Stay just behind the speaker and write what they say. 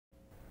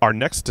Our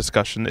next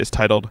discussion is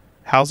titled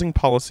Housing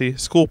Policy,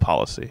 School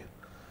Policy.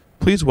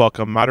 Please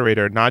welcome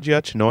moderator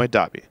Nadia Chinoy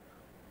Dabi,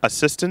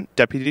 Assistant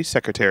Deputy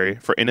Secretary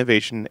for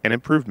Innovation and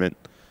Improvement,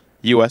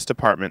 U.S.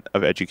 Department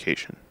of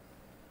Education.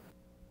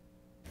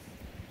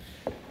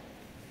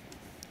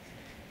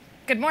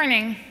 Good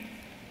morning.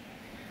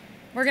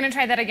 We're going to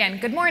try that again.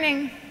 Good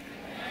morning.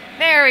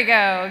 There we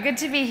go. Good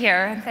to be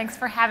here, and thanks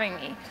for having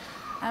me.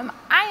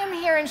 I am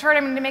here, in short,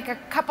 I'm going to make a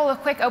couple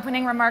of quick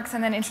opening remarks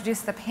and then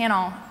introduce the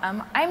panel.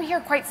 I'm here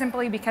quite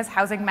simply because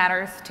housing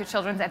matters to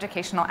children's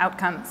educational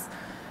outcomes.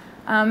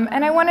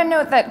 And I want to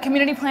note that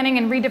community planning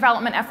and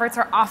redevelopment efforts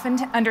are often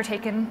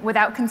undertaken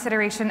without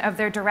consideration of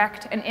their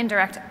direct and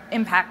indirect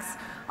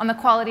impacts on the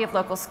quality of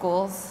local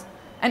schools.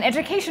 And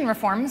education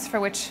reforms,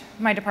 for which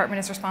my department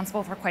is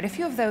responsible for quite a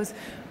few of those,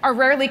 are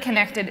rarely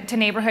connected to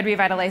neighborhood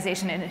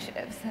revitalization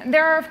initiatives. And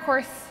there are, of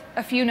course,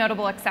 a few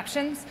notable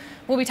exceptions.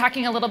 We'll be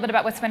talking a little bit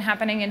about what's been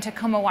happening in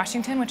Tacoma,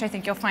 Washington, which I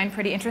think you'll find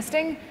pretty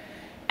interesting.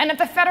 And at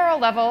the federal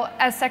level,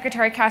 as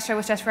Secretary Castro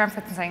was just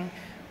referencing,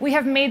 we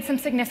have made some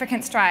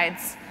significant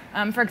strides.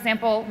 For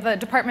example, the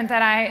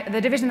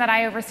division that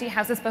I oversee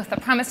houses both the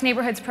Promise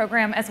Neighborhoods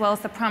program as well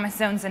as the Promise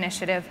Zones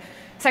initiative.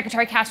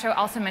 Secretary Castro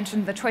also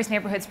mentioned the Choice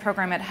Neighborhoods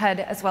program at HUD,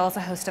 as well as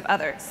a host of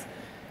others.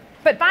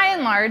 But by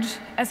and large,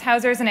 as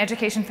housers and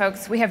education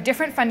folks, we have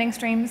different funding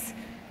streams,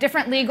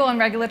 different legal and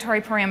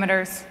regulatory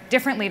parameters,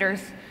 different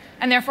leaders,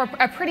 and therefore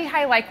a pretty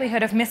high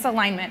likelihood of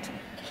misalignment.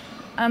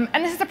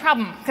 And this is a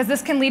problem, because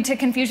this can lead to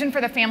confusion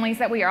for the families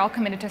that we are all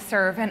committed to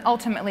serve, and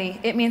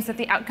ultimately, it means that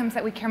the outcomes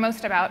that we care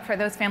most about for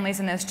those families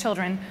and those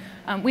children,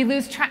 we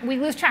lose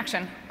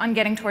traction on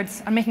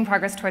making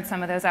progress towards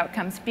some of those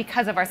outcomes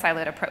because of our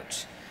siloed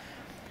approach.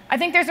 I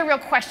think there's a real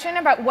question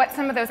about what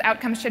some of those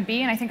outcomes should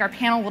be, and I think our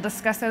panel will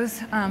discuss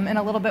those in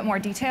a little bit more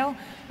detail.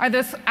 Are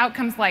those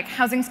outcomes like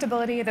housing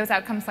stability? Are those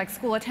outcomes like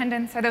school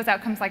attendance? Are those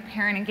outcomes like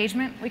parent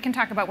engagement? We can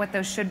talk about what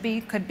those should be,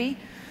 could be.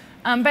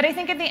 But I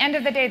think at the end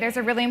of the day, there's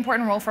a really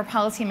important role for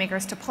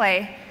policymakers to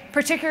play,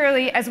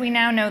 particularly as we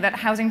now know that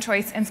housing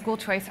choice and school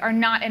choice are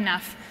not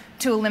enough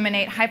to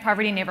eliminate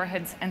high-poverty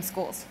neighborhoods and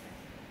schools.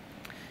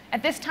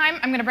 At this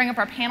time, I'm going to bring up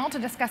our panel to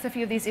discuss a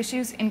few of these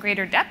issues in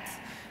greater depth.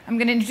 I'm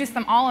going to introduce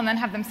them all and then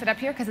have them sit up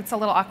here because it's a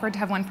little awkward to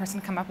have one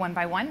person come up one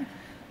by one.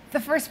 The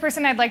first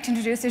person I'd like to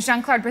introduce is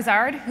Jean-Claude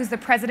Brizard, who's the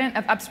president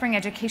of Upspring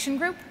Education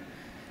Group.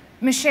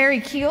 Ms. Sherry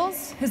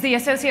Keels, who's the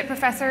associate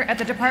professor at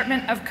the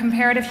Department of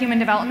Comparative Human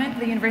Development at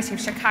the University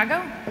of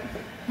Chicago.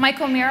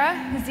 Michael Mira,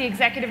 who's the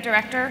executive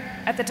director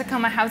at the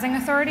Tacoma Housing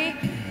Authority.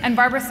 And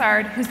Barbara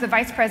Sard, who's the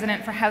vice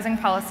president for housing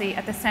policy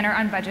at the Center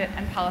on Budget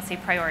and Policy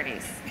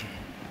Priorities.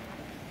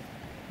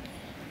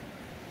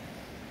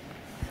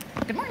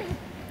 Good morning.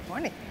 Good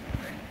morning.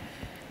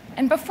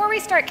 And before we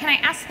start, can I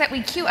ask that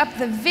we cue up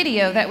the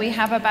video that we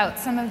have about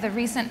some of the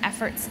recent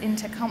efforts in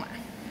Tacoma?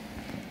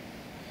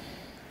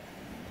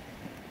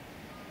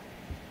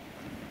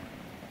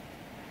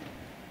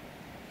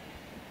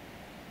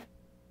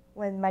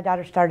 When my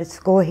daughter started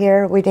school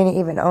here, we didn't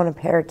even own a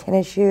pair of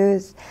tennis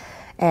shoes,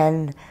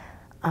 and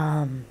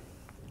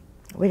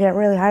we didn't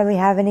really hardly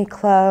have any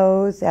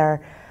clothes, or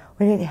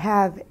we didn't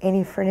have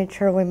any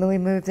furniture when we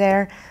moved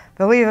there.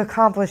 But we've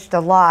accomplished a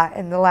lot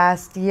in the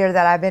last year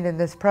that I've been in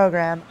this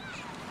program.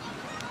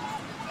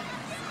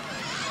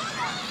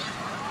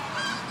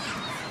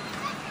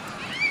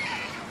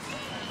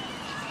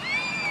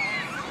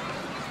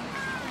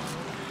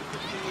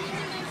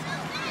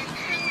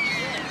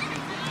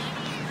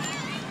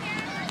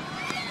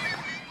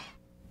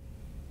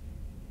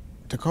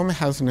 Tacoma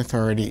Housing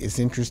Authority is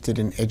interested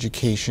in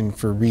education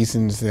for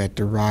reasons that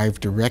derive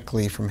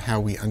directly from how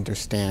we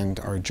understand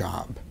our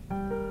job.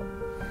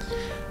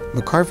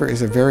 McCarver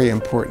is a very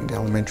important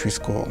elementary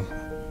school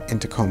in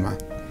Tacoma,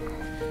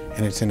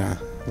 and it's in a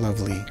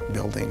lovely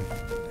building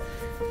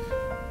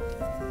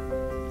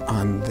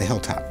on the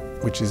hilltop,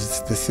 which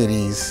is the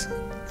city's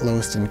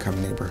lowest income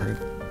neighborhood.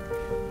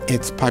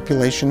 Its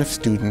population of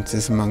students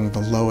is among the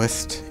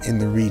lowest in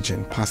the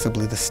region,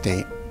 possibly the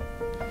state.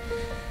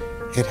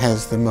 It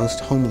has the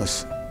most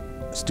homeless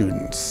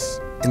students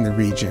in the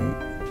region,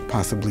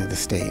 possibly the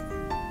state.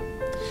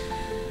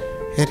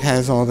 It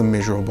has all the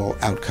miserable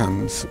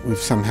outcomes we've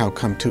somehow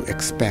come to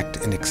expect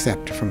and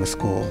accept from a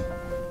school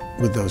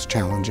with those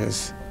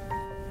challenges.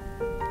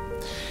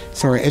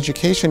 So our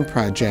education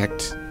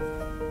project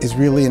is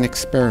really an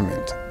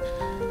experiment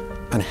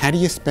on how do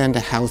you spend a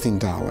housing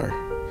dollar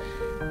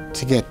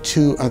to get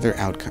two other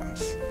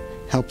outcomes: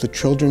 help the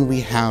children we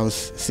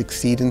house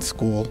succeed in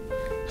school,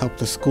 help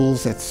the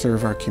schools that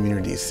serve our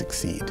communities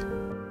succeed.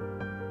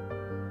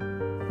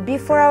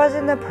 Before I was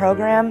in the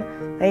program,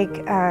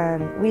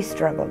 we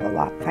struggled a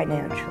lot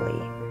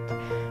financially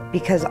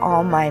because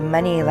all my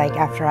money,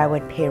 after I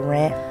would pay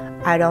rent,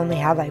 I'd only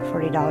have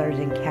 $40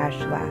 in cash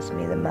to last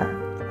me the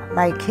month.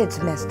 My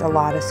kids missed a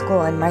lot of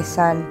school, and my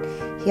son,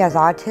 he has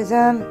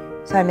autism,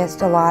 so I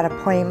missed a lot of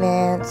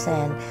appointments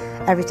and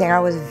everything. I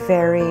was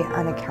very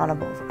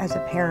unaccountable as a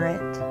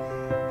parent,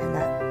 and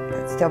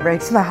that still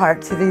breaks my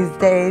heart to these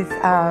days.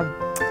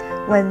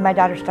 When my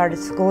daughter started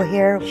school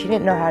here, she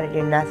didn't know how to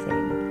do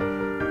nothing.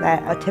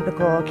 that a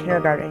typical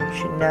kindergarten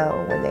should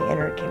know when they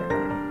enter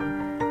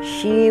kindergarten.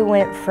 She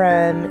went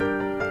from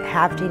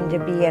having to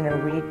be in a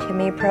Read to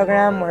Me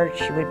program where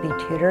she would be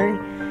tutored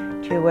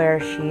to where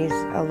she's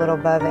a little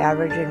above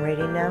average in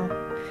reading now.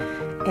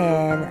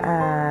 And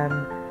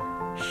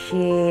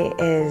she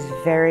is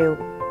very,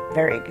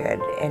 very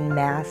good in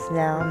math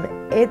now.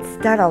 It's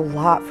done a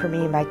lot for me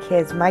and my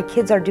kids. My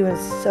kids are doing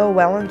so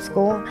well in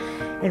school.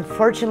 And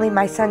fortunately,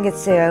 my son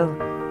gets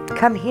to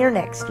come here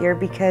next year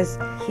because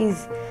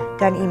he's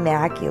done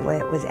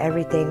immaculate with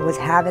everything, was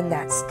having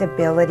that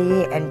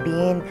stability and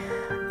being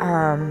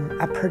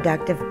a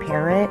productive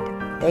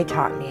parent. They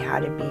taught me how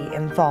to be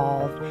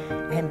involved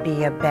and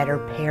be a better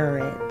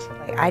parent.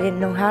 I didn't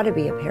know how to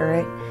be a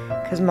parent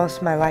because most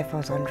of my life I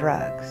was on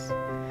drugs.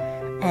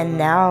 And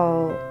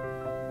now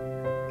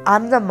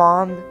I'm the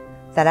mom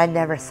that I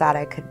never thought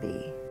I could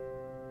be.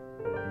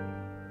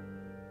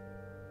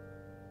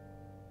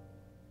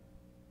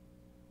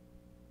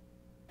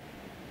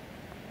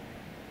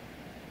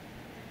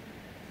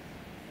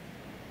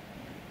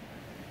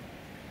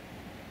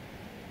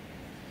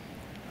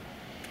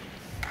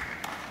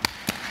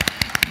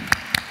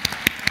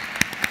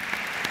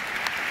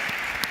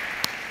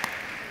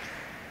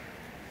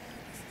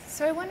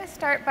 So I want to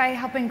start by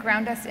helping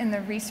ground us in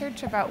the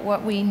research about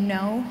what we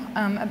know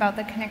about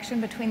the connection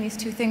between these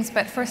two things.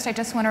 But first, I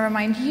just want to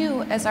remind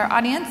you, as our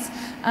audience,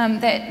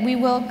 that we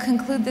will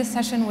conclude this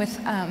session with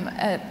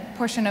a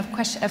portion of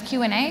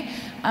Q&A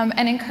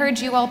and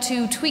encourage you all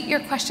to tweet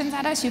your questions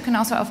at us. You can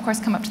also, of course,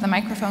 come up to the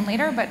microphone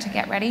later, but to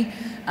get ready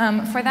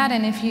for that.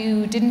 And if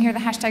you didn't hear the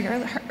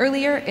hashtag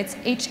earlier, it's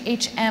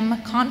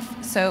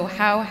HHMConf, so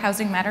How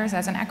Housing Matters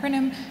as an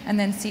acronym, and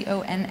then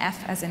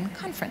CONF as in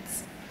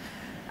conference.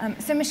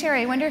 So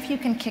Masheri, I wonder if you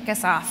can kick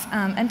us off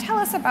and tell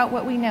us about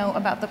what we know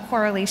about the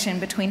correlation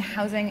between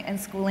housing and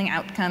schooling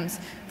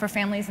outcomes for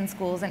families and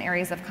schools in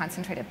areas of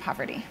concentrated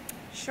poverty.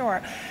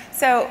 Sure.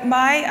 So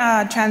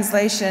my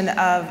translation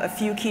of a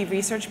few key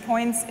research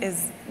points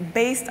is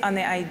based on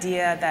the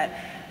idea that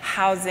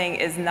housing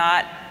is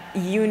not a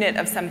unit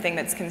of something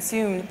that's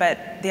consumed,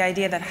 but the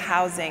idea that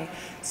housing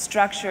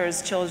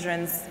structures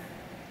children's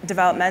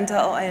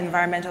developmental and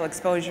environmental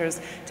exposures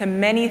to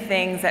many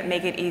things that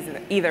make it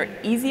either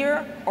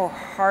easier or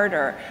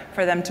harder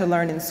for them to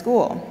learn in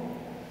school.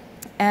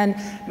 And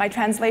my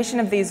translation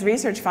of these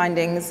research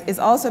findings is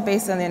also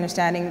based on the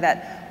understanding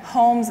that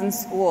homes and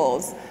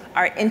schools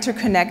are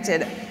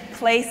interconnected,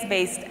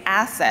 place-based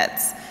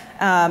assets,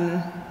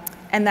 and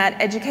that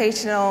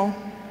educational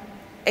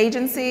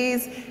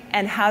agencies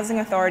and housing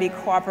authority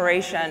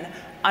cooperation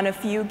on a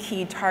few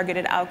key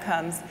targeted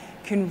outcomes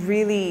can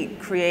really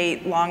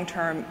create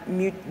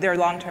their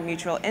long-term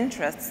mutual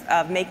interests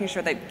of making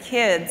sure that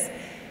kids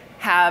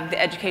have the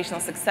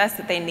educational success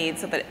that they need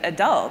so that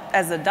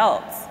as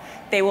adults,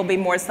 they will be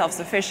more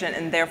self-sufficient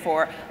and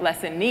therefore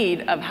less in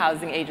need of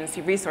housing agency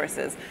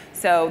resources.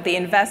 So the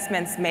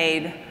investments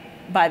made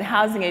by the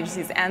housing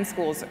agencies and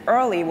schools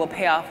early will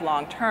pay off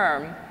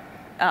long-term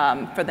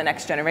for the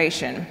next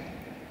generation.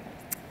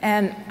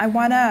 And I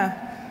want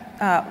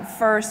to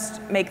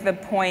first make the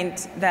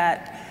point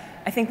that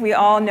I think we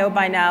all know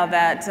by now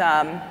that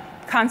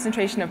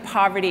concentration of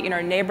poverty in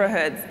our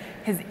neighborhoods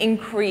has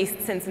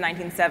increased since the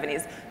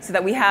 1970s, so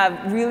that we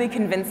have really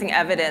convincing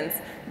evidence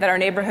that our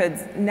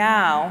neighborhoods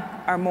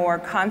now are more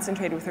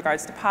concentrated with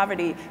regards to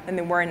poverty than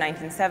they were in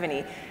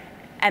 1970.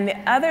 And the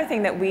other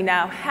thing that we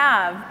now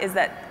have is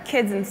that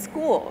kids in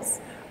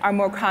schools are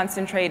more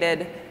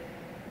concentrated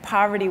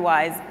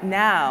poverty-wise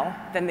now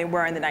than they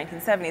were in the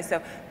 1970s.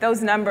 So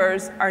those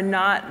numbers are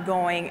not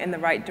going in the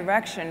right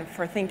direction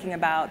for thinking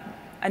about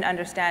and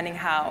understanding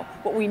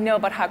what we know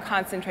about how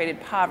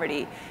concentrated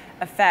poverty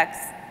affects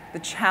the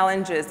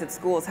challenges that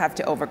schools have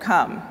to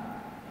overcome.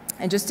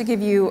 And just to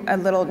give you a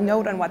little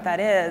note on what that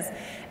is,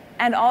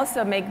 and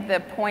also make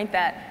the point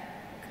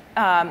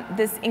that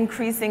this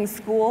increasing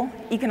school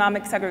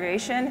economic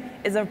segregation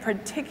is of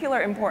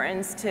particular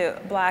importance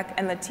to Black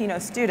and Latino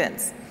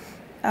students.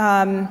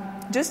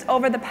 Just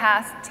over the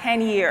past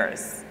 10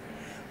 years,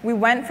 we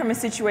went from a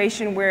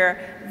situation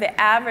where the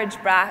average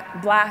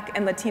Black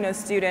and Latino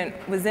student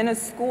was in a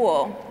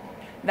school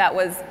that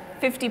was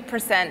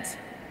 50%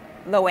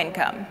 low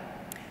income,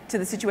 to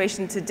the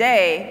situation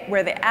today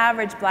where the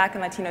average Black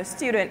and Latino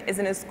student is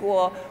in a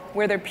school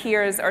where their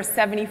peers are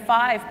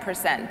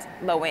 75%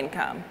 low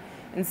income.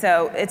 And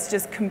so it's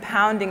just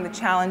compounding the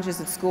challenges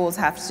that schools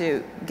have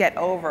to get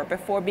over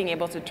before being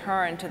able to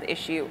turn to the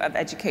issue of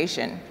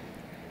education.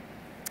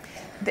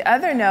 The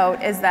other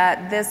note is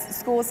that this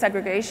school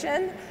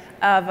segregation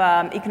of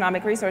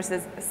economic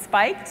resources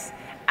spiked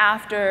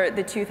after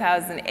the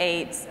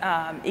 2008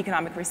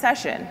 economic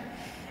recession.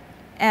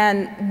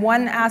 And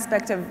one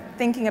aspect of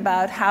thinking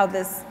about how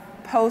this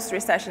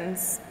post-recession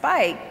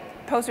spike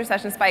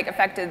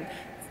affected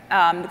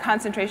the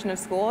concentration of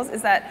schools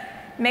is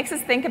that it makes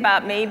us think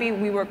about maybe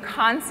we were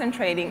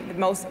concentrating the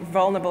most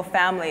vulnerable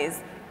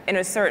families in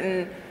a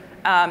certain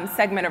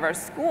segment of our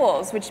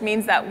schools, which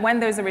means that when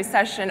there's a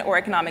recession or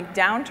economic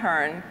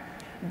downturn,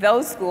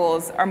 those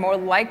schools are more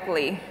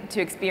likely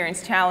to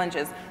experience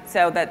challenges,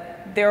 so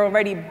that they're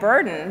already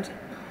burdened,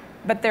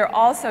 but they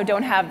also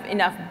don't have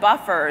enough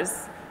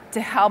buffers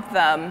to help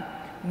them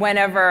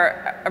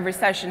whenever a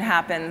recession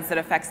happens that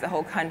affects the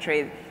whole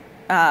country.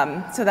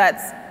 So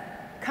that's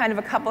kind of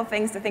a couple of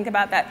things to think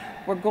about,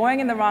 that we're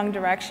going in the wrong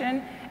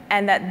direction,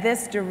 and that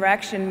this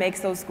direction makes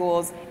those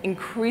schools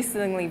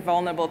increasingly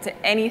vulnerable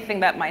to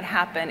anything that might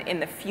happen in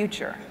the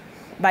future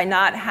by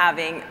not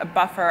having a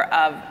buffer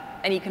of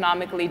an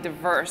economically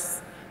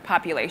diverse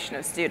population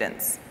of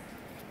students.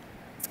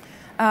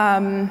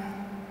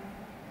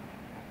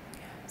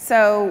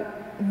 So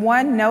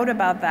one note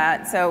about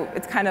that, so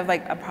it's kind of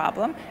like a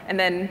problem, and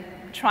then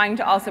trying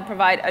to also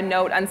provide a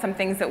note on some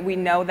things that we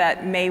know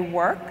that may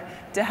work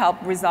to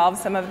help resolve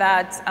some of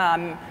that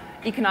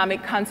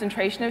economic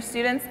concentration of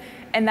students.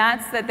 And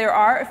that's that there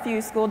are a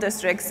few school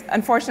districts,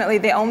 unfortunately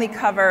they only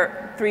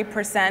cover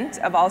 3%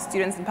 of all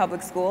students in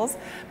public schools,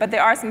 but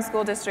there are some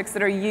school districts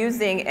that are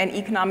using an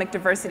economic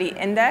diversity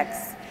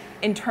index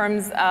in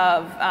terms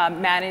of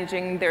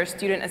managing their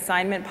student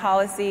assignment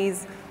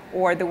policies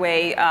or the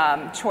way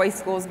choice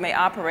schools may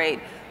operate,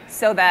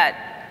 so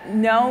that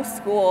no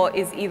school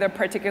is either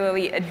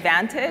particularly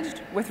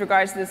advantaged with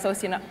regards to the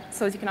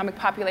socioeconomic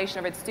population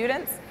of its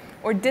students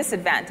or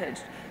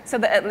disadvantaged, so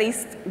that at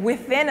least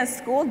within a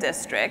school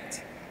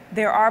district,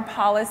 there are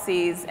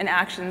policies and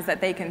actions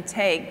that they can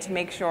take to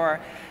make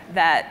sure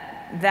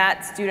that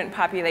that student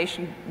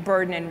population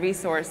burden and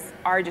resource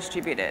are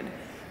distributed.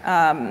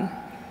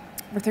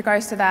 With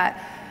regards to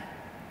that,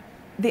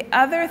 the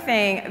other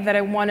thing that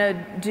I want to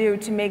do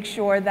to make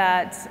sure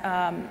that,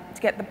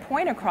 to get the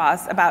point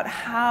across about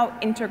how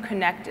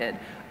interconnected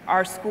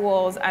our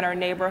schools and our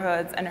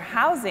neighborhoods and our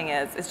housing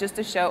is just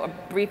to show a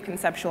brief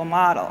conceptual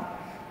model.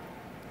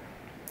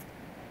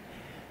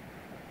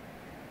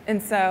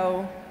 And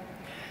so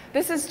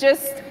this is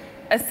just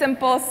a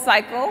simple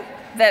cycle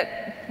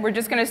that we're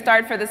just going to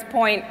start for this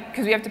point,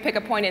 because we have to pick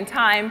a point in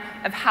time,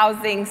 of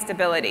housing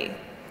stability.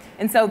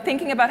 And so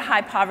thinking about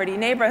high poverty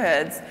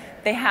neighborhoods,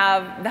 they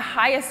have the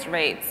highest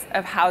rates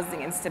of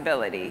housing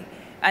instability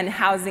and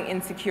housing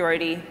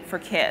insecurity for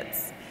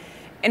kids.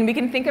 And we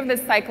can think of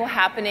this cycle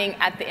happening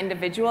at the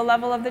individual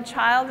level of the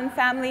child and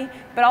family,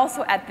 but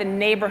also at the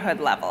neighborhood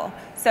level.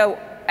 So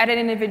at an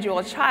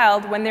individual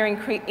child, when they're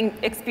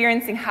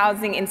experiencing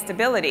housing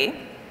instability,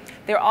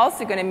 they're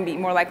also going to be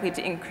more likely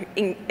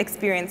to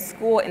experience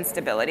school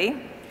instability,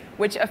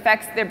 which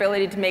affects their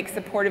ability to make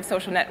supportive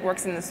social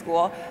networks in the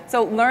school.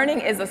 So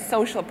learning is a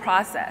social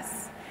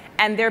process,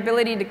 and their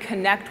ability to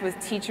connect with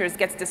teachers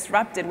gets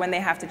disrupted when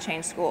they have to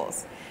change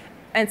schools.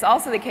 And it's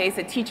also the case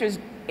that teachers,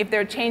 if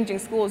they're changing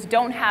schools,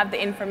 don't have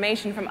the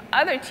information from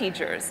other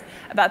teachers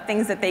about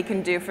things that they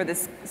can do for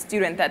this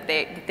student that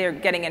they're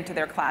getting into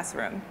their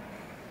classroom.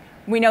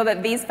 We know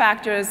that these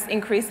factors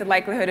increase the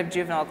likelihood of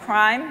juvenile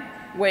crime,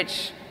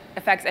 which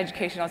affects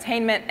educational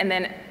attainment, and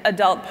then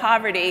adult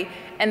poverty,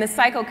 and the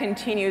cycle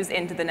continues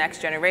into the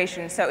next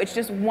generation. So it's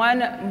just one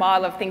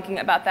model of thinking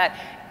about that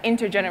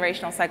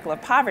intergenerational cycle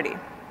of poverty.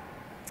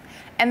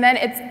 And then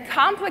it's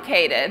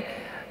complicated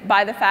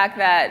by the fact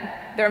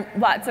that there are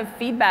lots of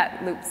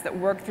feedback loops that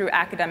work through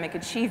academic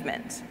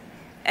achievement,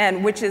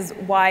 and which is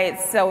why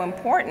it's so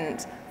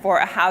important for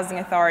a housing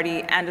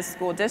authority and a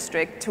school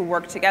district to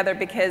work together,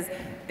 because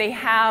they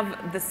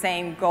have the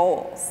same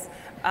goals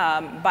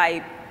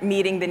by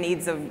meeting the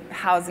needs of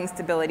housing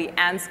stability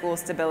and school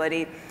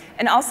stability.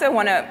 And also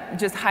want to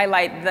just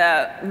highlight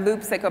the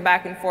loops that go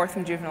back and forth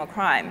from juvenile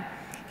crime,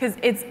 because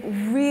it's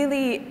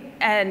really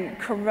a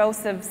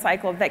corrosive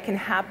cycle that can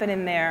happen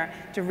in there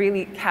to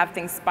really have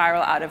things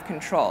spiral out of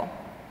control.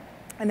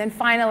 And then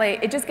finally,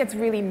 it just gets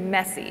really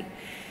messy.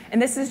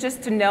 And this is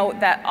just to note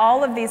that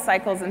all of these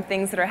cycles and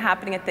things that are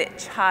happening at the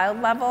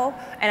child level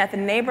and at the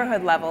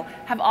neighborhood level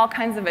have all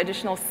kinds of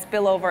additional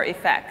spillover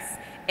effects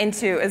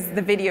into, as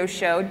the video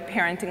showed,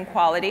 parenting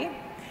quality.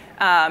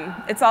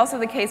 It's also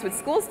the case with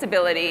school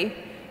stability.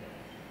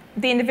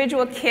 The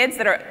individual kids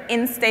that are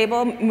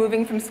unstable,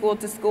 moving from school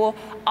to school,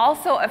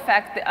 also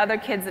affect the other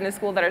kids in a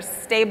school that are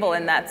stable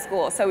in that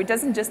school. So it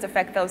doesn't just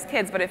affect those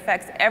kids, but it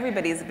affects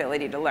everybody's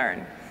ability to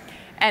learn,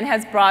 and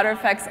has broader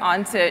effects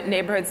onto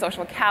neighborhood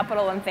social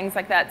capital and things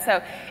like that.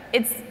 So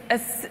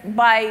it's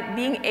by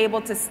being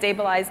able to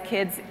stabilize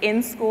kids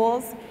in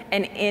schools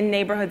and in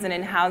neighborhoods and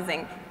in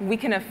housing, we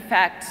can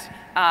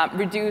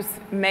reduce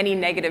many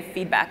negative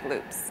feedback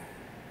loops.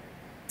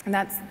 And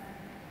that's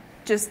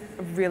just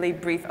a really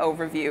brief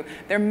overview.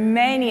 There are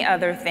many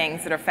other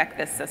things that affect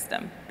this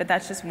system, but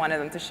that's just one of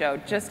them to show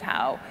just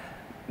how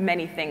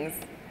many things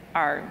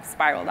are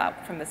spiraled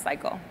out from this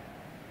cycle.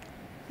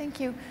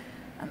 Thank you.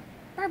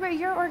 Barbara,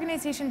 your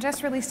organization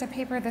just released a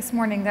paper this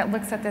morning that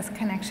looks at this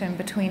connection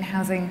between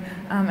housing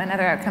and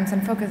other outcomes,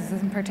 and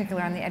focuses in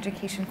particular on the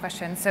education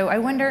question. So I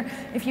wonder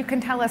if you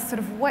can tell us sort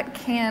of what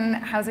can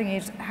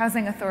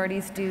housing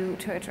authorities do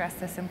to address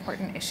this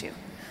important issue?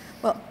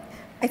 Well,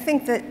 I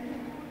think that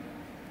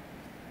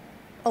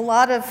a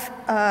lot of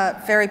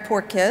very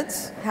poor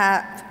kids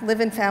live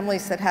in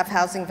families that have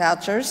housing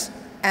vouchers,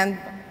 and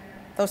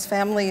those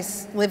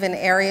families live in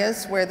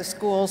areas where the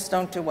schools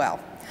don't do well.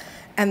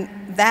 And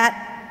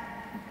that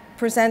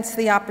presents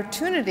the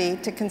opportunity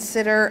to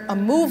consider a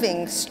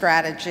moving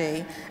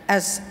strategy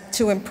as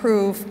to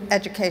improve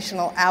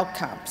educational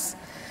outcomes.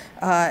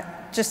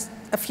 Just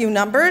a few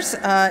numbers.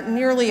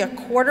 Nearly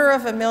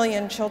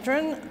 250,000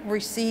 children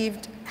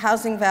received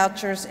housing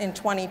vouchers in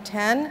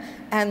 2010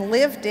 and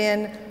lived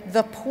in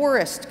the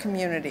poorest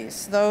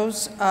communities,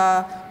 those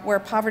where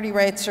poverty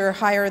rates are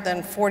higher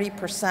than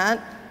 40%.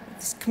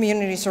 These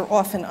communities are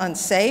often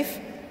unsafe.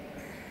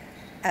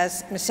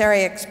 As Ms.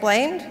 Arey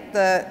explained,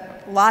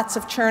 lots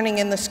of churning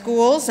in the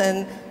schools,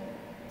 and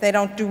they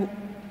don't do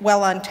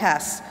well on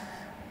tests.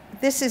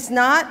 This is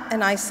not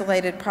an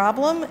isolated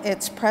problem.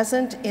 It's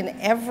present in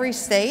every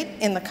state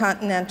in the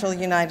continental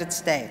United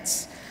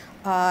States.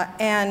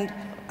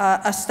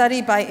 A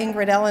study by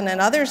Ingrid Ellen and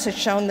others has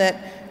shown that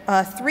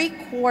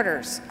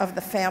 3/4 of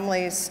the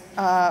families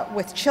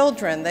with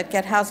children that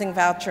get housing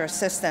voucher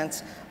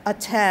assistance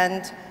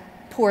attend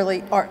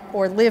poorly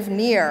or live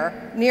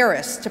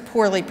nearest to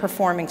poorly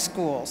performing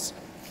schools.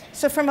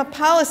 So from a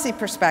policy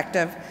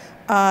perspective,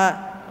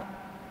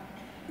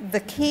 the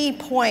key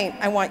point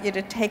I want you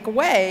to take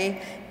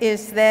away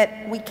is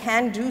that we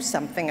can do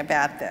something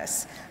about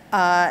this.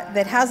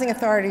 That housing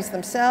authorities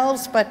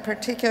themselves, but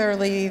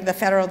particularly the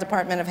Federal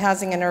Department of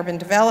Housing and Urban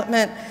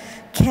Development,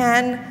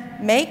 can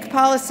make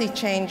policy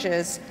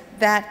changes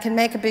that can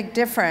make a big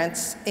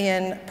difference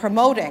in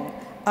promoting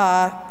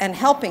and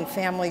helping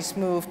families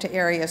move to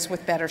areas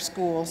with better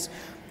schools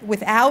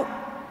without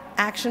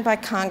action by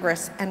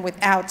Congress and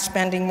without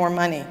spending more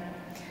money.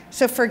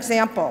 So for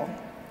example,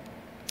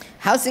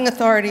 housing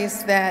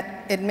authorities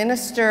that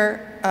administer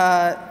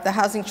the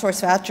Housing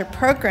Choice Voucher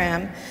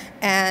Program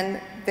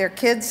and their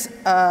kids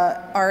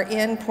are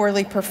in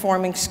poorly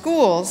performing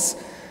schools,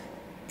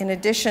 in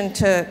addition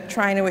to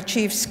trying to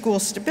achieve school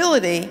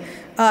stability,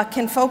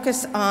 can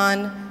focus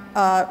on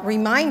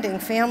reminding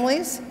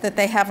families that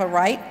they have a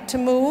right to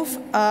move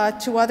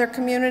to other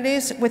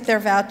communities with their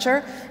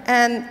voucher,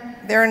 and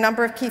there are a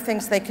number of key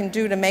things they can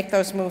do to make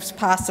those moves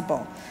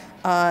possible.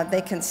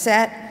 They can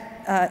set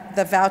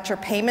the voucher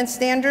payment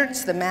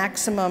standards, the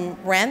maximum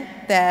rent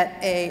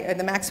or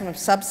the maximum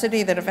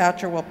subsidy that a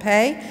voucher will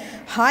pay,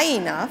 high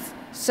enough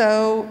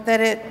so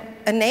that it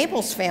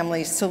enables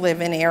families to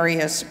live in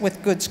areas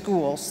with good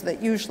schools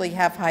that usually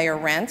have higher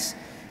rents.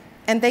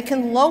 And they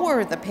can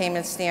lower the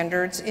payment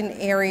standards in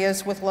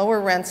areas with lower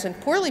rents and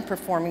poorly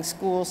performing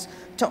schools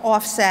to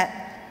offset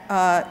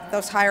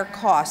those higher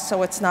costs,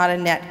 so it's not a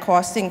net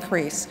cost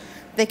increase.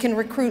 They can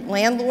recruit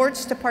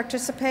landlords to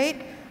participate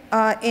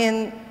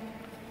in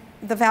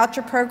the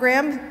voucher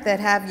program that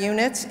have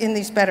units in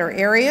these better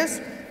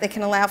areas. They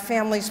can allow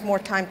families more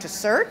time to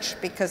search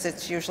because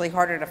it's usually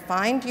harder to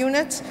find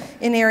units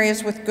in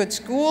areas with good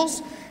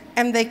schools.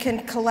 And they can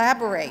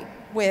collaborate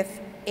with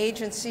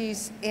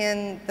agencies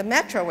in the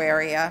metro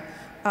area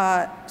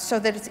so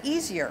that it's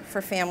easier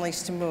for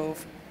families to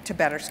move to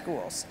better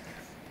schools.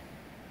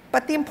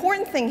 But the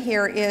important thing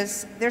here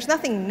is there's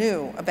nothing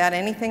new about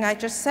anything I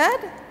just said.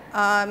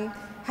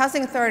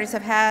 Housing authorities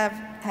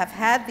have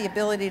had the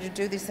ability to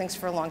do these things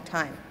for a long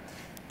time.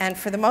 And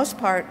for the most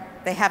part,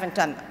 they haven't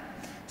done them.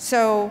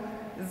 So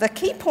the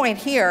key point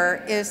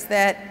here is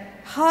that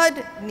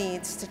HUD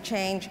needs to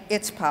change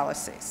its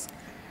policies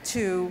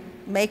to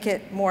make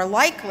it more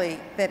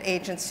likely that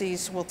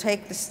agencies will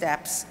take the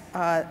steps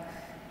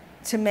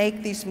to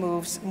make these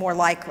moves more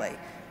likely.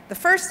 The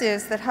first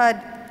is that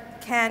HUD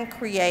can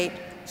create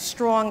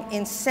strong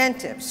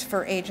incentives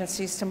for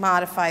agencies to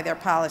modify their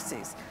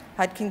policies.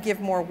 HUD can give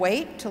more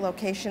weight to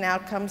location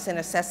outcomes in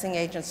assessing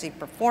agency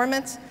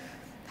performance.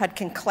 HUD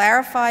can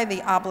clarify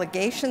the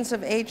obligations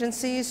of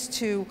agencies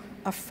to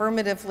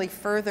affirmatively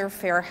further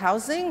fair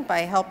housing by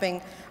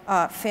helping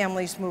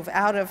families move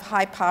out of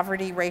high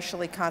poverty,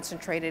 racially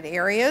concentrated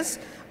areas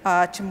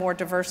to more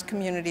diverse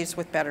communities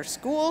with better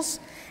schools.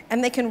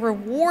 And they can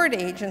reward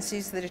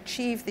agencies that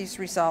achieve these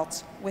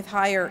results with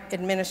higher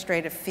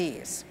administrative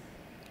fees.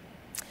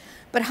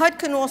 But HUD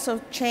can also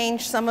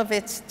change some of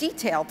its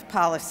detailed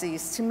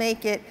policies to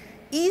make it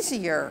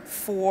easier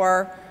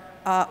for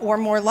or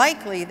more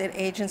likely that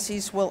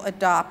agencies will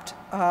adopt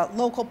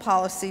local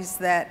policies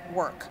that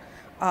work.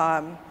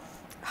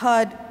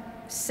 HUD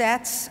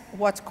sets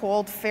what's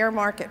called fair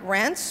market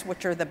rents,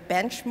 which are the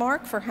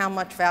benchmark for how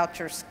much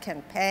vouchers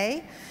can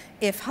pay.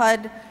 If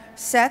HUD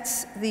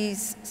sets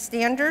these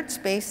standards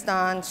based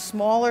on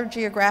smaller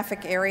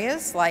geographic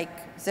areas like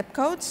zip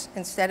codes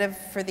instead of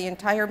for the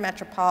entire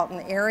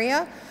metropolitan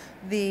area,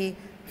 the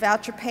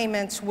voucher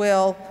payments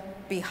will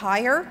be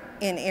higher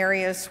in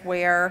areas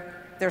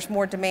where there's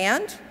more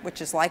demand,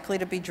 which is likely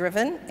to be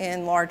driven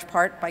in large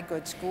part by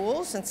good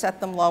schools, and set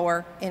them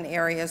lower in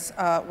areas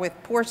with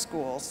poor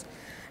schools.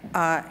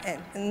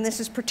 And this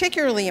is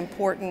particularly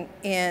important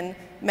in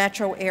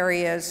metro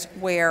areas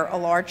where a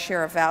large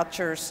share of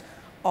vouchers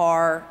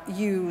are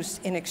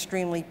used in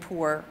extremely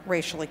poor,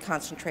 racially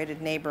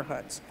concentrated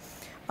neighborhoods.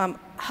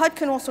 HUD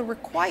can also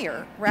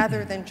require,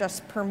 rather than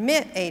just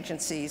permit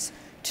agencies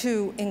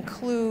to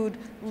include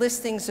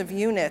listings of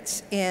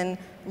units in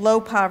low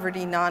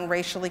poverty,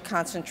 non-racially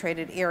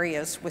concentrated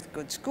areas with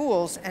good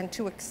schools, and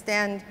to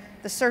extend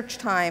the search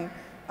time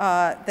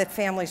that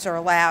families are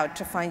allowed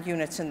to find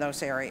units in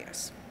those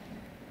areas.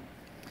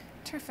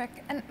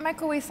 Terrific. And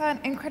Michael, we saw an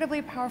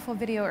incredibly powerful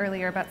video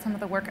earlier about some of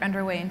the work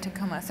underway in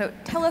Tacoma. So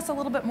tell us a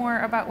little bit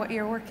more about what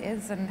your work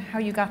is and how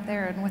you got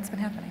there and what's been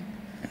happening.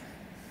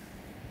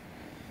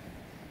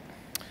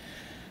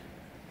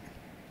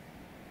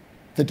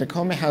 The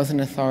Tacoma Housing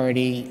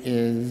Authority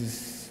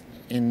is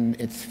in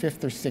its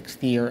 5th or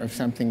 6th year of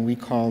something we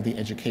call the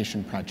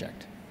Education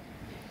Project.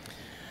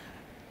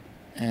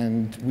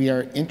 And we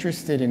are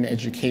interested in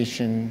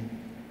education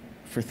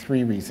for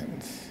 3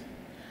 reasons.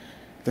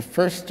 The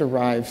first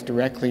derives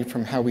directly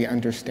from how we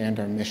understand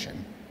our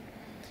mission.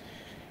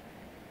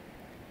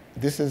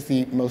 This is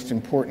the most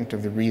important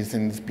of the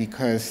reasons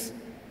because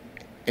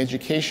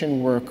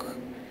education work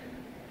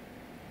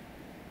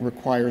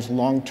requires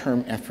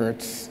long-term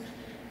efforts,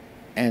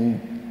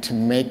 and to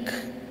make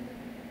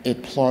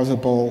it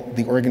plausible,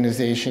 the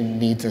organization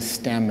needs a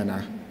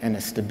stamina and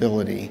a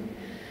stability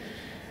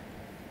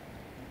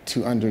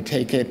to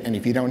undertake it, and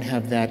if you don't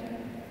have that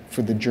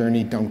for the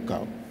journey, don't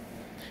go.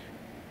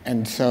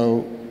 And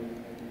so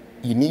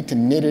you need to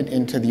knit it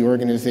into the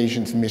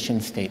organization's mission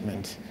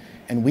statement,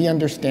 and we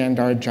understand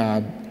our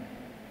job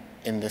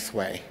in this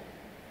way.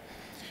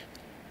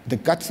 The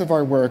guts of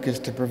our work is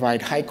to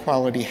provide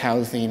high-quality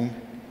housing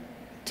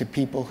to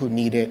people who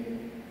need it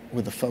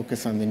with a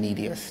focus on the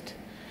neediest.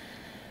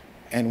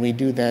 And we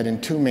do that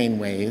in 2 main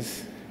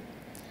ways.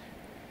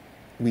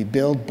 We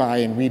build, buy,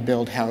 and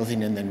rebuild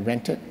housing and then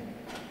rent it.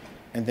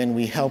 And then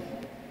we help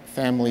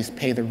families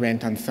pay the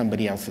rent on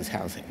somebody else's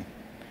housing.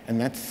 And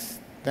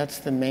that's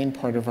the main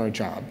part of our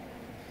job.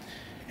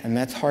 And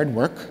that's hard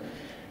work.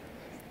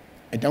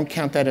 I don't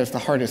count that as the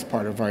hardest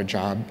part of our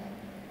job,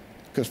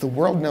 because the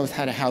world knows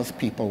how to house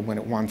people when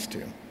it wants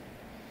to.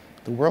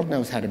 The world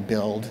knows how to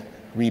build,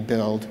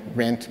 rebuild,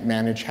 rent,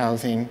 manage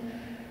housing.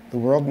 The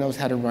world knows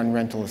how to run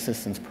rental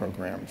assistance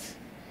programs.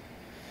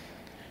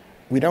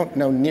 We don't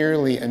know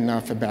nearly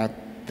enough about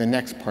the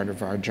next part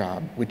of our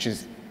job, which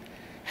is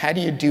how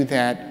do you do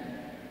that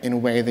in a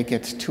way that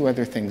gets 2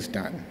 other things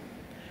done?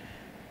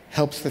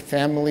 Helps the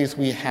families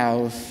we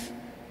house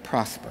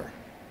prosper,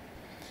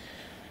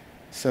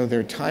 so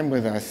their time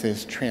with us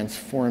is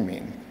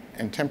transforming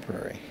and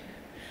temporary.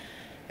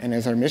 And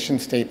as our mission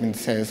statement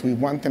says, we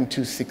want them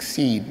to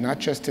succeed, not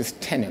just as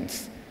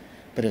tenants,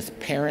 but as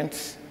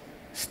parents,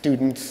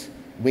 students,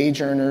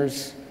 wage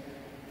earners,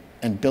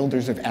 and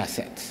builders of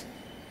assets.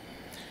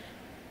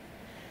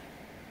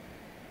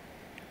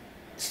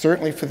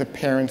 Certainly for the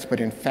parents, but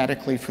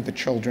emphatically for the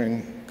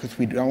children, because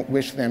we don't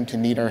wish them to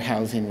need our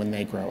housing when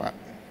they grow up.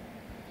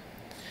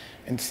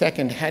 And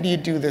second, how do you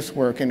do this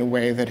work in a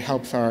way that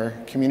helps our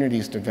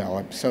communities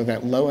develop so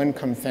that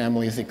low-income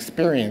families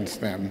experience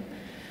them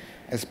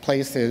as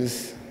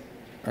places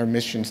our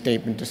mission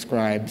statement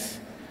describes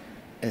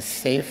as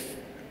safe,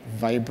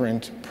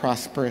 vibrant,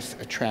 prosperous,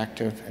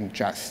 attractive, and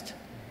just?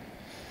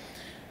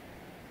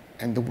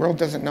 And the world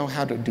doesn't know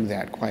how to do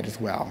that quite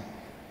as well.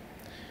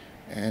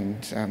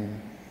 And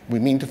we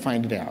mean to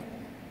find it out.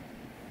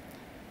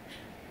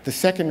 The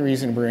second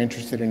reason we're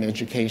interested in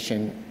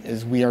education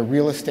is we are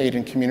real estate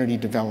and community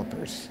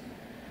developers.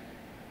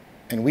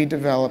 And we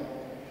develop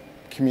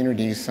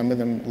communities, some of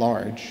them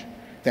large,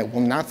 that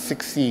will not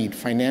succeed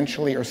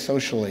financially or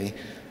socially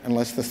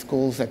unless the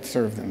schools that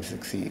serve them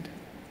succeed.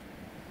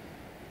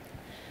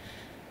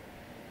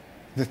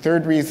 The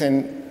third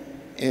reason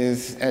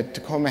is at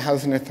Tacoma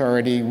Housing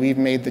Authority, we've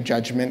made the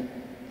judgment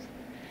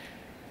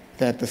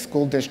that the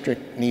school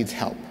district needs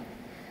help.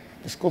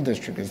 The school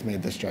district has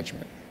made this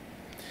judgment.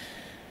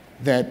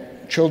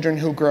 That children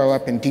who grow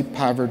up in deep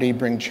poverty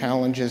bring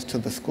challenges to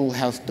the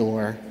schoolhouse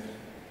door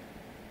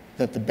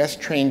that the best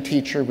trained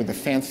teacher with the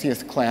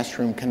fanciest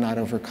classroom cannot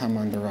overcome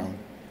on their own.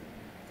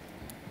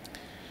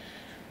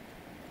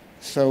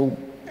 So,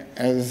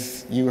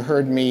 as you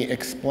heard me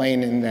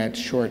explain in that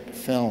short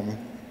film,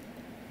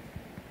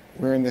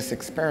 we're in this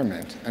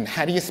experiment on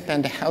how do you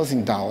spend a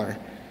housing dollar,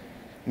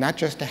 not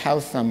just to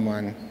house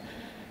someone,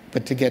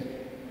 but to get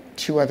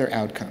 2 other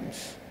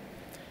outcomes.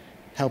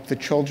 Help the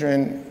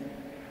children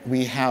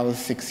we house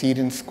succeed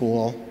in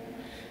school,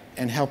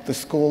 and help the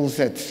schools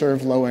that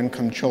serve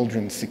low-income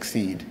children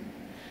succeed.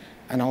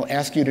 And I'll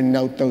ask you to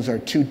note those are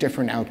 2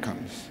 different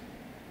outcomes.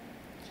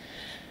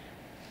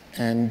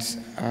 And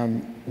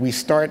we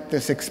start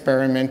this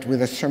experiment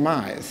with a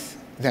surmise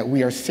that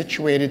we are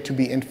situated to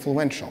be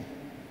influential.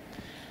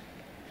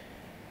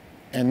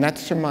 And that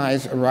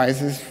surmise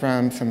arises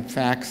from some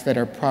facts that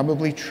are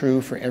probably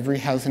true for every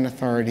housing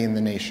authority in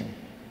the nation.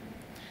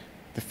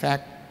 The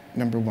fact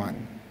number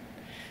 1,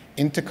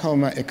 in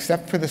Tacoma,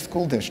 except for the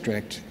school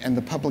district and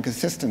the public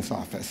assistance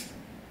office,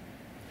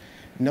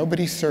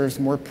 nobody serves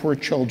more poor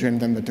children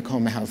than the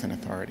Tacoma Housing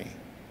Authority.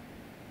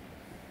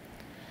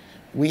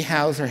 We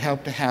house or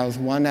help to house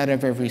 1 out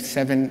of every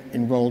 7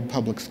 enrolled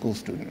public school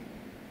student.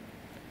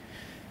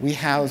 We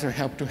house or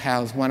help to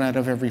house 1 out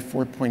of every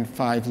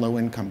 4.5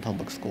 low-income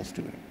public school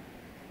student.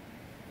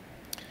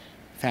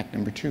 Fact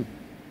number 2,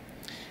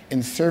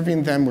 in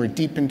serving them, we're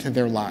deep into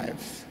their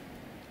lives.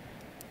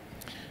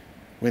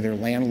 We're their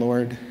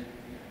landlord,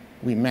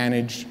 We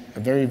manage a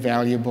very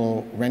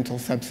valuable rental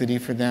subsidy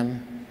for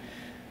them.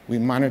 We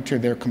monitor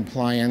their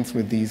compliance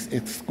with these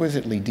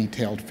exquisitely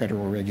detailed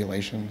federal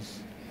regulations.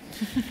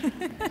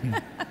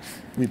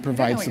 We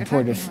provide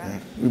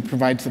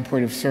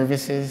supportive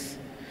services.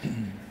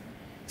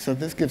 So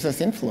this gives us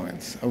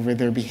influence over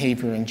their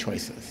behavior and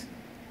choices.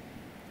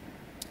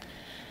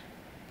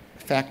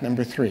 Fact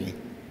number 3.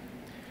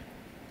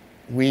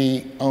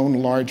 We own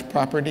large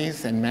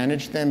properties and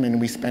manage them, and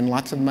we spend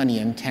lots of money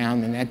in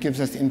town, and that gives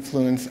us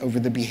influence over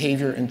the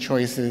behavior and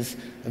choices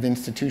of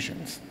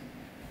institutions,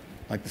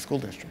 like the school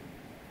district.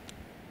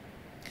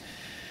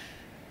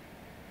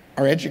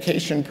 Our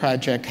education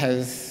project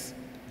has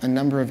a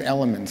number of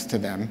elements to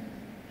them,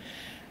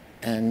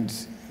 and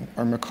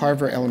our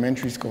McCarver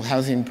Elementary School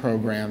housing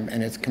program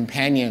and its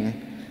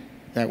companion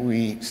that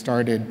we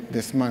started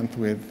this month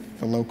with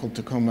the local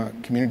Tacoma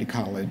Community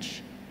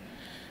College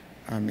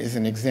is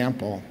an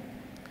example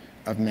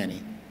of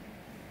many.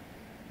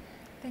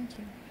 Thank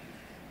you.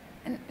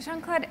 And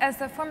Jean-Claude, as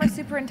the former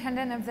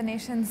superintendent of the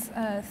nation's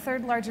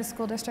third largest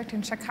school district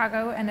in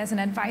Chicago and as an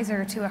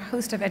advisor to a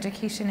host of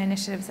education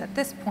initiatives at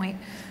this point,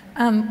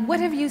 what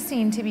have you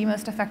seen to be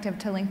most effective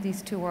to link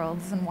these two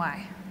worlds and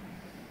why?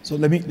 So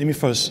let me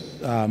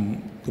first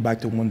go back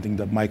to one thing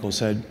that Michael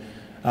said.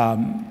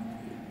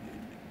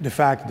 The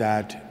fact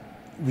that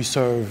we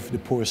serve the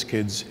poorest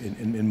kids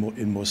in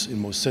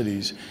most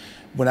cities.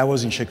 When I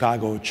was in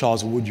Chicago,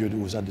 Charles Woodyard,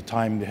 who was at the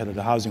time the head of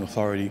the Housing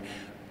Authority,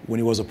 when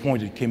he was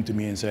appointed, came to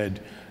me and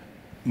said,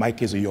 "My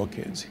kids are your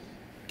kids.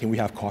 Can we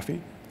have coffee?"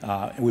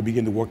 And we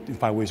began to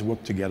find ways to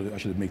work together to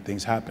actually make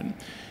things happen.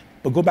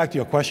 But go back to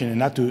your question, and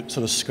not to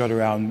sort of skirt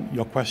around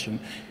your question,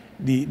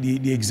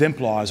 the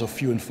exemplars are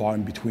few and far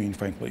in between,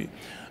 frankly.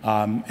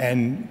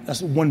 And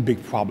that's one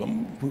big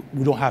problem.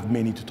 We don't have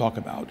many to talk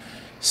about.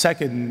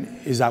 Second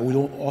is that we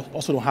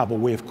also don't have a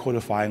way of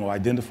codifying or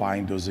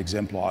identifying those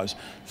exemplars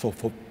for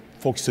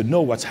folks to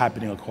know what's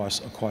happening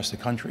across the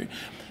country.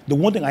 The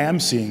one thing I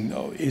am seeing,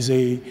 though, is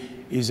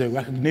a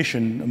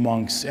recognition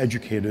amongst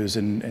educators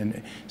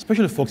and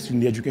especially folks in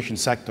the education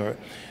sector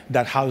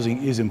that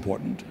housing is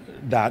important,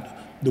 that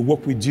the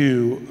work we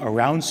do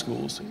around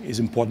schools is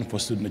important for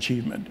student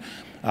achievement.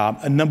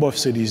 A number of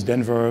cities,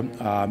 Denver,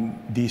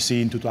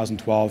 DC in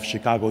 2012,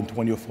 Chicago in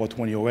 2004,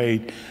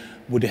 2008,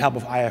 with the help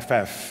of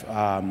IFF,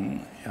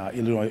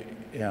 Illinois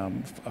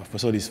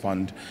Facilities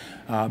Fund,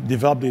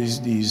 developed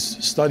these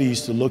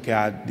studies to look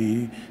at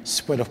the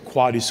spread of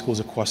quality schools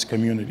across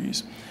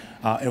communities.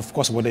 And of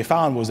course, what they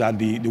found was that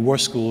the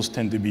worst schools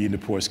tend to be in the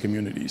poorest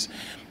communities.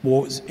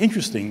 What's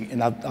interesting,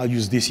 and I'll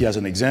use DC as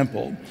an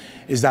example,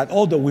 is that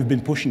although we've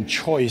been pushing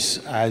choice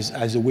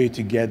as a way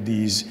to get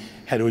these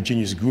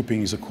heterogeneous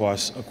groupings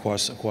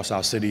across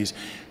our cities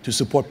to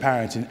support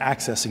parents in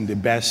accessing the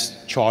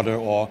best charter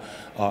or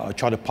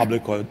charter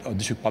public or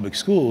district public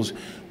schools,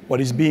 what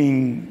is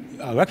being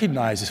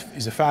recognized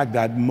is the fact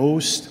that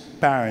most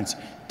parents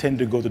tend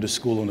to go to the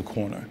school on the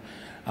corner.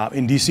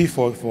 In DC,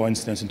 for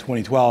instance, in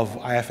 2012,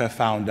 IFF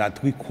found that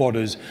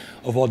 3/4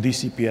 of all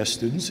DCPS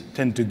students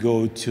tend to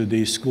go to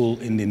the school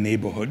in the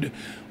neighborhood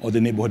or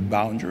the neighborhood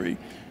boundary.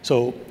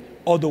 So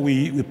although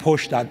we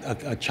push that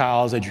a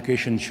child's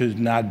education should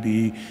not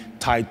be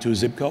tied to a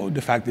zip code,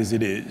 the fact is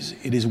it is.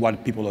 It is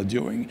what people are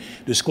doing.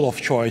 The school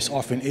of choice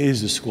often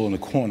is the school in the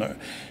corner.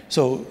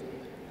 So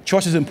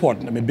choice is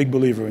important. I'm a big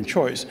believer in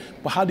choice.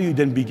 But how do you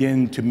then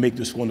begin to make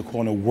the school in the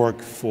corner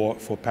work for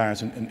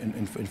parents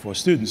and for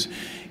students,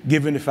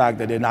 given the fact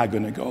that they're not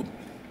going to go?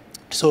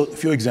 So a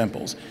few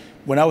examples.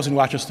 When I was in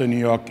Rochester, New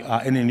York,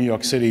 and in New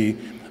York City,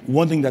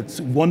 one thing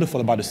that's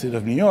wonderful about the state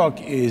of New York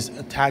is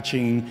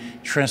attaching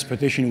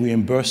transportation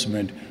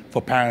reimbursement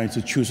for parents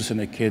who choose to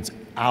send their kids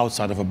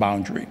outside of a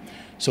boundary.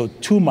 So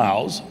 2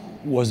 miles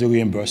was the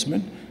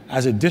reimbursement.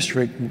 As a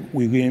district,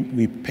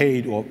 we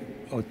paid or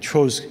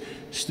chose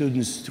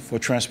students for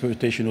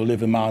transportation who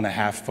live 1.5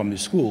 miles from the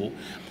school.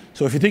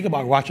 So if you think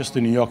about Rochester,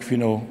 New York, if you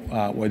know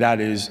where that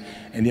is,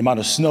 and the amount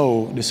of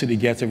snow the city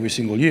gets every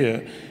single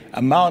year,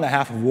 1.5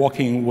 miles of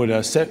walking with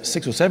a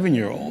 6 or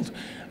 7-year-old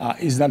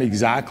is not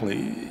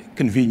exactly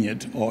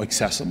convenient or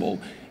accessible,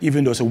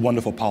 even though it's a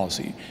wonderful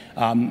policy.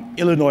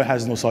 Illinois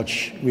has no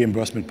such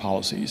reimbursement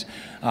policies.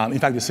 In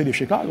fact, the city of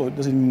Chicago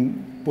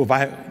doesn't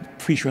provide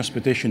free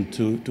transportation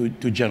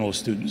to general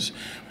students.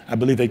 I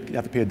believe they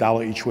have to pay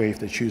 $1 each way if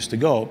they choose to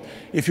go.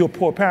 If you're a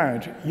poor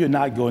parent, you're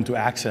not going to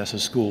access a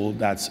school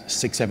that's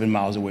 6, 7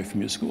 miles away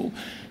from your school.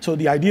 So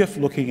the idea of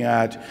looking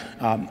at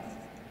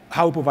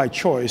how we provide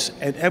choice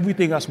and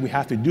everything else we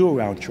have to do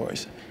around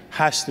choice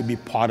has to be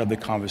part of the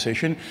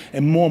conversation.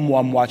 And more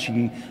I'm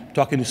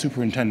talking to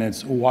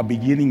superintendents who are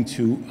beginning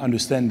to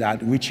understand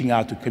that, reaching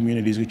out to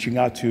communities, reaching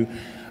out to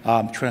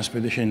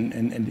transportation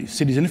and the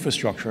city's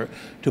infrastructure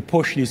to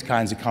push these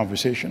kinds of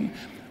conversation.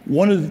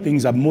 One of the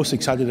things I'm most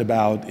excited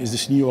about is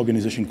this new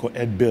organization called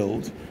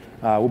EdBuild,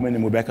 a woman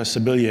named Rebecca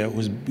Sibilia,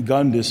 who's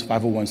begun this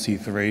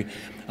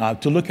 501c3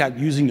 to look at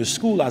using the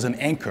school as an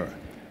anchor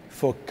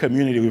for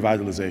community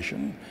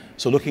revitalization.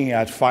 So looking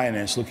at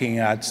finance, looking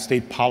at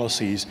state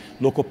policies,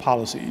 local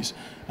policies,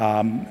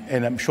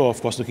 and I'm sure,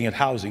 of course, looking at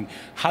housing,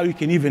 how you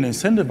can even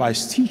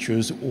incentivize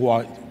teachers who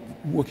are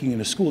working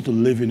in a school to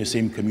live in the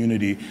same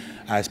community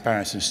as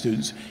parents and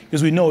students.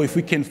 Because we know if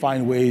we can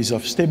find ways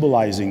of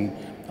stabilizing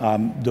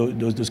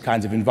those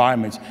kinds of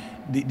environments,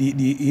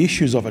 the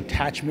issues of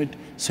attachment,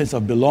 sense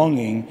of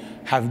belonging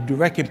have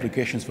direct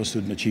implications for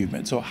student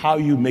achievement. So how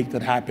you make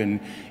that happen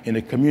in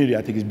a community,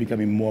 I think, is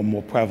becoming more and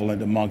more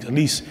prevalent amongst at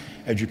least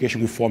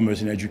education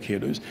reformers and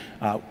educators.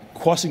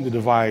 Crossing the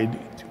divide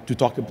to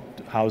talk about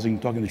housing,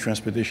 talking to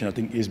transportation, I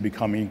think has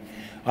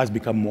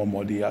become more and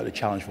more the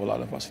challenge for a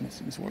lot of us in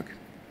this work.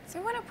 So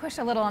I want to push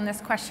a little on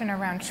this question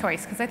around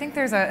choice, because I think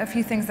there's a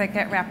few things that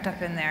get wrapped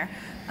up in there.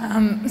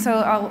 So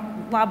I'll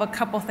lob a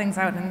couple things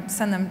out and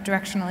send them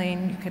directionally,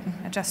 and you can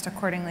adjust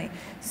accordingly.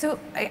 So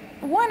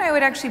one, I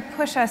would actually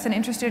push us, and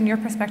interested in your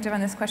perspective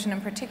on this question in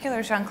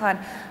particular, Jean-Claude,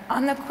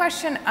 on the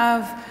question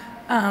of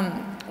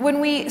when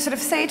we sort of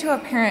say to a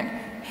parent,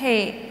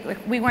 hey,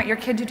 we want your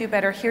kid to do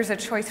better, here's a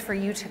choice for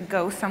you to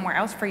go somewhere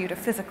else, for you to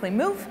physically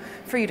move,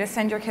 for you to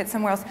send your kid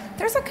somewhere else.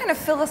 There's a kind of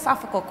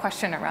philosophical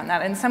question around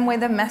that. In some way,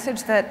 the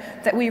message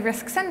that we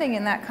risk sending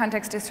in that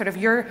context is sort of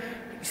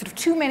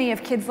too many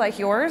of kids like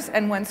yours,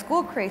 and when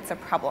school creates a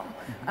problem.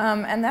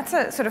 And that's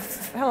a sort of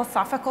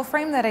philosophical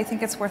frame that I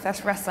think it's worth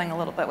us wrestling a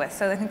little bit with.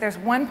 So I think there's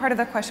one part of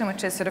the question,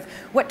 which is sort of,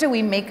 what do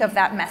we make of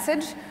that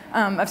message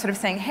of sort of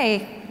saying,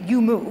 hey,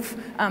 you move,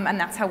 and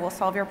that's how we'll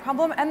solve your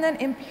problem. And then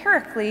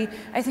empirically,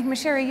 I think,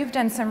 Masheri, you've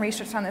done some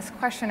research on this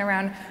question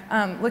around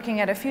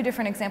looking at a few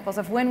different examples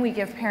of when we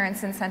give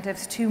parents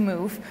incentives to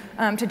move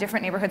to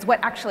different neighborhoods, what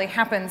actually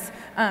happens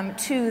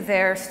to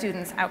their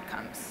students'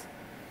 outcomes.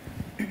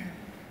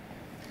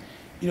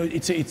 You know,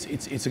 it's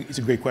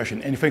a great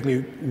question, and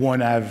frankly,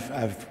 one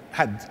I've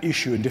had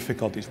issue and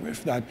difficulties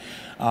with. That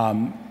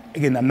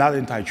again, I'm not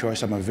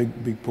anti-choice. I'm a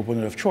big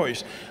proponent of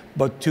choice,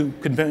 but to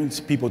convince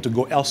people to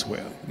go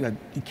elsewhere, that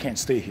you can't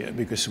stay here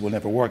because it will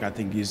never work, I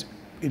think is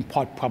in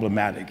part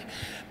problematic,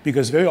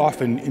 because very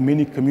often in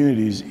many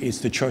communities, it's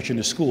the church and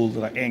the school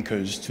that are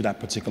anchors to that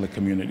particular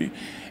community,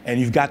 and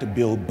you've got to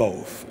build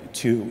both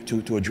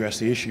to address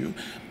the issue.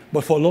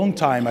 But for a long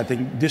time, I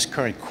think this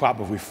current crop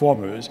of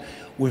reformers,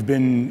 we've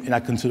been, and I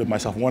consider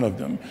myself one of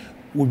them,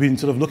 we've been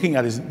sort of looking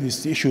at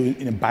this issue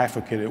in a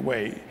bifurcated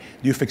way.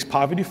 Do you fix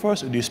poverty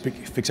first, or do you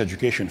fix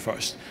education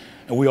first?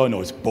 And we all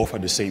know it's both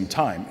at the same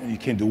time, and you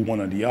can't do one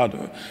or the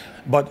other.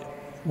 But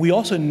we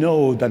also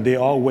know that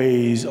there are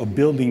ways of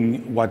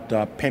building what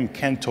Pam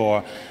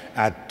Cantor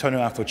at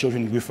Turnaround for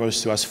Children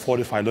refers to as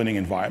fortified learning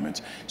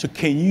environments. So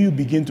can you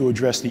begin to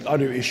address the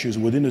other issues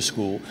within the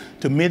school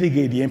to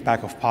mitigate the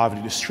impact of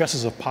poverty, the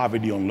stresses of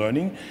poverty on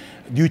learning?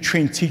 Do you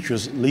train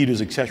teachers,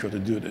 leaders, et cetera, to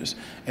do this?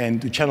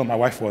 And to channel my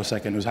wife for a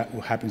second,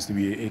 who happens to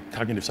be a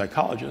cognitive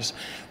psychologist,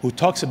 who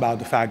talks about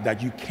the fact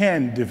that you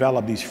can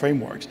develop these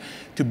frameworks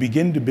to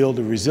begin to build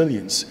the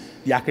resilience,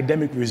 the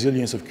academic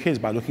resilience of kids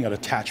by looking at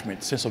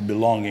attachment, sense of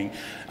belonging,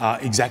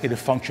 executive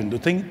function, the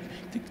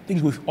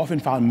things we've often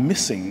found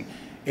missing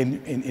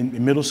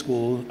in middle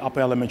school,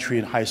 upper elementary,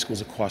 and high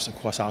schools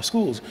across our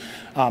schools.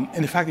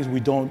 And the fact is we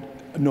don't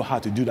know how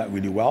to do that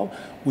really well.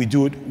 We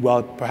do it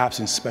well perhaps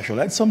in special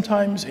ed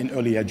sometimes, in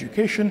early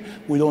education.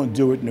 We don't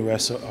do it in the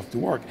rest of the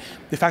work.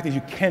 The fact that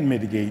you can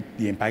mitigate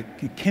the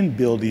impact, you can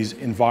build these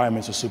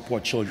environments to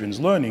support children's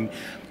learning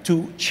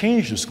to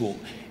change the school.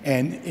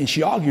 And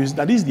she argues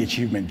that is the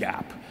achievement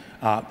gap.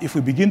 If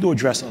we begin to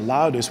address a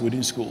lot of this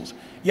within schools,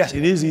 yes,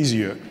 it is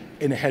easier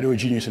in a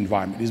heterogeneous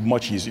environment. It is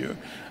much easier.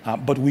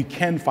 But we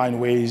can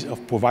find ways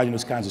of providing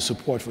those kinds of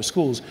support for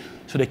schools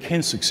so they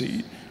can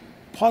succeed.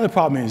 Part of the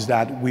problem is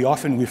that we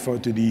often refer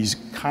to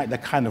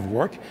that kind of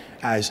work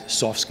as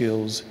soft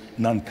skills,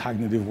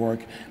 non-cognitive work.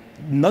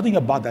 Nothing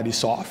about that is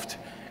soft,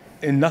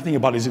 and nothing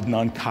about it is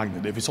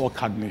non-cognitive. It's all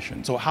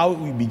cognition. So how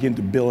we begin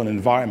to build an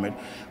environment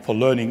for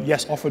learning,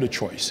 yes, offer the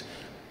choice,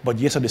 but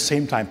yes, at the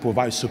same time,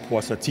 provide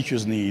supports that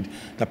teachers need,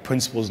 that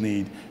principals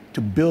need,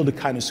 to build the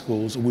kind of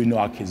schools we know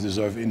our kids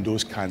deserve in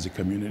those kinds of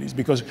communities.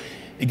 Because,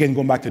 again,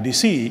 going back to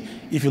DC,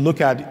 if you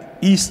look at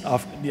east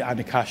of the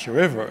Anacostia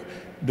River,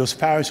 those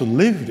parents who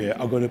live there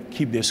are going to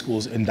keep their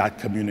schools in that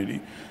community.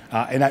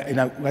 Right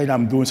now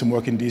I'm doing some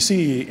work in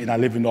DC, and I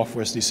live in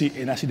Northwest DC,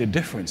 and I see the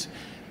difference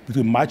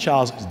between my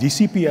child's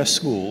DCPS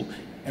school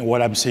and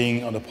what I'm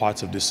seeing on the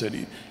parts of the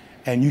city.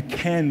 And you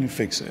can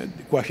fix it.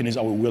 The question is,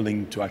 are we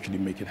willing to actually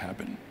make it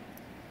happen?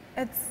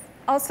 It's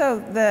also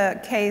the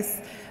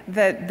case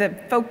that the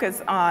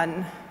focus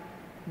on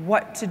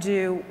what to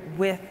do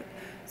with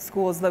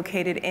schools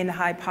located in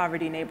high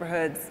poverty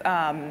neighborhoods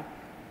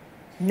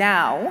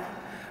now,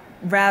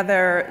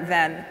 rather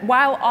than,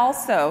 while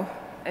also,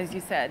 as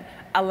you said,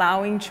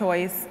 allowing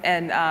choice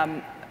and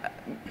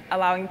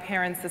allowing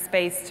parents the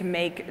space to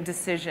make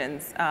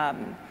decisions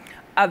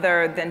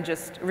other than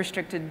just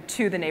restricted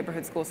to the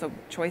neighborhood school. So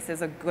choice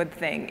is a good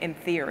thing in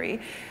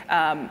theory.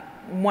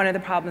 One of the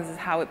problems is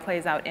how it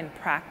plays out in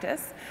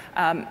practice.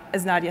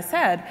 As Nadia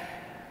said,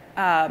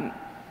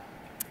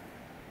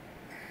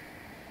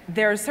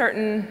 there are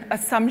certain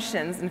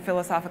assumptions and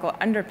philosophical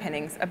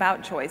underpinnings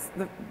about choice.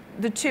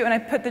 The two, and I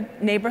put the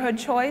neighborhood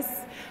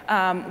choice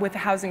with the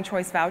housing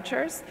choice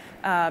vouchers,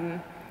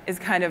 is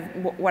kind of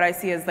what I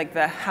see as like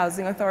the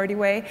housing authority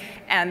way,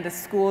 and the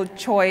school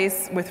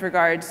choice with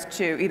regards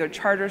to either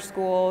charter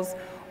schools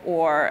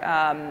or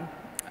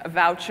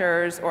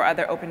vouchers or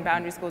other open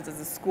boundary schools as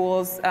the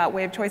school's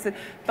way of choice.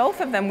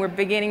 Both of them we're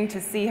beginning to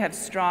see have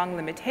strong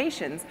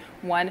limitations.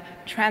 One,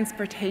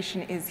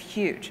 transportation is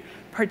huge,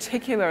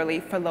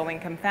 particularly for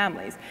low-income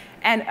families,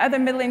 and other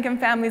middle-income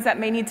families that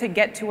may need to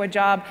get to a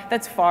job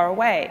that's far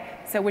away.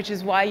 So which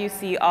is why you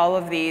see all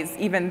of these,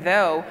 even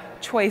though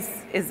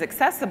choice is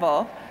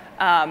accessible,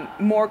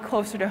 more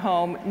closer to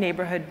home,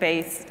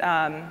 neighborhood-based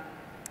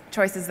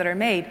choices that are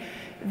made.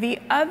 The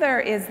other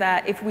is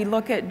that if we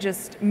look at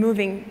just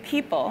moving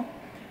people,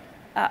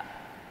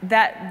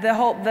 that the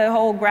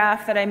whole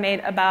graph that I made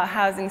about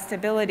housing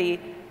stability,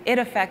 it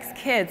affects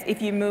kids.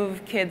 If you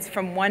move kids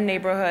from one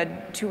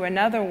neighborhood to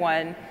another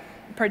one,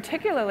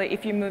 particularly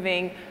if you're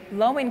moving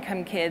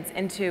low-income kids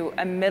into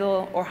a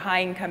middle or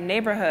high-income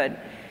neighborhood,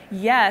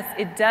 yes,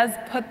 it does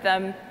put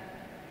them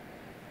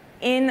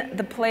in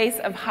the place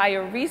of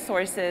higher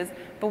resources,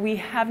 but we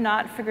have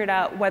not figured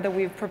out whether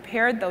we've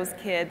prepared those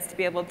kids to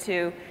be able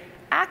to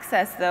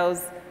access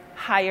those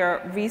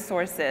higher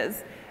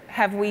resources.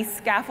 Have we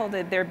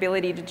scaffolded their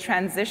ability to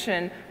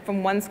transition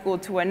from one school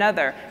to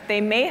another?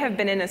 They may have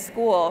been in a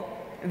school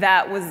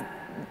that was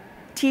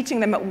teaching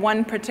them at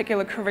one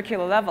particular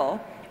curricular level,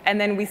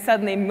 and then we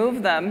suddenly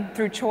move them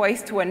through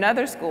choice to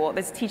another school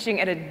that's teaching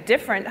at a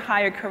different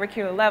higher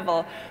curricular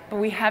level, but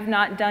we have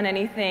not done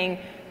anything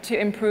to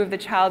improve the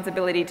child's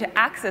ability to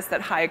access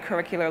that higher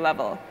curricular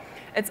level.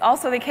 It's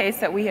also the case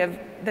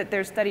that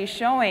there's studies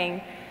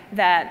showing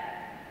that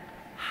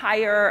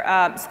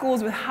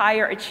schools with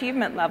higher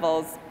achievement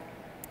levels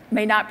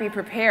may not be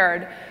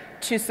prepared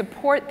to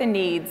support the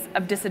needs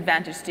of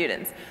disadvantaged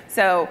students.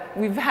 So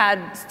we've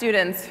had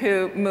students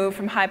who move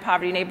from high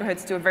poverty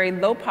neighborhoods to a very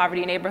low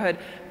poverty neighborhood,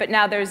 but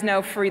now there's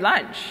no free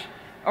lunch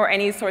or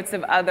any sorts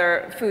of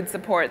other food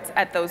supports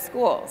at those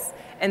schools.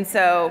 And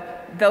so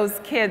those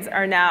kids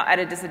are now at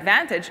a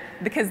disadvantage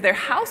because their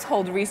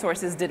household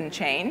resources didn't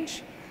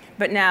change,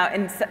 but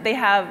now they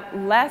have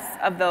less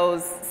of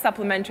those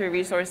supplementary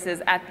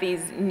resources at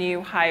these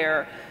new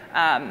higher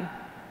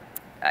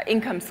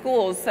income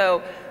schools.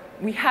 So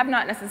we have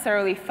not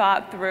necessarily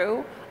thought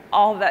through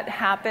all that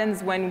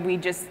happens when we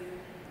just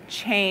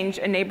change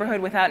a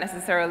neighborhood without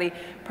necessarily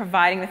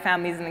providing the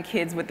families and the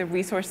kids with the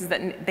resources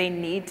that they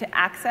need to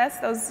access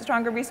those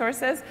stronger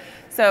resources.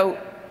 So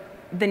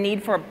the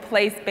need for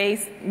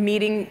place-based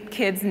meeting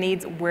kids'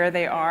 needs where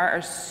they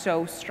are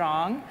so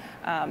strong.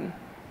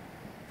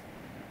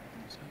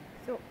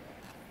 So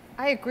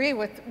I agree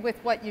with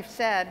what you've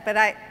said, but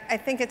I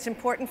think it's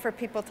important for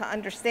people to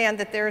understand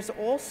that there's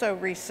also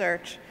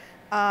research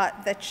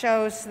that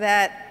shows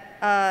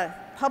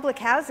that public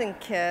housing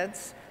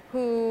kids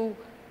who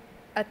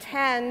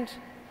attend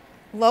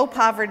low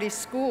poverty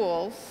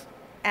schools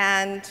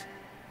and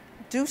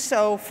do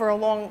so for a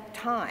long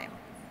time,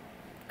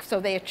 so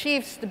they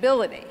achieve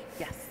stability,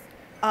 yes,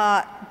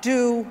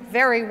 do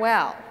very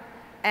well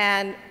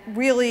and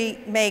really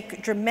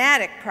make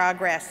dramatic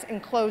progress in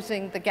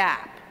closing the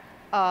gap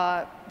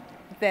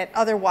that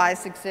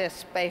otherwise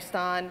exists based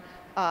on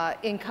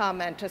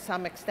income and to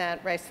some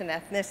extent race and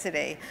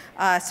ethnicity.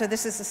 So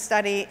this is a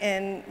study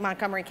in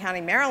Montgomery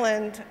County,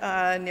 Maryland,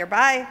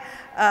 nearby,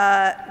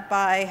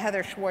 by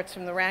Heather Schwartz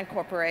from the RAND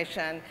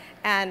Corporation.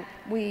 And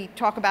we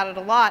talk about it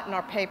a lot in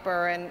our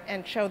paper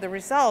and show the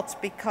results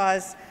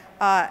because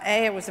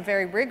it was a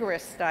very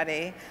rigorous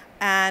study,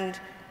 and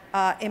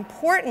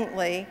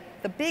importantly,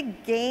 the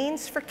big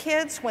gains for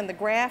kids when the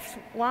graph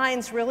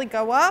lines really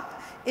go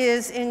up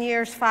is in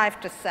years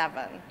 5 to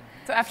 7.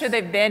 So after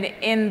they've been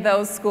in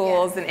those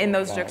schools, yes, and in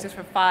those districts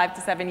for 5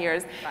 to 7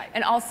 years. Right.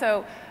 And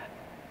also,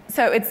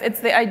 so it's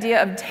the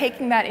idea of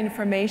taking that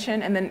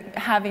information and then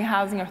having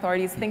housing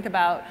authorities think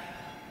about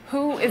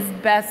who is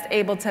best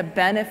able to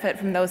benefit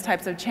from those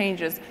types of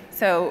changes.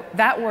 So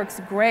that works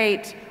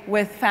great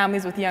with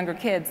families with younger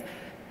kids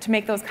to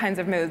make those kinds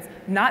of moves.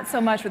 Not so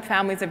much with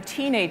families of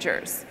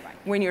teenagers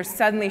when you're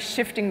suddenly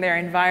shifting their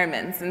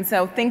environments. And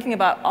so thinking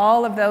about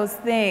all of those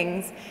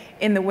things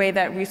in the way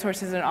that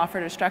resources are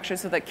offered or structured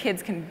so that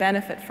kids can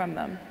benefit from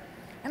them.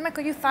 And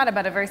Michael, you thought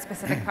about a very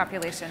specific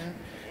population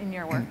in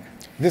your work.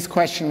 This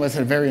question was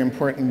a very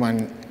important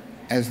one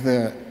as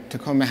the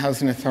Tacoma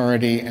Housing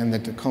Authority and the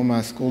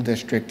Tacoma School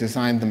District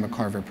designed the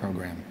McCarver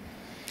program.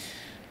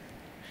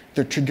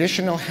 The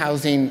traditional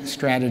housing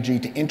strategy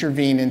to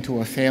intervene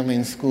into a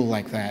failing school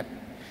like that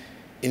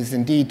is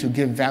indeed to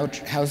give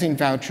housing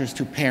vouchers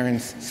to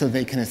parents so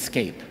they can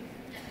escape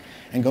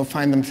and go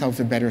find themselves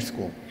a better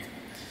school.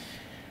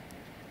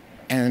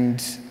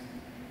 And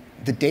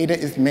the data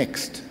is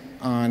mixed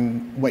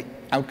on what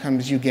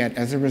outcomes you get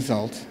as a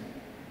result,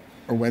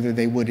 or whether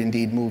they would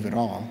indeed move at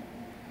all.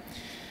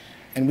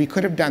 And we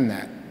could have done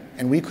that.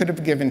 And we could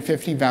have given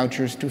 50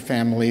 vouchers to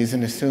families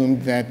and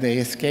assumed that they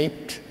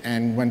escaped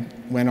and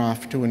went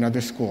off to another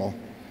school.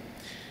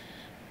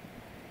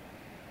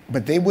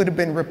 But they would have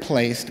been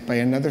replaced by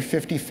another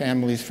 50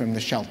 families from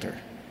the shelter,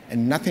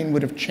 and nothing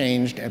would have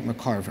changed at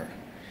McCarver.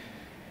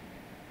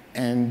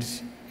 And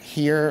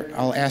here,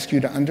 I'll ask you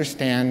to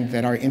understand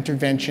that our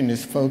intervention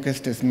is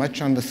focused as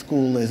much on the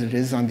school as it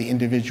is on the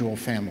individual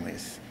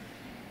families.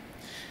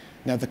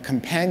 Now, the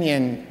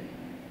companion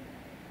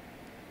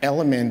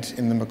element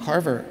in the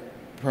McCarver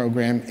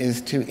program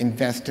is to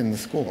invest in the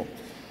school.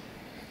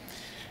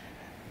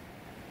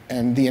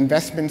 And the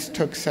investments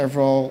took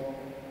several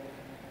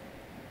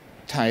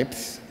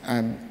types.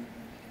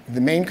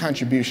 The main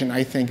contribution,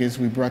 I think, is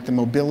we brought the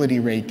mobility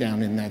rate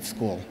down in that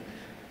school.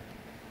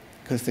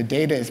 Because the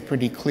data is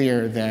pretty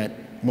clear that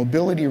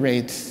mobility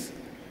rates,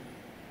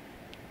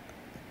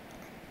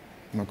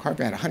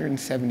 McCarver had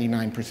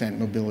 179%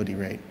 mobility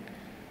rate.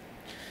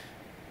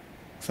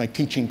 It's like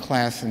teaching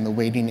class in the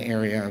waiting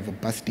area of a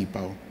bus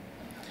depot.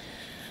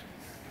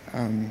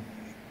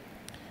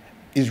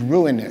 Is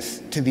ruinous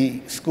to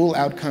the school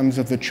outcomes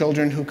of the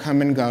children who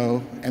come and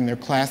go and their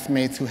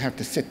classmates who have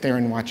to sit there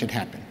and watch it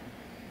happen.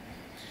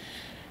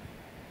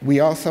 We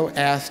also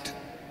asked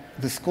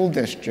the school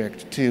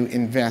district to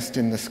invest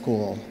in the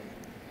school.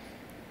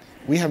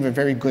 We have a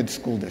very good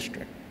school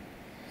district.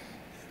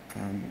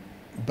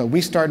 But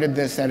we started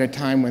this at a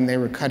time when they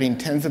were cutting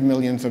tens of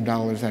millions of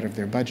dollars out of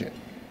their budget.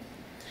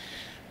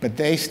 But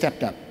they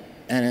stepped up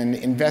and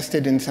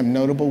invested in some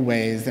notable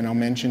ways, and I'll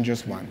mention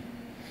just one.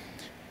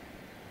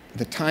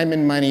 The time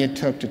and money it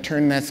took to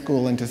turn that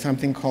school into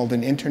something called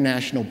an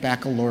International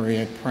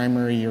Baccalaureate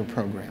Primary Year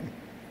Program,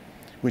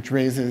 which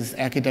raises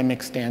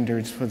academic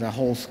standards for the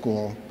whole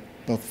school,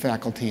 both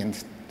faculty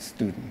and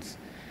students.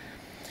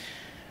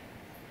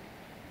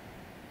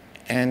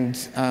 And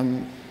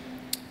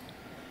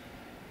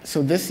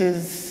so this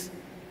is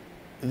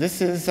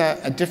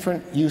a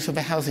different use of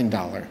a housing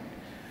dollar.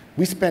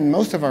 We spend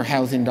most of our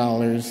housing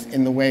dollars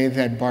in the way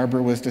that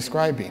Barbara was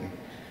describing,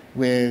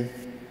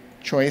 with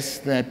choice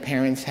that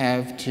parents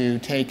have to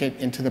take it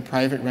into the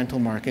private rental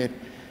market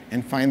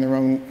and find their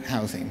own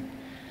housing.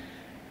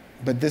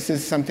 But this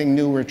is something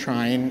new we're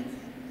trying,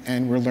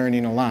 and we're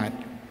learning a lot.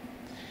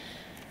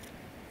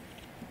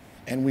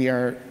 And we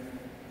are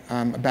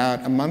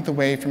about a month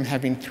away from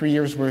having 3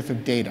 years' worth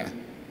of data.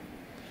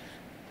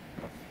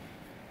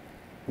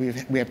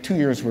 We have 2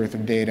 years' worth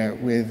of data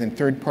with a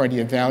third-party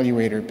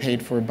evaluator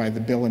paid for by the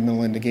Bill and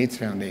Melinda Gates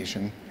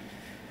Foundation.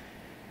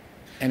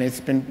 And it's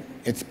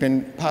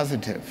been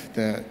positive.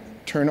 The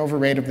turnover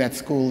rate of that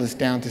school is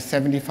down to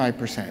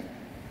 75%.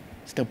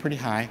 Still pretty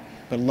high,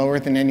 but lower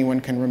than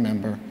anyone can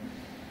remember.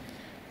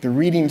 The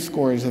reading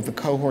scores of the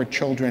cohort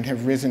children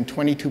have risen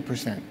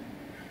 22%,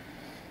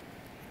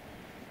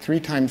 3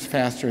 times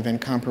faster than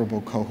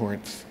comparable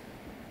cohorts.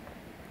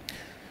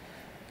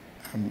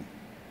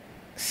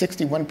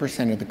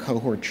 61% of the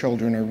cohort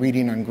children are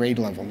reading on grade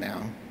level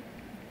now.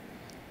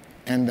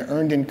 And the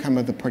earned income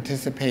of the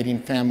participating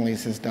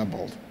families has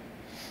doubled.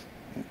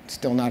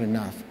 Still not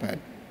enough, but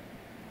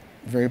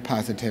very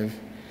positive.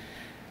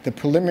 The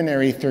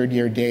preliminary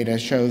third-year data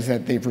shows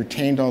that they've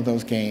retained all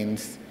those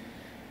gains.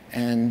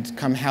 And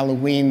come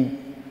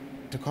Halloween,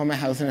 Tacoma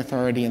Housing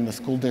Authority and the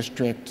school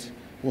district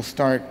will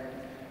start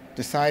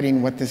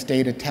deciding what this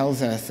data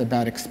tells us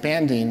about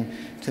expanding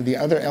to the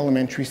other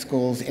elementary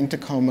schools in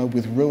Tacoma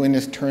with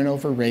ruinous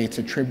turnover rates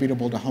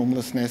attributable to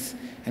homelessness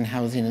and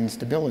housing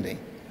instability.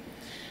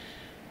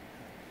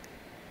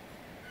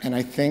 And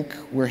I think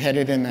we're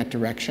headed in that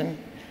direction,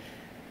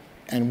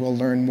 and we'll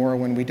learn more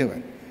when we do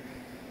it.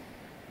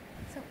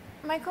 So,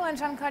 Michael and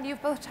Jean-Claude,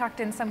 you've both talked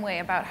in some way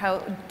about how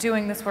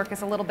doing this work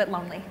is a little bit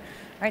lonely,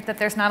 right? That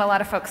there's not a lot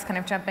of folks kind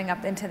of jumping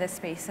up into this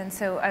space. And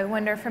so I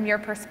wonder, from your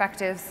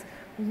perspectives,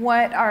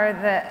 what are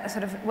the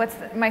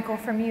Michael,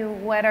 from you,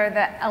 what are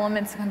the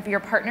elements of your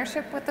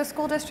partnership with the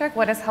school district?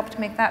 What has helped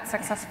make that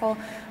successful?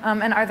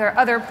 And are there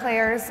other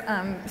players?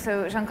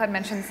 So Jean-Claude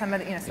mentioned some of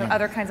the,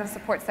 other kinds of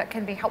supports that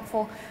can be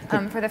helpful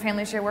for the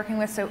families you're working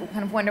with. So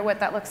kind of wonder what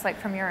that looks like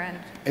from your end.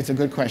 It's a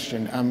good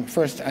question.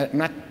 First, I'm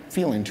not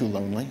feeling too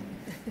lonely.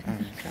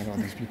 Got all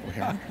these people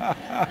here.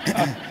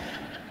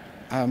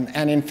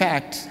 And in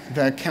fact,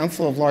 the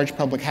Council of Large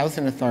Public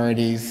Housing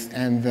Authorities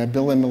and the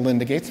Bill and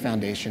Melinda Gates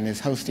Foundation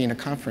is hosting a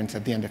conference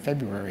at the end of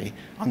February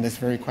on this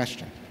very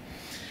question.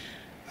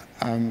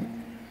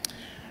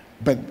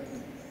 But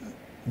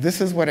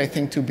this is what I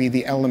think to be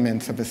the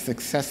elements of a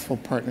successful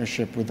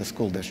partnership with the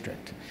school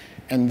district.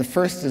 And the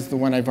first is the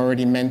one I've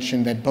already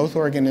mentioned, that both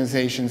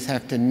organizations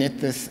have to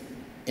knit this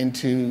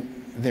into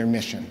their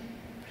mission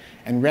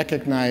and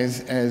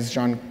recognize, as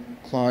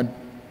Jean-Claude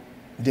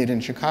did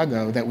in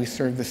Chicago, that we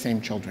serve the same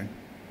children.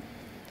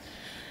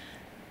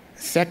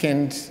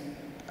 Second,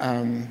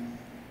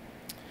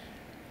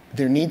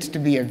 there needs to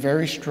be a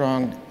very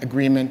strong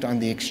agreement on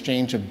the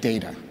exchange of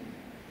data.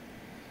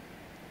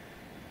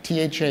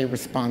 THA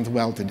responds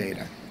well to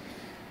data,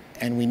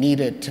 and we need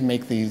it to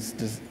make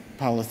these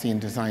policy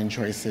and design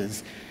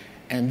choices.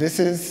 And this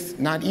is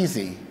not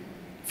easy.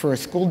 For a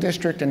school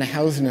district and a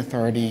housing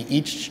authority,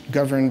 each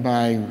governed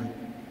by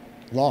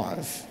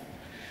laws,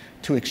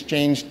 to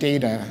exchange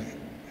data,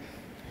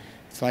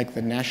 it's It's like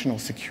the National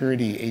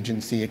Security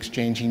Agency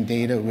exchanging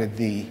data with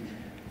the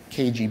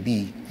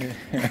KGB.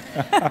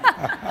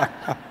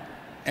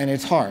 And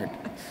it's hard.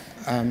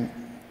 And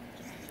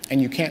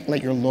you can't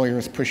let your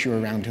lawyers push you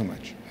around too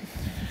much.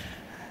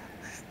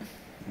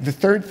 The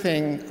third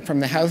thing, from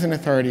the Housing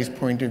Authority's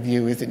point of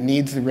view, is it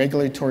needs the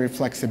regulatory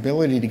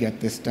flexibility to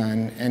get this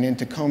done, and in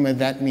Tacoma,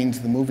 that means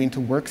the moving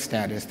to work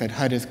status that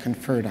HUD has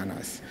conferred on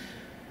us.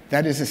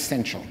 That is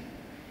essential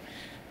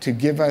to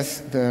give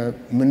us the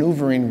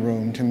maneuvering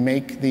room to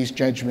make these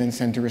judgments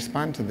and to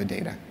respond to the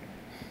data.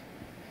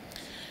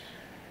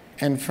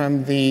 And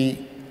from the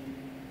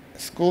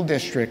school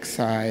district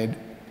side,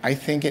 I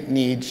think it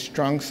needs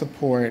strong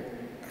support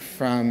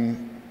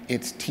from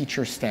its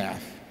teacher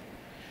staff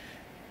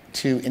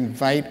to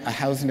invite a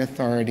housing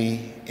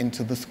authority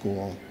into the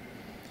school.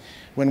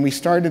 When we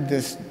started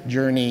this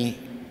journey,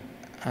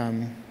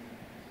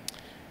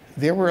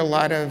 there were a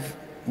lot of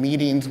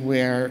meetings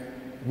where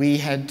we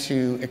had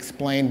to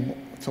explain,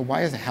 so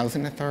why is a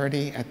housing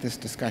authority at this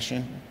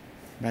discussion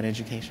about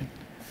education?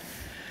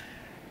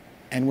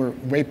 And we're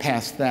way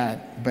past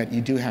that, but you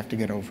do have to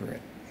get over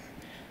it.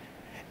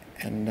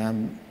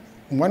 And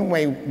one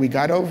way we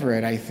got over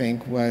it, I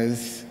think,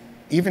 was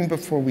even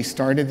before we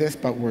started this,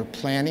 but we're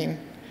planning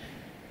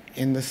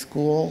in the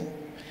school,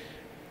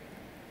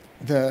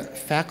 the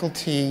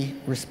faculty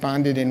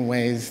responded in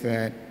ways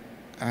that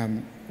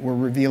were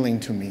revealing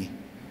to me.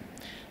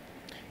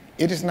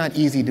 It is not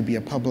easy to be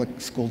a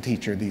public school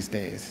teacher these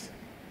days.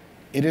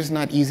 It is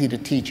not easy to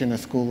teach in a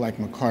school like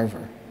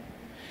McCarver.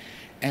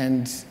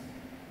 And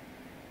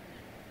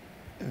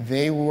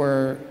they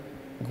were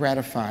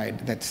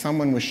gratified that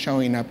someone was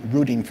showing up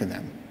rooting for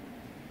them.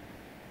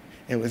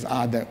 It was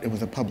odd that it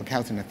was a public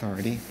housing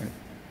authority, but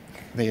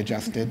they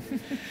adjusted.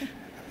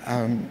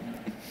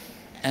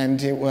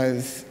 And it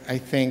was, I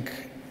think,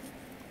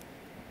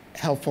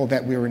 helpful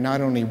that we were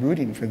not only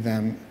rooting for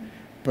them,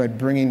 but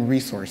bringing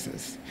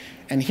resources.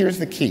 And here's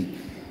the key.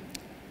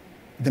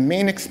 The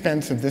main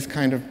expense of this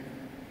kind of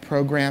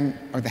program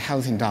are the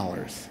housing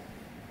dollars.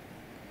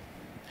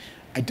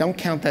 I don't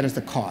count that as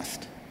a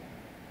cost.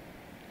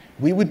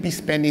 We would be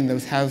spending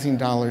those housing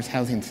dollars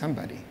housing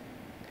somebody.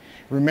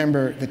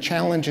 Remember, the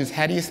challenge is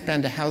how do you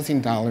spend a housing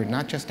dollar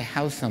not just to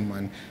house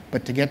someone,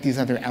 but to get these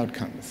other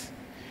outcomes?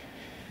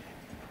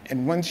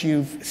 And once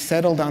you've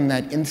settled on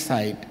that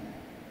insight,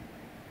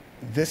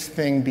 this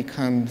thing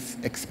becomes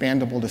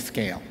expandable to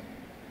scale.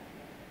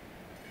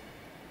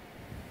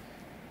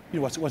 You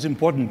know, what's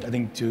important, I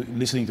think, to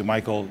listening to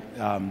Michael,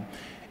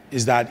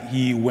 is that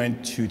he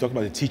went to talk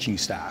about the teaching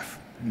staff,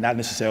 not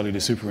necessarily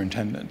the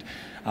superintendent.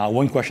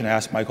 One question I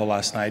asked Michael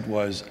last night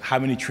was, how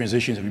many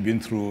transitions have you been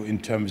through in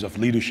terms of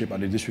leadership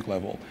at the district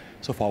level?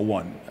 So far,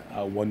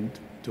 one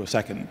to a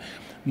second.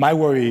 My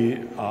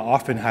worry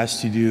often has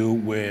to do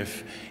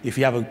with if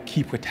you have a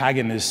key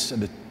protagonist at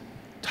the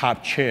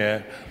top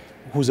chair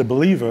who's a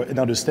believer and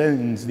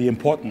understands the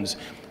importance.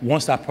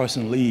 Once that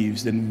person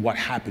leaves, then what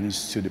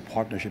happens to the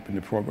partnership in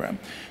the program?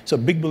 So a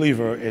big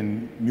believer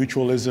in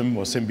mutualism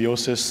or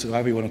symbiosis,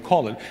 however you want to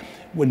call it.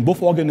 When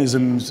both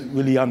organisms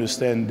really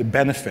understand the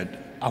benefit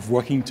of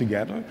working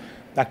together,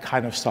 that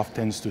kind of stuff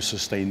tends to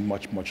sustain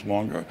much, much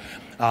longer.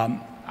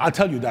 I'll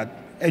tell you that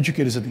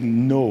educators, I think,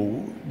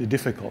 know the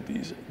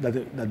difficulties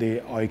that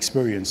they are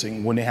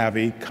experiencing when they have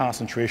a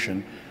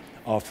concentration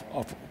of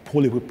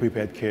poorly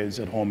prepared kids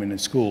at home and in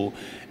school,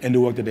 and the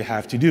work that they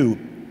have to do.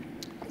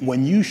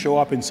 When you show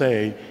up and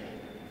say,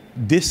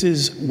 this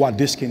is what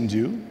this can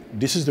do,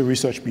 this is the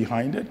research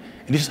behind it,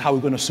 and this is how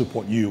we're going to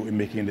support you in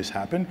making this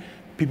happen,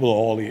 people are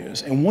all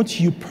ears. And once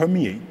you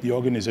permeate the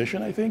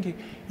organization, I think,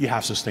 you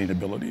have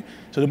sustainability.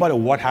 So no matter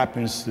what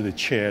happens to the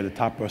chair, the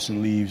top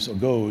person leaves or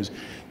goes,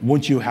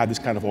 once you have this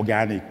kind of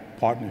organic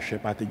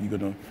partnership, I think you're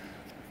going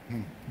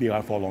to be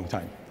around for a long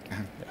time. Yeah.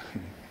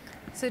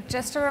 So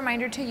just a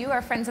reminder to you,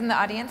 our friends in the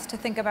audience, to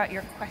think about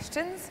your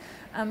questions.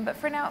 But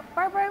for now,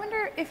 Barbara, I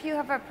wonder if you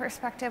have a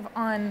perspective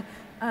on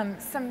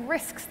some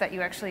risks that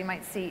you actually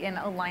might see in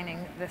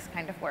aligning this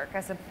kind of work,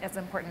 as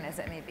important as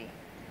it may be.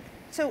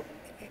 So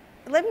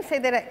let me say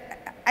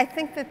that I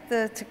think that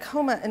the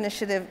Tacoma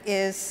initiative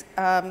is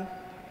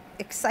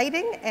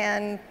exciting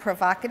and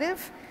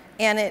provocative,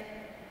 and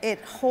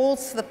it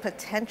holds the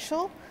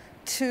potential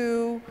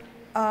to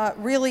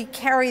really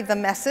carry the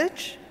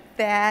message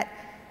that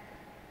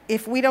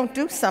if we don't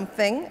do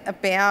something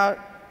about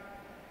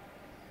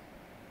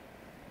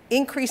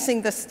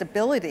increasing the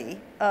stability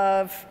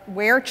of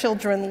where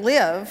children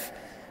live,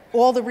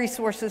 all the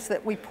resources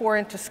that we pour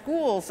into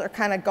schools are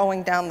kind of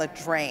going down the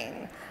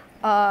drain.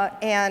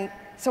 And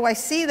so I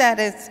see that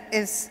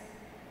as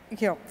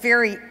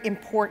very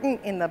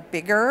important in the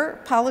bigger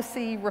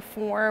policy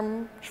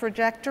reform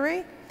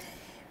trajectory.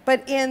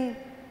 But in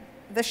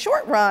the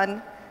short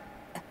run,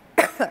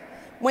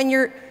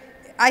 when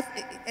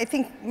I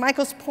think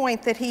Michael's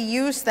point that he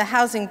used the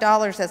housing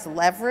dollars as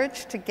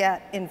leverage to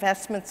get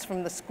investments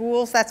from the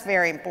schools, that's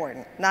very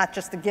important, not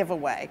just a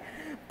giveaway,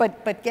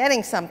 but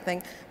getting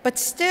something. But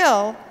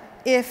still,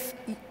 if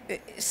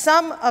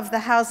some of the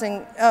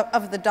housing,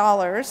 of the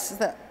dollars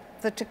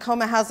the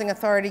Tacoma Housing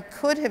Authority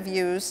could have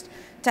used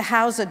to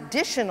house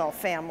additional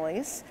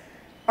families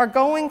are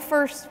going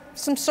for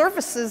some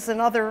services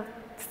and other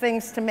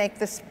things to make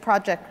this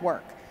project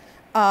work.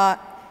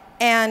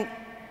 And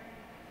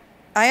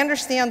I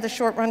understand the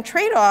short-run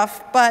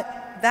trade-off,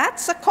 but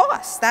that's a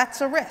cost,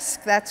 that's a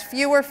risk. That's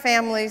fewer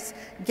families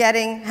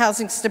getting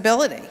housing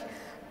stability,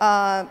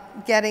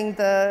 getting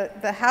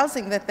the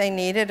housing that they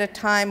need at a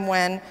time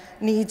when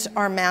needs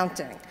are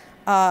mounting.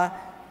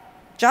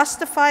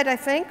 Justified, I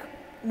think,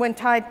 when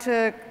tied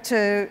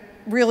to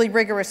really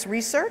rigorous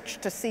research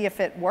to see if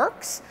it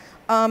works,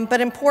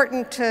 but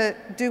important to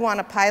do on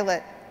a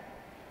pilot,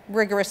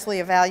 rigorously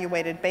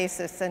evaluated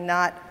basis and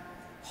not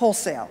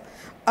wholesale.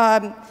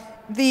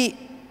 The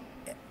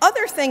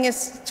other thing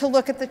is to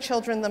look at the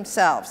children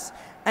themselves.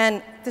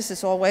 And this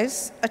is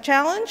always a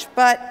challenge,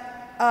 but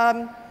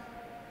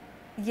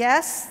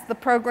yes, the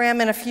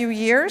program in a few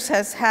years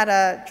has had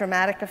a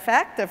dramatic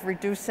effect of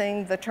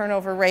reducing the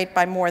turnover rate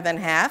by more than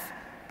half,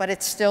 but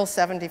it's still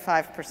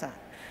 75%.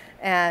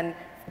 And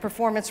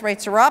performance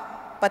rates are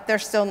up, but they're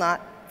still not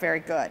very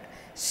good.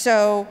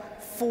 So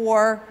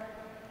for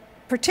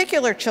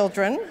particular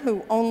children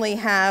who only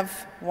have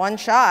one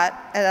shot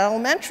at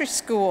elementary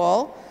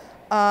school,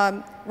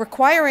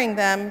 requiring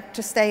them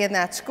to stay in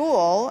that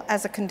school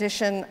as a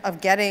condition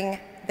of getting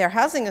their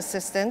housing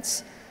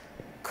assistance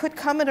could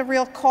come at a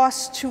real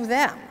cost to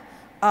them,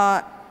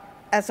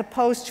 as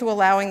opposed to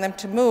allowing them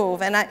to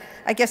move. And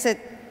I guess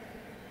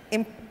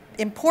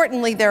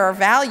importantly, there are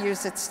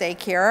values at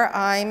stake here.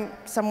 I'm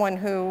someone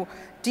who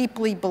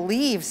deeply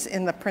believes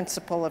in the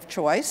principle of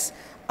choice.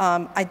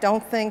 I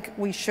don't think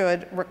we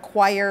should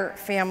require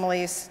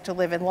families to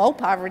live in low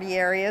poverty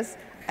areas.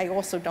 I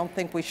also don't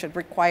think we should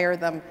require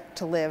them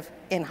to live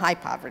in high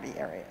poverty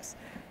areas.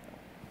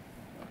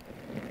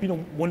 You know,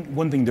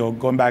 one thing though,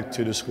 going back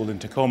to the school in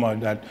Tacoma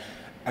that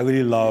I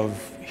really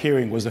love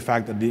hearing was the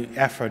fact that the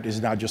effort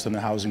is not just on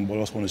the housing, but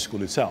also on the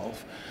school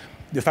itself.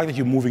 The fact that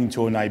you're moving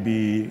to an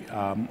IB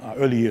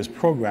early years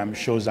program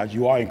shows that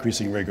you are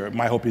increasing rigor.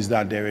 My hope is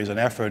that there is an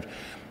effort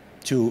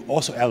to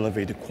also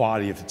elevate the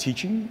quality of the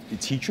teaching, the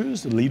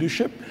teachers, the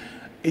leadership.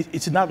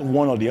 It's not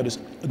one or the other,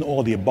 an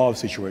all the above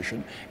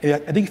situation. And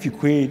I think if you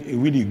create a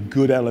really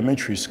good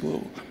elementary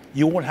school,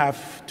 you won't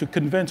have to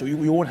convince, or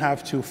you won't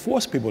have to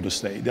force people to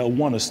stay. They'll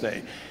want to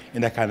stay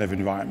in that kind of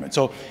environment.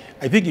 So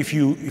I think if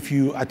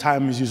you at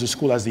times use the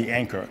school as the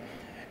anchor,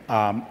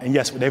 and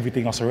yes, with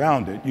everything else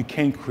around it, you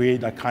can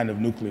create that kind of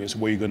nucleus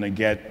where you're going to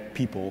get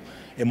people,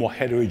 a more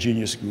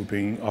heterogeneous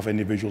grouping of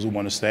individuals who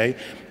want to stay,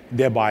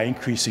 thereby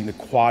increasing the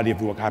quality of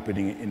the work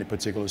happening in a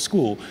particular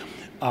school.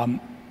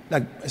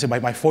 Like I said, my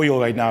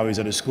 4-year-old right now is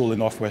at a school in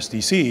Northwest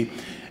DC,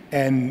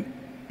 and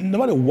no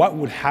matter what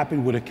would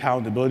happen with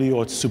accountability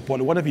or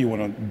support, or whatever you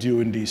want to do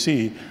in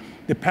DC,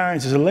 the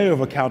parents, there's a layer of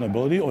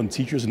accountability on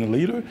teachers and the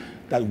leader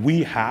that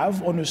we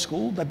have on the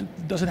school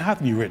that doesn't have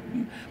to be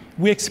written.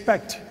 We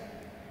expect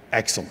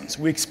excellence,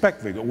 we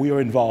expect vigor, we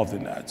are involved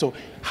in that. So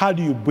how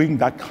do you bring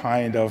that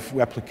kind of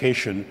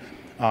replication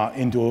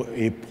into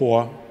a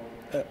poor,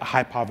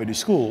 high poverty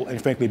school,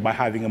 and frankly by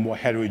having a more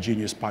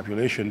heterogeneous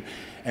population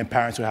and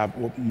parents who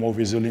have more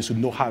resilience, who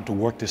know how to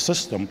work the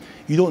system?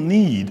 You don't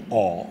need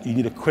all, you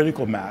need a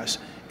critical mass,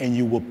 and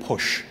you will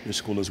push the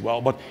school as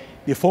well. But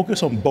the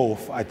focus on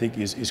both, I think,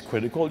 is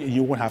critical.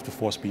 You won't have to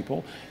force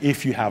people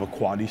if you have a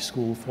quality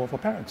school for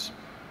parents.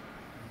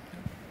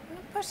 I'm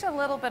going to push a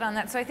little bit on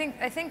that. So I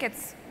think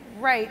it's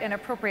right and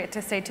appropriate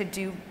to say to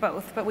do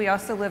both, but we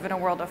also live in a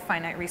world of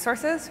finite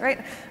resources,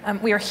 right?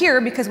 We are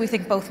here because we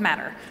think both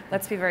matter.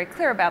 Let's be very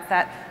clear about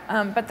that.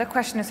 But the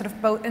question is sort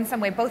of both, in some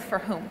way, both for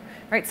whom,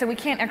 right? So we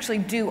can't actually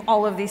do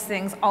all of these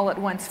things all at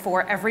once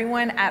for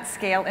everyone at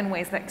scale in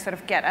ways that sort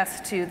of get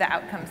us to the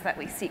outcomes that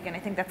we seek. And I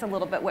think that's a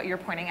little bit what you're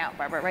pointing out,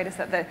 Barbara, right? Is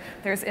that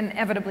there's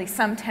inevitably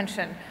some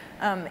tension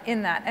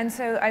in that. And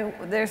so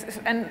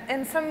and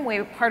in some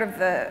way, part of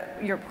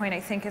your point,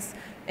 I think, is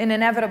an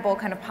inevitable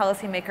kind of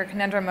policymaker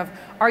conundrum of,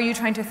 are you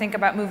trying to think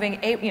about moving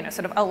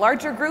sort of a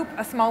larger group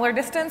a smaller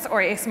distance,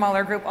 or a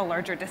smaller group a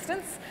larger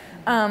distance?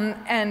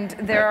 And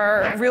there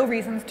are real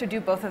reasons to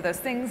do both of those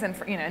things, and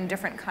in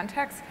different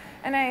contexts.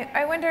 And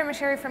I wonder,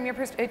 Masheri, from your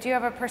perspective, do you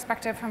have a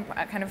perspective from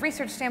a kind of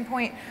research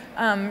standpoint,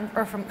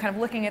 or from kind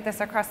of looking at this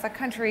across the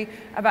country,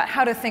 about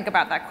how to think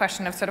about that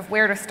question of sort of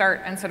where to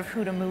start and sort of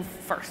who to move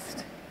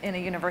first in a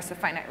universe of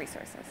finite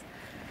resources?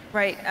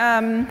 Right.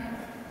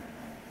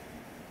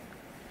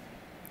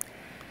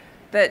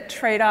 The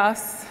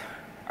trade-offs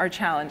are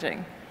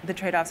challenging. The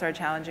trade-offs are a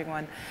challenging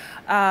one.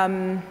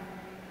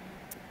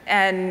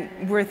 And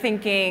we're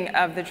thinking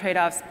of the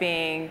trade-offs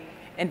being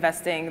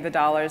investing the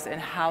dollars in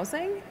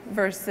housing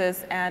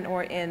versus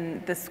or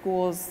in the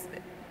schools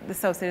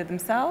associated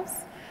themselves.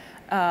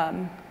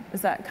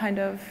 Is that kind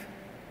of?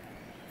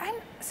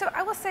 So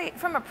I will say,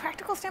 from a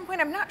practical standpoint,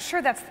 I'm not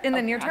sure that's, in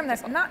the near term,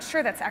 I'm not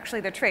sure that's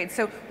actually the trade.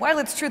 So while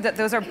it's true that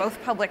those are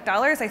both public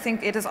dollars, I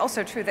think it is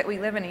also true that we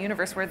live in a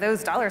universe where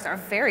those dollars are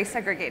very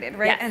segregated,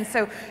 right? Yes. And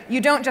so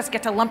you don't just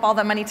get to lump all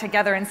the money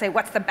together and say,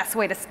 what's the best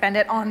way to spend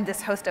it on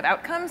this host of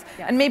outcomes?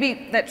 Yes. And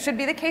maybe that should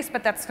be the case,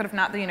 but that's sort of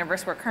not the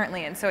universe we're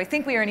currently in. So I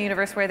think we are in a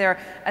universe where there are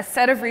a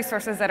set of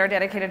resources that are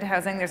dedicated to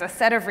housing, there's a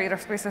set of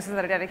resources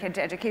that are dedicated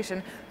to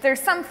education. There's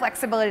some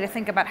flexibility to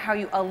think about how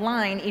you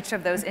align each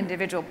of those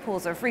individual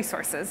pools of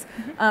resources.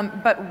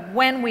 But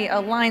when we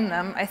align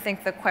them, I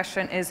think the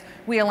question is,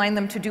 we align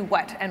them to do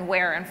what and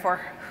where and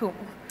for whom?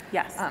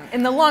 Yes.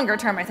 In the longer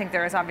term, I think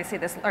there is obviously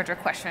this larger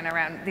question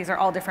around, these are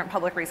all different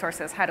public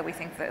resources. How do we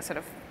think that sort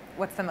of,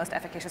 what's the most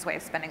efficacious way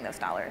of spending those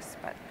dollars?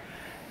 But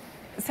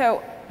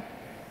So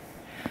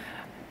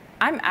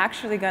I'm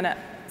actually going to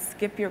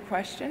skip your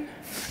question.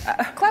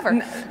 Clever.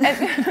 And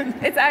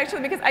it's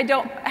actually because I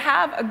don't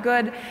have a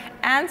good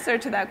answer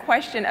to that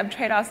question of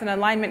trade-offs and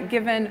alignment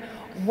given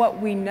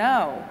what we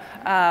know.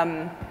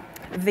 And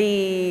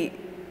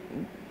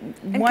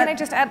can I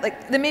just add,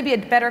 like, there may be a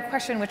better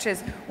question, which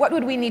is, what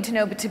would we need to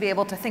know to be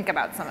able to think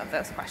about some of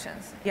those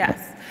questions? Yes.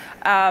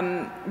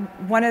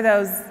 One of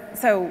those,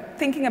 so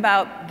thinking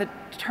about the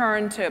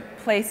turn to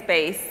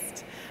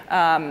place-based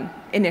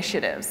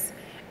initiatives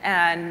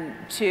and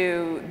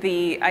to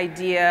the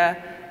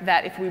idea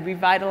that if we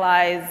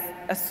revitalize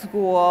a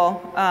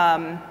school,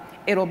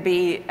 it'll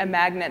be a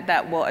magnet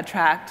that will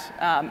attract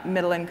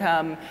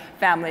middle-income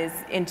families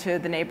into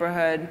the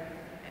neighborhood,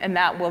 and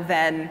that will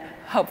then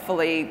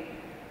hopefully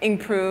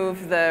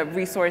improve the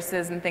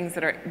resources and things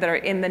that are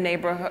in the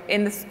neighborhood,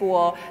 in the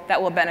school, that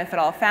will benefit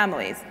all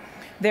families.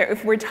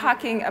 If we're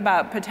talking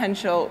about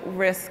potential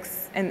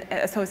risks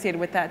associated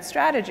with that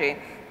strategy,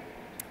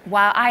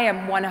 while I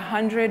am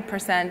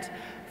 100%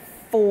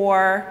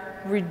 for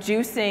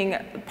reducing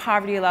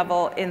poverty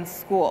level in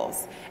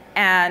schools,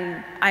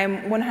 and I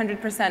am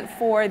 100%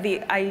 for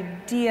the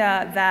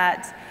idea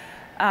that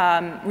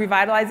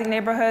revitalizing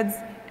neighborhoods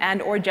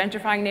and or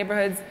gentrifying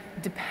neighborhoods,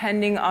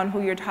 depending on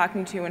who you're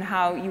talking to and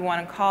how you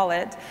want to call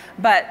it,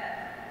 but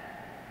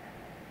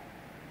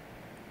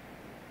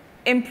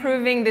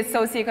improving the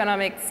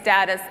socioeconomic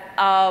status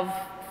of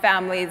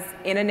families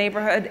in a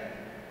neighborhood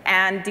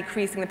and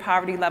decreasing the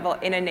poverty level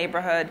in a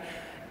neighborhood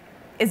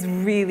is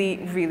really,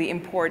 really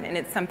important, and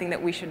it's something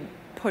that we should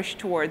push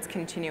towards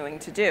continuing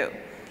to do.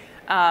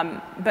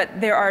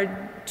 But there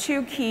are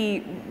two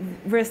key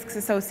risks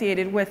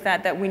associated with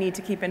that we need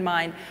to keep in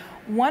mind.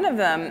 One of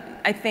them,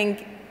 I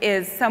think,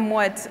 is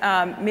somewhat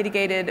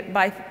mitigated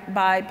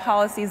by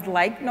policies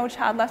like No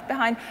Child Left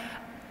Behind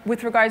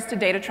with regards to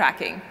data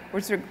tracking,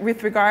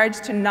 with regards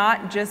to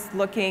not just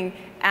looking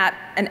at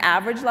an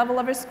average level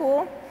of a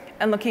school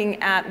and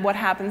looking at what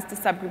happens to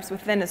subgroups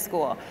within a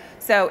school.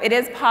 So it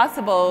is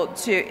possible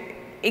to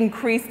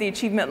increase the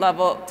achievement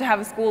level to have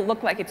a school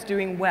look like it's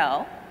doing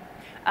well,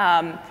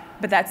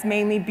 but that's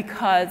mainly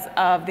because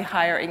of the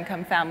higher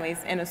income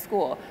families in a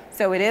school.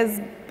 So it is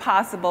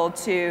possible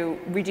to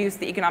reduce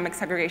the economic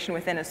segregation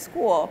within a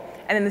school,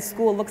 and then the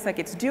school looks like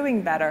it's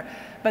doing better,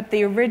 but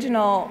the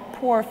original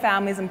poor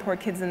families and poor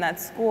kids in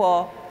that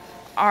school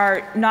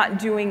are not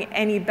doing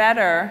any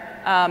better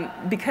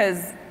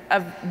because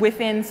of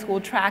within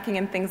school tracking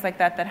and things like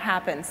that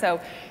happen.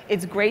 So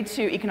it's great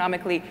to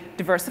economically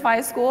diversify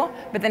a school,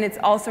 but then it's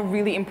also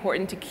really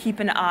important to keep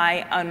an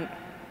eye on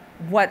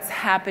what's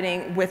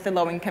happening with the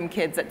low-income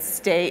kids that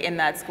stay in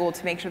that school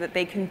to make sure that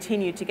they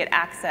continue to get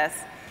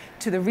access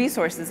to the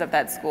resources of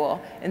that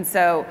school. And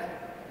so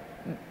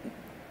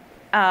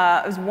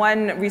as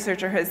one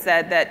researcher has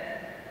said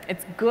that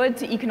it's good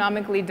to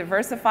economically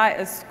diversify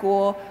a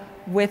school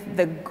with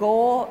the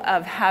goal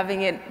of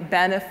having it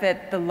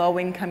benefit the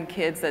low-income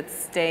kids that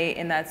stay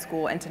in that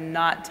school, and to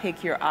not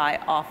take your eye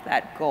off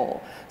that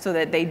goal so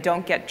that they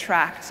don't get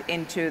tracked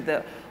into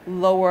the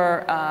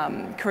lower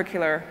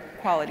curricular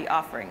quality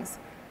offerings.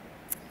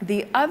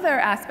 The other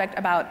aspect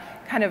about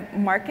kind of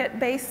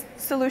market-based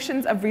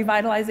solutions of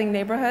revitalizing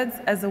neighborhoods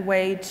as a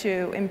way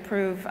to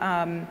improve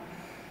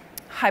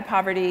high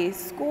poverty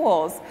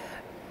schools,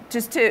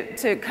 just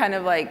to kind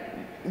of like,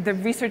 the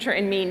researcher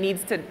in me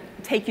needs to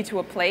take you to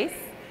a place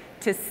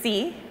to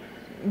see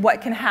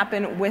what can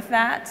happen with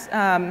that.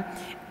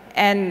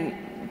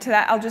 And to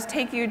that, I'll just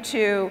take you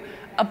to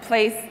a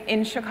place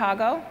in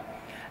Chicago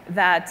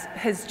that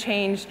has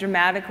changed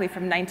dramatically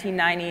from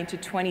 1990 to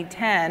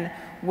 2010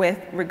 with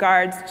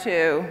regards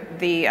to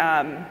the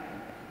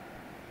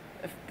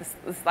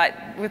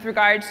slide, with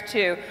regards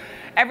to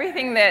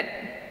everything that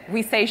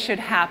we say should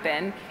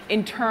happen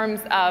in terms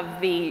of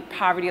the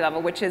poverty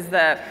level, which is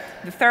the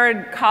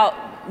third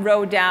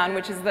row down,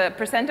 which is the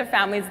percent of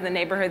families in the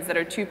neighborhoods that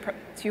are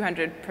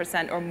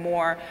 200% or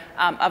more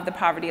of the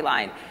poverty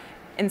line.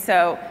 And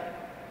so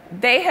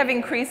they have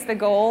increased the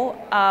goal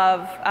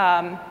of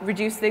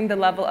reducing the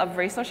level of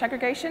racial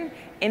segregation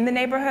in the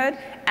neighborhood,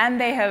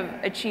 and they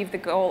have achieved the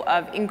goal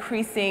of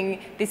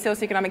increasing the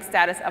socioeconomic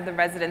status of the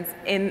residents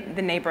in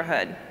the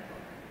neighborhood.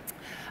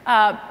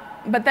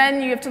 But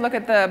then you have to look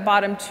at the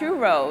bottom two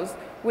rows,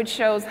 which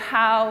shows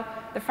how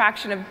the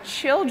fraction of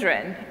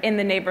children in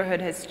the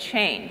neighborhood has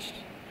changed.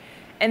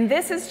 And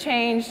this has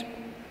changed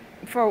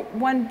for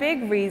one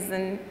big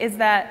reason, is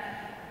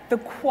that the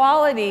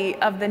quality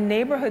of the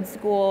neighborhood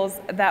schools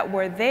that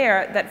were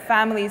there, that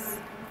families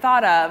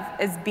thought of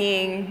as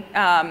being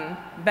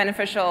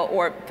beneficial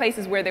or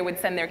places where they would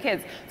send their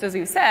kids. So as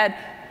you said,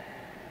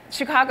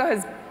 Chicago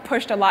has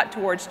pushed a lot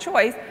towards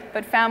choice,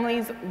 but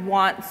families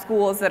want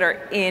schools that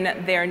are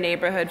in their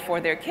neighborhood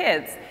for their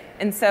kids.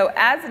 And so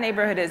as the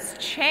neighborhood has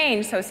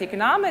changed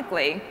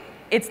socioeconomically,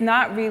 it's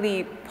not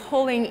really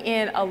pulling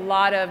in a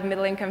lot of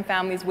middle-income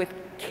families with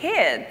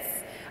kids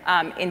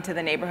into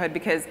the neighborhood,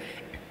 because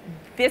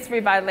this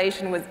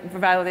revitalization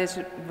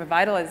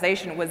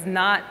was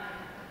not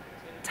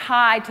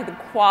tied to the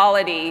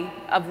quality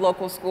of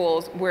local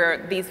schools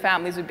where these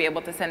families would be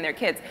able to send their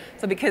kids.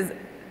 So because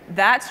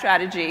that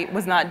strategy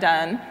was not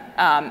done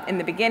in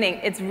the beginning,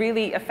 it's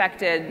really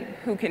affected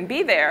who can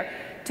be there,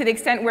 to the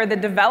extent where the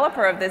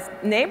developer of this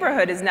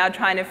neighborhood is now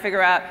trying to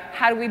figure out,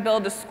 how do we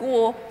build a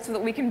school so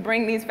that we can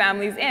bring these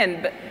families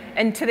in?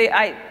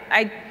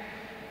 I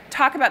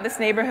talk about this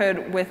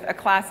neighborhood with a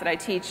class that I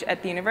teach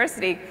at the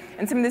university,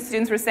 and some of the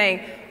students were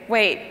saying,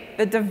 wait,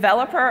 the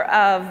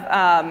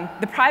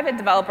private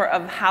developer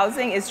of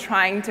housing is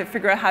trying to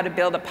figure out how to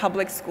build a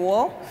public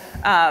school?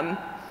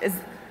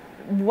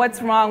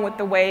 What's wrong with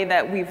the way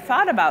that we've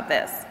thought about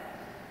this?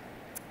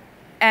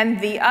 And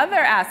the other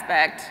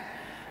aspect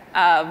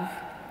of,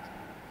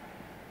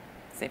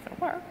 let's see if it'll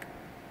work,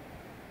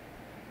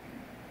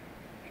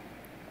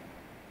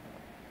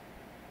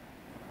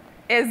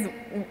 is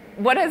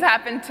what has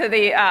happened to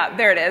the,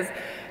 there it is,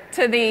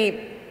 to the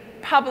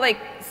public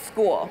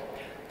school.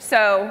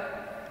 So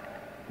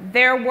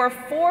there were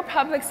 4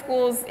 public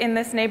schools in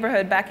this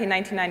neighborhood back in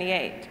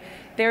 1998.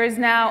 There is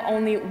now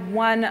only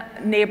 1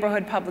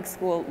 neighborhood public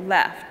school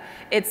left.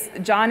 It's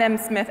John M.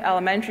 Smith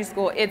Elementary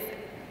School. It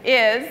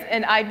is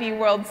an IB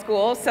World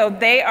school, so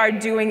they are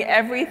doing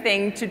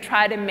everything to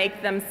try to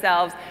make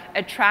themselves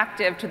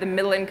attractive to the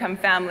middle-income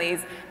families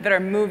that are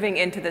moving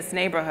into this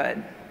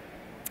neighborhood.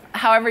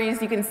 However,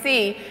 as you can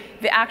see,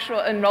 the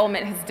actual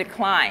enrollment has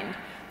declined.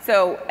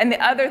 So, and the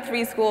other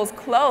 3 schools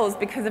closed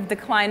because of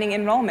declining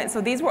enrollment. So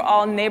these were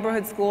all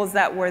neighborhood schools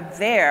that were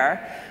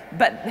there,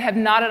 but have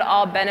not at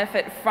all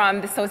benefit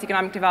from the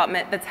socioeconomic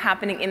development that's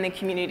happening in the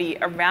community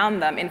around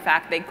them. In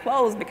fact, they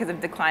closed because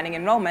of declining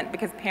enrollment,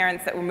 because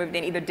parents that were moved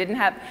in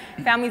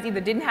families either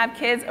didn't have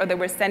kids, or they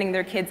were sending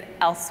their kids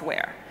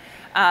elsewhere.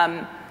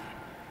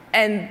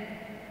 And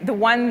the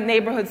one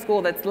neighborhood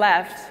school that's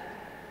left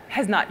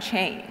has not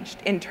changed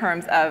in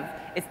terms of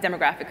its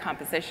demographic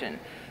composition.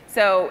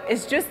 So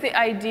it's just the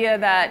idea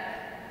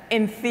that,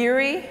 in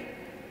theory,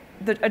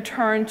 a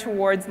turn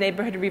towards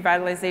neighborhood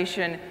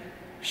revitalization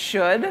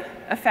should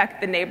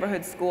affect the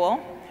neighborhood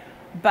school,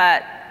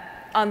 but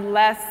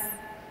unless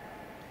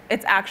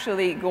it's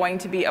actually going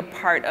to be a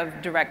part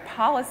of direct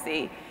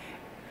policy,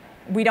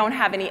 we don't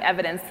have any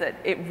evidence that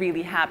it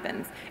really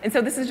happens. And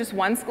so this is just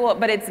one school,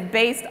 but it's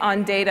based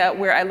on data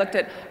where I looked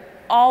at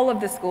all of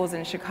the schools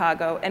in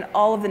Chicago and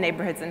all of the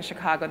neighborhoods in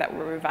Chicago that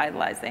we're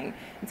revitalizing.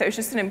 And so it's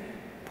just an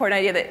important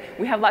idea that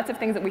we have lots of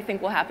things that we think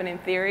will happen in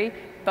theory,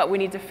 but we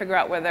need to figure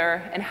out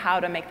whether and how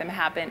to make them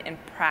happen in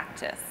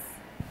practice.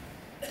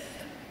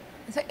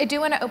 So I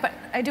do want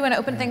to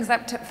open things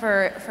up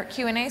for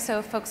Q&A. So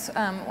if folks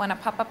want to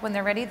pop up when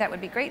they're ready, that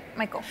would be great.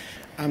 Michael.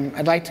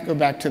 I'd like to go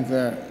back to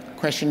the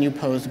question you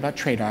posed about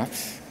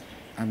trade-offs.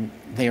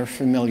 They are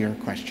familiar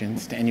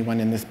questions to anyone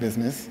in this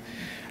business.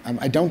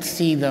 I don't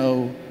see,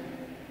 though,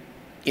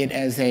 it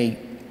as a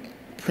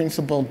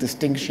principal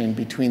distinction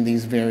between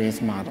these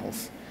various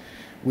models.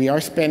 We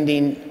are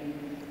spending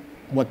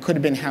what could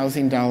have been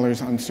housing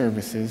dollars on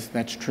services,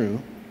 that's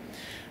true,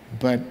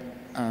 but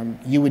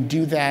you would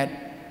do that,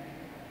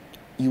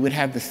 you would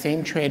have the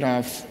same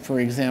trade-offs, for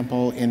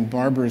example, in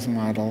Barbara's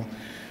model,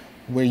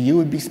 where you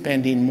would be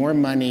spending more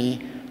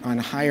money on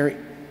higher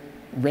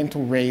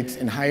rental rates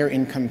in higher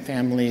income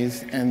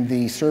families and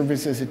the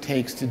services it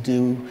takes to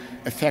do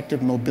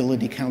effective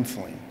mobility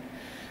counseling.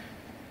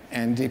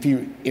 And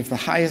if the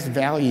highest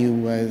value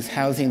was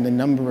housing the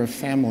number of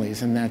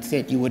families and that's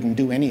it, you wouldn't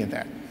do any of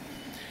that.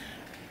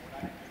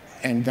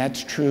 And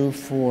that's true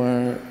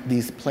for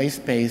these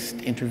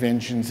place-based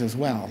interventions as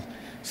well.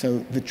 So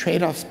the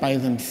trade-offs by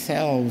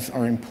themselves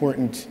are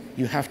important.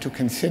 You have to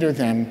consider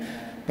them,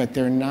 but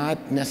they're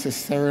not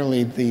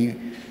necessarily the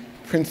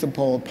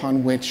principle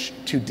upon which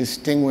to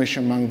distinguish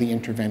among the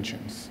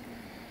interventions.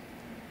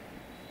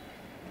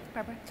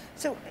 Barbara?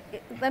 So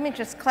let me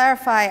just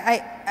clarify.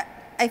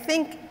 I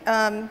think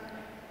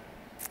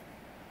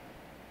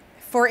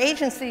for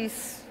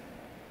agencies,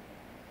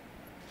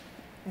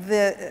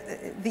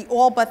 the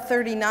all but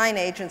 39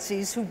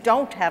 agencies who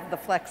don't have the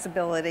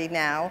flexibility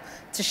now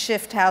to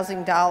shift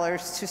housing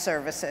dollars to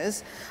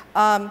services,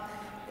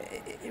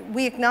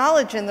 we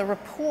acknowledge in the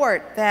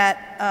report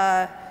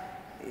that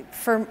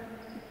for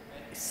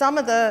some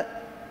of the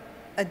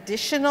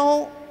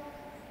additional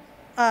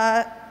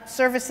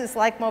services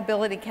like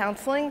mobility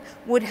counseling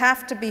would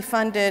have to be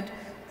funded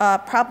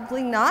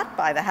Probably not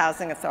by the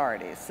housing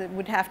authorities. It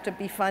would have to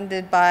be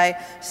funded by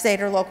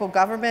state or local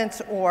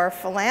governments or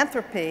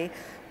philanthropy.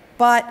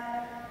 But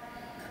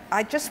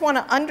I just want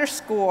to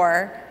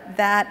underscore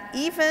that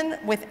even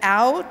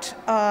without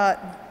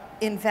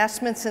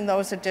investments in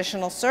those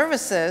additional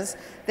services,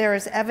 there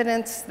is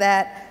evidence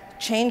that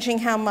changing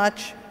how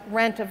much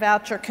rent a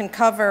voucher can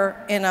cover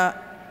in a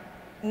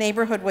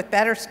neighborhood with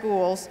better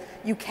schools,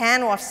 you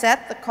can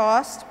offset the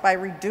cost by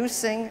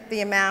reducing the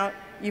amount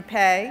you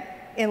pay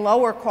in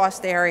lower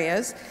cost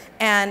areas.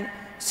 And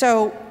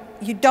so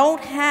you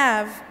don't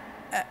have,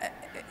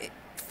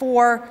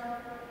 for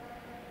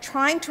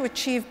trying to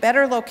achieve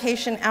better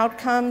location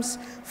outcomes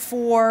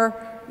for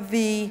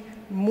the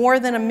more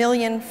than 1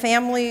 million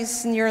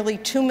families, nearly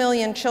 2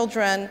 million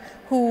children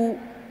who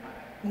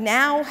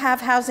now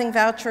have housing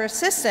voucher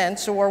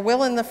assistance or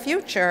will in the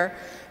future,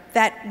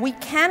 that we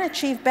can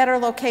achieve better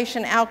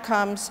location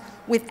outcomes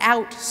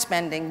without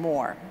spending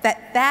more.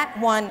 That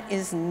one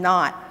is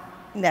not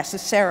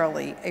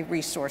necessarily a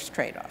resource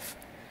trade-off.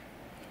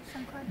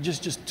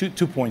 Just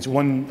two points.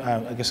 One,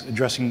 I guess,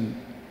 addressing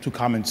two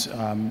comments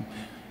that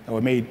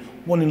were made.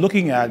 One, in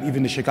looking at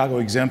even the Chicago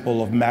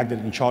example of magnet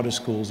and charter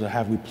schools that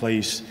have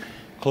replaced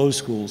closed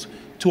schools,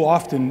 too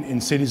often in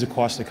cities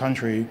across the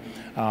country,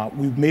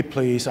 we may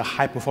place a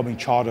high-performing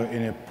charter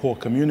in a poor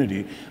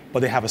community, but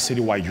they have a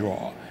citywide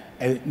draw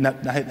and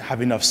not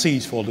have enough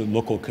seats for the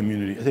local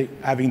community. I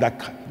think having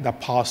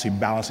that policy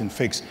balanced and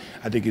fixed,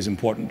 I think, is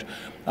important.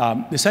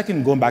 The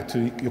second, going back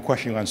to your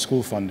question around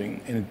school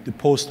funding, and the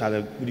Post had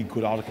a really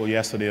good article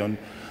yesterday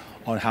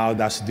on how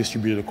that's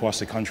distributed across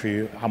the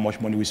country, how much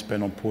money we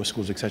spend on poor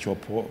schools, et cetera,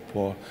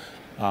 poor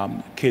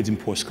kids in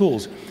poor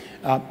schools.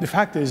 The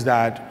fact is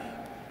that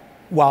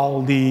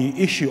while the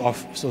issue of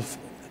sort of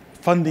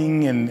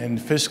funding and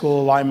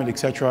fiscal alignment, et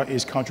cetera,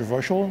 is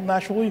controversial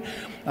naturally,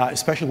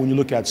 especially when you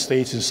look at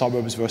states and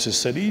suburbs versus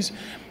cities.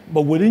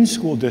 But within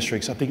school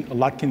districts, I think a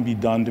lot can be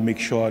done to make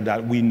sure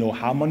that we know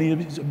how money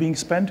is being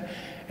spent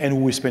and who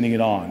we're spending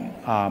it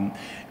on.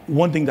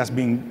 One thing that's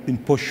been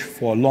pushed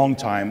for a long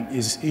time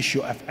is the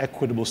issue of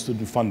equitable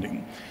student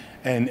funding.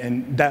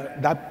 And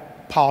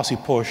that policy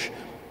push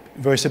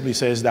very simply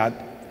says that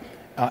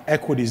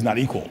equity is not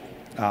equal.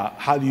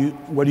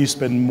 Whether you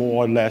spend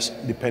more or less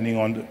depending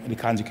on the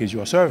kinds of kids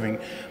you are serving,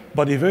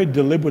 but a very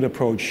deliberate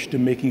approach to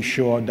making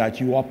sure that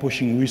you are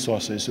pushing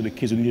resources to the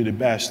kids who need it the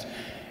best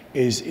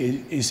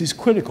is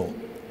critical,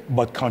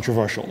 but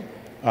controversial,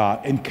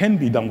 and can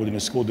be done within a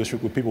school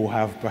district with people who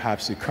have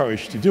perhaps the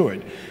courage to do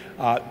it.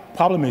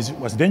 Problem is,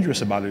 what's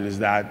dangerous about it is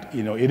that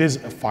it is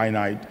a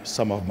finite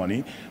sum of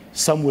money.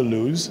 Some will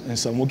lose and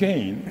some will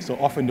gain. So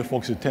often the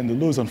folks who tend to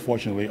lose,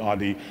 unfortunately, are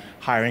the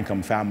higher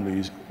income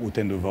families who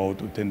tend to vote,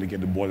 who tend to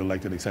get the board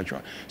elected, et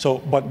cetera. So,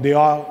 but there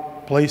are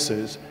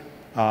places,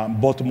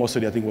 Baltimore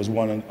City, I think, was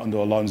one under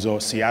Alonzo.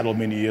 Seattle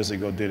many years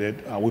ago did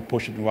it. We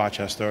pushed it in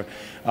Rochester.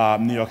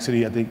 New York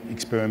City, I think,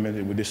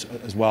 experimented with this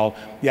as well.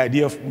 The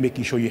idea of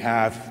making sure you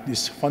have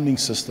this funding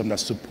system that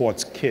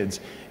supports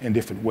kids in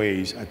different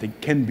ways, I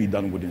think, can be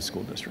done within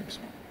school districts.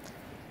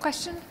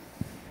 Question?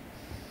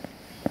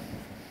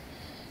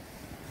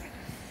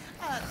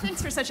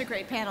 Thanks for such a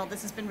great panel.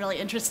 This has been really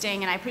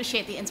interesting, and I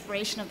appreciate the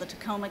inspiration of the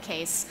Tacoma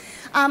case.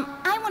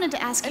 I wanted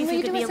to ask you if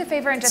you could do us a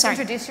favor and just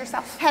introduce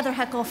yourself? Heather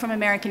Heckel from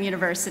American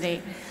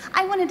University.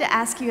 I wanted to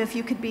ask you if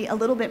you could be a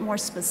little bit more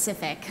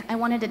specific. I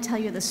wanted to tell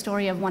you the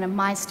story of one of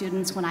my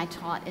students when I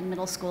taught in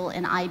middle school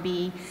in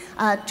IB.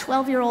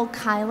 12-year-old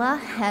Kyla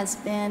has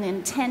been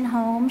in 10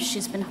 homes.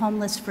 She's been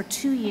homeless for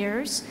 2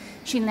 years.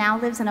 She now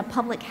lives in a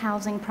public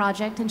housing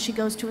project, and she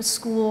goes to a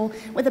school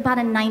with about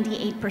a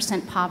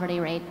 98%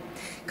 poverty rate.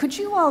 Could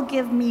you all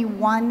give me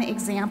one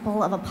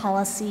example of a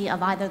policy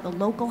of either the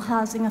local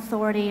housing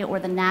authority or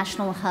the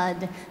national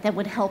HUD that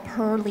would help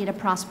her lead a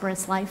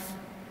prosperous life?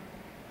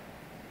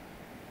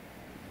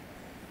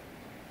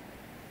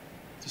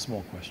 It's a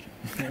small question.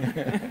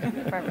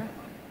 Barbara?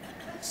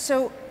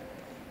 So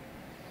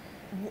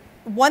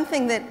one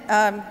thing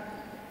that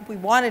we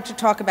wanted to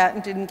talk about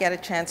and didn't get a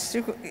chance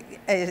to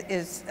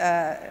is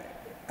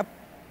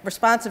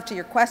responsive to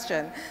your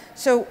question.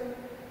 So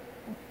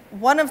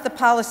one of the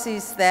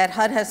policies that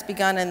HUD has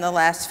begun in the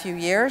last few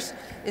years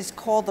is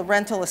called the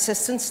Rental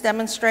Assistance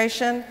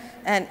Demonstration,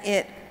 and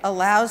it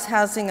allows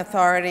housing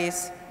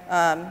authorities,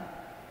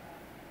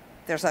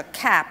 there's a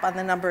cap on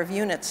the number of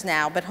units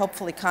now, but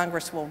hopefully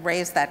Congress will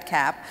raise that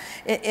cap.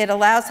 It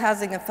allows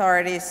housing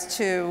authorities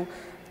to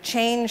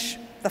change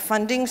the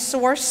funding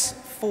source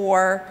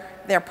for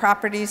their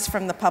properties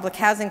from the public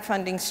housing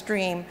funding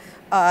stream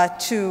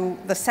to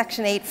the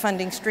Section 8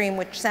 funding stream,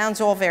 which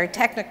sounds all very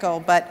technical,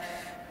 but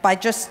by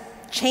just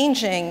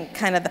changing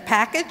kind of the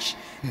package,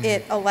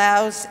 it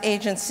allows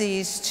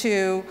agencies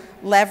to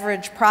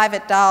leverage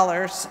private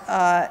dollars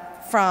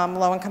from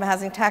low-income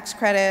housing tax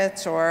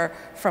credits or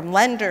from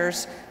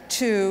lenders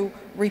to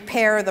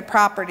repair the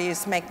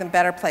properties, make them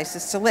better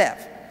places to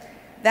live.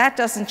 That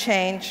doesn't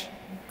change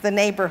the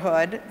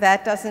neighborhood.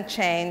 That doesn't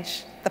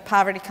change the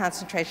poverty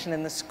concentration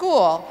in the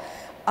school.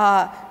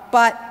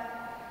 But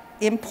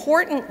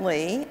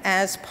Importantly,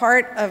 as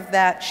part of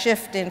that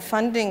shift in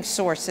funding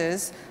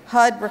sources,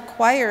 HUD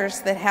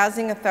requires that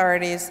housing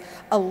authorities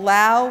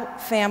allow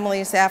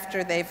families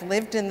after they've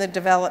lived in the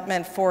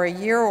development for a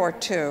year or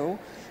two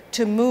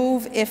to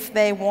move, if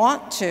they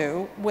want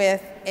to,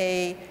 with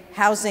a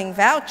housing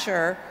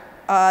voucher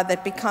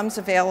that becomes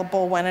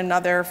available when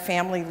another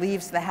family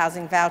leaves the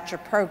housing voucher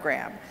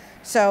program.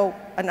 So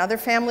another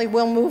family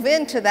will move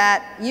into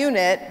that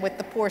unit with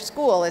the poor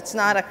school. It's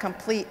not a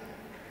complete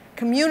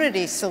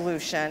community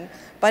solution,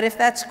 but if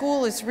that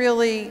school is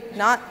really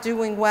not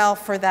doing well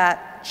for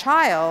that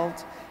child,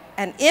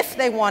 and if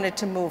they wanted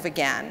to move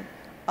again,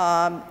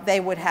 they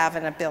would have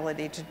an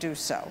ability to do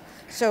so.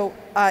 So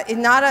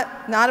not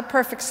a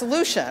perfect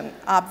solution,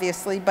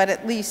 obviously, but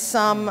at least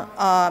some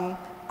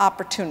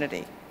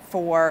opportunity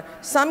for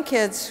some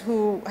kids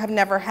who have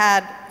never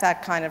had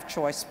that kind of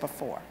choice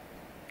before.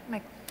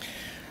 Mike.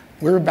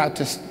 We're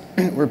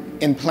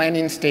in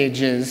planning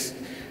stages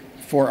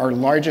for our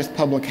largest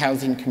public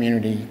housing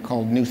community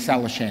called New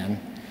Salishan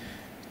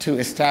to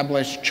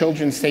establish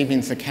children's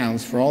savings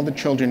accounts for all the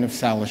children of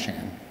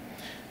Salishan.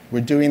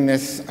 We're doing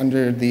this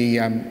under the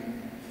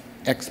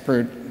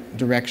expert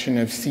direction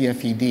of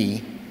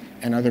CFED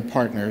and other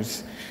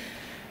partners,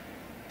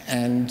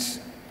 and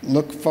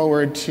look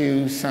forward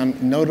to some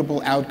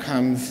notable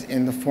outcomes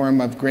in the form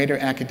of greater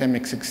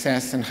academic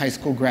success and high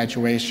school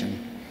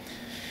graduation.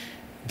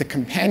 The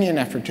companion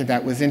effort to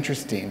that was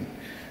interesting.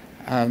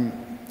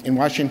 In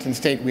Washington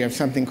State, we have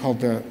something called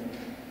the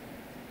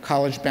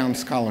College Bound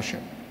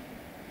Scholarship.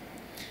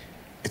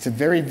 It's a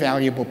very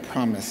valuable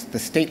promise the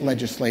state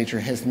legislature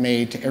has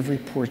made to every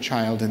poor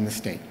child in the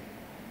state.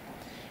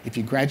 If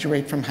you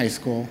graduate from high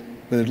school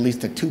with at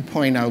least a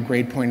 2.0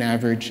 grade point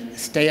average,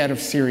 stay out of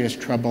serious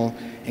trouble,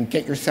 and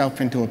get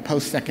yourself into a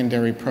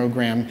post-secondary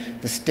program,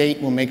 the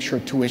state will make sure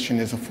tuition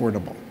is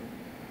affordable.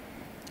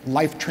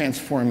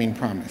 Life-transforming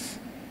promise.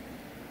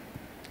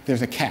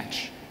 There's a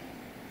catch.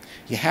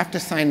 You have to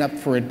sign up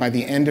for it by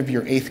the end of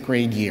your 8th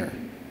grade year.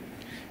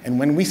 And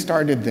when we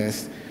started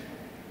this,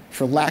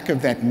 for lack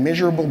of that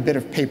miserable bit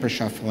of paper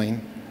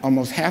shuffling,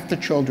 almost half the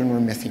children were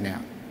missing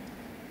out.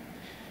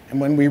 And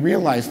when we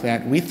realized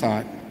that, we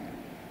thought,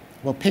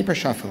 well, paper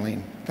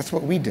shuffling, that's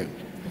what we do.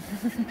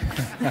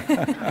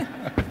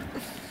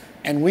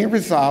 And we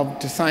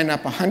resolved to sign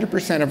up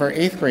 100% of our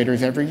 8th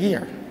graders every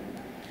year.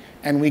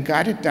 And we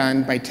got it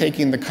done by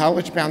taking the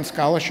College Bound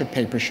Scholarship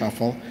paper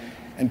shuffle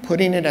and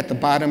putting it at the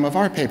bottom of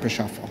our paper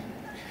shuffle,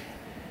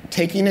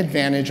 taking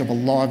advantage of a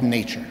law of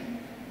nature,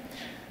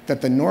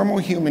 that the normal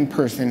human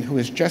person who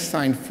has just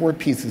signed 4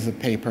 pieces of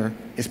paper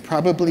is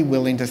probably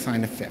willing to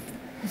sign a 5th.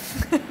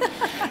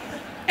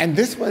 And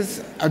this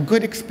was a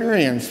good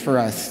experience for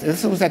us.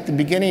 This was at the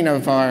beginning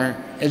of our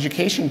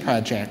education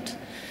project,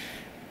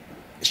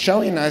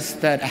 showing us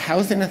that a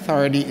housing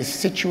authority is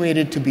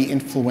situated to be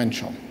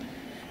influential.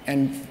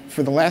 And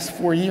for the last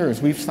 4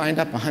 years, we've signed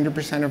up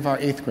 100% of our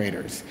 8th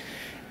graders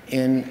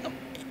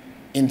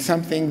in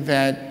something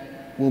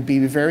that will be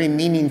very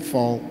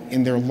meaningful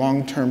in their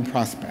long-term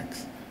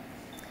prospects.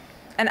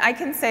 And I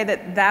can say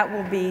that that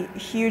will be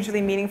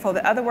hugely meaningful.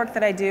 The other work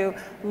that I do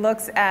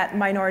looks at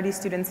minority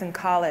students in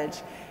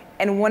college.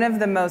 And one of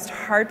the most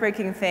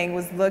heartbreaking things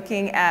was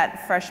looking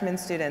at freshman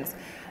students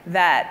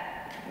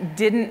that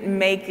didn't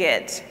make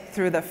it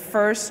through the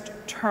first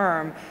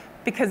term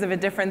because of a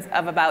difference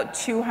of about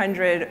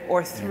 $200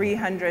 or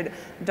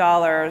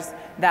 $300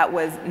 that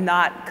was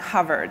not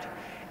covered.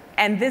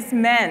 And this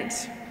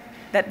meant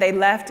that they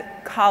left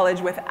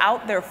college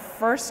without their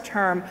first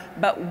term,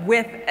 but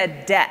with a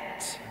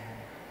debt.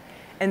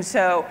 And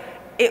so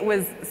it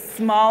was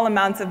small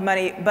amounts of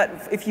money, but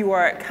if you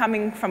are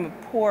coming from a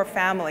poor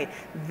family,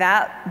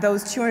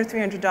 those $200,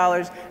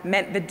 $300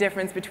 meant the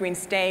difference between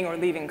staying or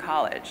leaving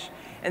college.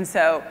 And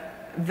so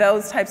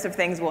those types of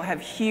things will have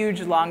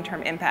huge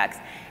long-term impacts.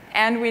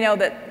 And we know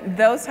that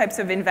those types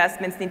of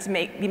investments need to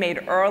be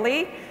made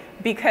early,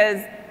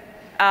 because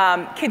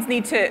kids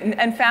need to,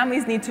 and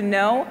families need to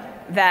know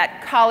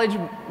that college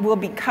will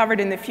be covered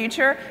in the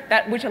future,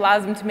 which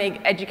allows them to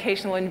make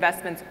educational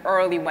investments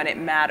early when it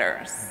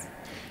matters.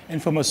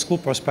 And from a school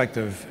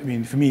perspective, I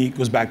mean, for me, it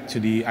goes back to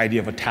the idea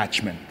of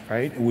attachment,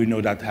 right? We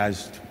know that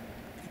has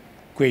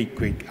great,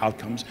 great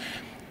outcomes.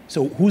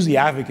 So who's the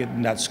advocate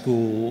in that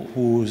school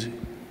who's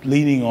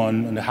leaning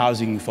on the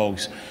housing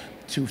folks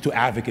to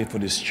advocate for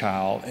this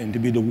child and to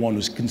be the one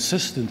who's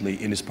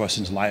consistently in this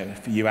person's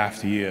life year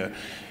after year,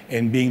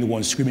 and being the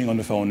one screaming on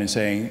the phone and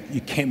saying, you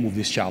can't move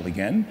this child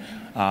again.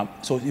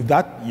 So if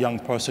that young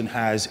person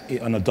has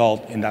an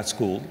adult in that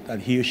school that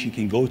he or she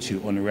can go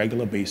to on a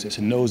regular basis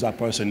and knows that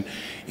person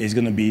is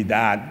going to be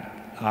that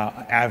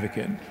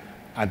advocate,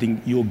 I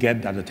think you'll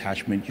get that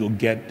attachment, you'll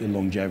get the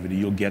longevity,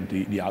 you'll get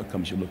the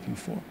outcomes you're looking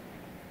for.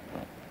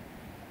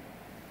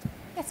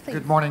 Yes, please.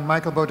 Good morning.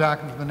 Michael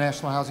Bodakin from the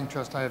National Housing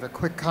Trust. I have a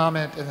quick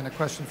comment and then a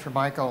question for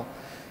Michael.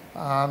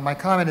 My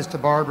comment is to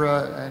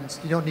Barbara, and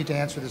you don't need to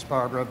answer this,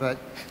 Barbara, but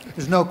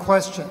there's no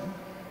question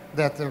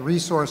that the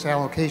resource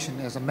allocation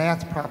as a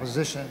math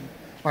proposition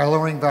by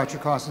lowering voucher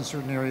costs in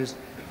certain areas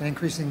and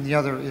increasing the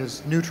other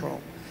is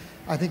neutral.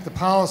 I think the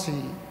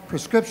policy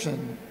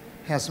prescription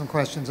has some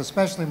questions,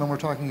 especially when we're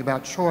talking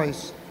about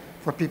choice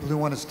for people who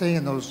want to stay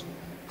in those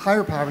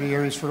higher poverty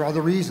areas for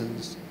other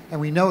reasons, and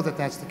we know that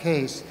that's the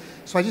case.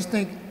 So I just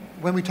think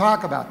when we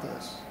talk about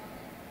this,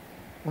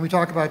 when we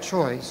talk about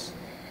choice,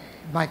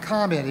 my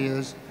comment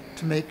is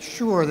to make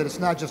sure that it's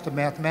not just a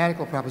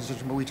mathematical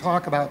proposition, but we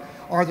talk about,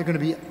 are there going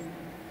to be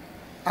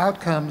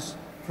outcomes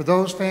for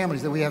those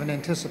families that we haven't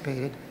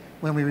anticipated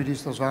when we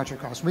reduce those voucher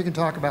costs? We can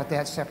talk about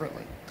that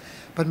separately.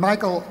 But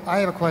Michael, I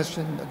have a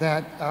question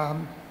that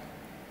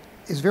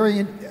is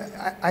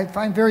I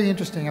find very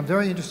interesting. I'm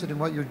very interested in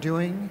what you're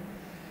doing.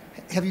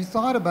 Have you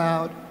thought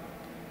about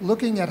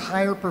looking at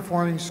higher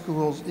performing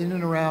schools in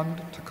and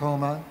around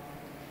Tacoma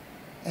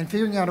and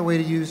figuring out a way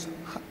to use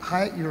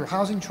your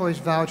housing choice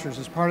vouchers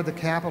as part of the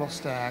capital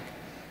stack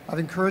of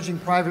encouraging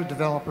private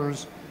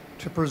developers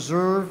to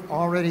preserve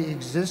already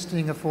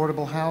existing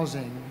affordable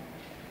housing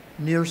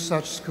near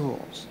such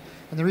schools?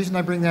 And the reason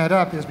I bring that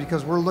up is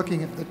because we're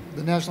looking at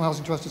the National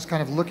Housing Trust is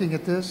kind of looking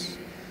at this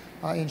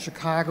in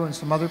Chicago and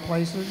some other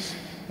places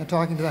and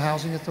talking to the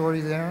housing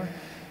authority there.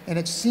 And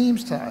it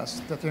seems to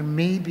us that there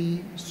may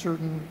be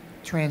certain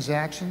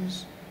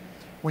transactions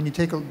when you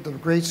take the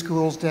grade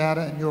schools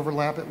data and you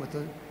overlap it with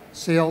the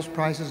sales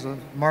prices of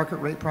market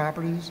rate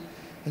properties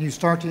and you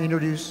start to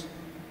introduce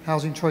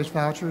housing choice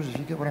vouchers, if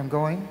you get what I'm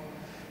going,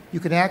 you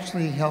can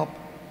actually help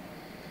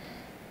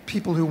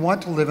people who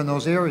want to live in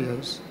those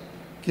areas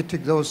get to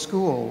those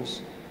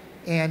schools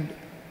and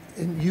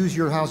use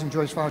your housing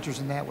choice vouchers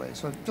in that way.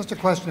 So just a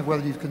question of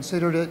whether you've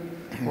considered it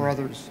or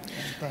others.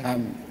 Thank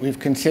you. We've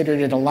considered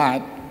it a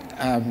lot.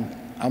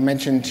 I'll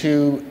mention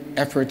two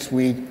efforts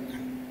we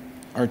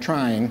are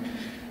trying.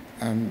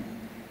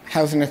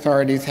 Housing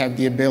authorities have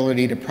the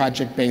ability to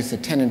project-base a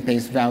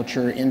tenant-based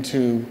voucher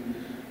into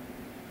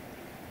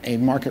a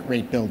market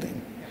rate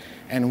building.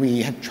 And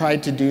we have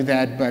tried to do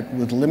that, but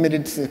with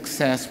limited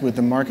success with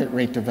the market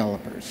rate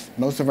developers.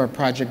 Most of our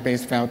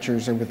project-based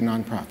vouchers are with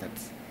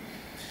nonprofits.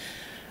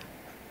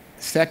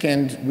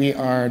 Second, we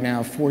are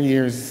now 4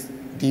 years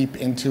deep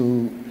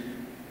into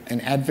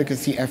an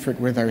advocacy effort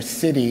with our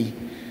city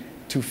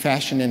to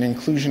fashion an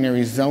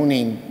inclusionary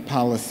zoning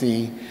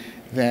policy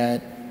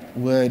that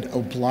would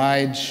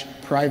oblige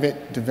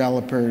private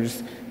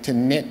developers to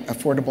knit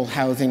affordable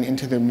housing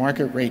into their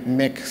market rate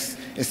mix,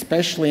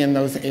 especially in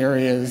those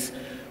areas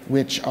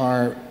which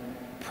are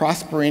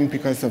prospering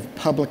because of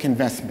public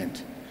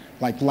investment,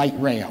 like light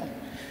rail.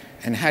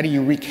 And how do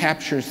you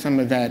recapture some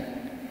of that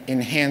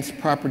enhanced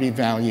property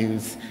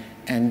values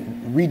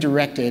and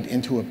redirect it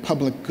into a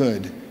public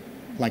good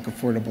like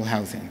affordable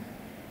housing?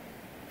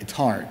 It's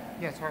hard.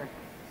 Yeah, it's hard.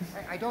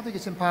 I don't think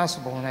it's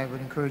impossible, and I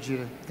would encourage you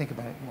to think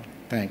about it more.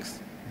 Thanks.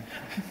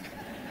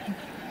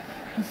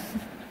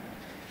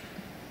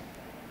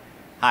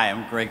 Hi,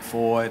 I'm Greg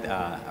Ford,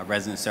 a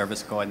resident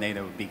service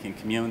coordinator with Beacon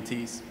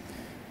Communities.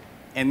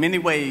 In many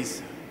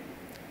ways,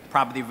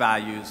 property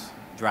values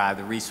drive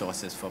the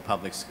resources for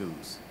public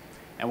schools.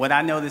 And what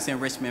I notice in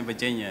Richmond,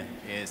 Virginia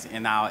is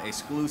in our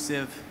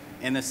exclusive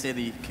inner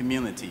city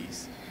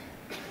communities,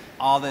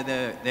 all of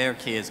their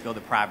kids go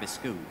to private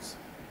schools.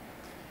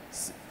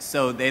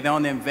 So they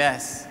don't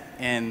invest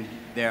in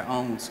their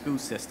own school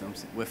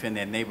systems within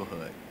their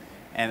neighborhood.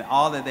 And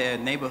all of their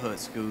neighborhood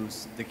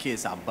schools, the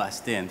kids are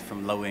bussed in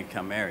from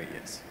low-income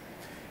areas.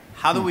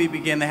 How do we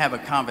begin to have a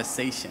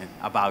conversation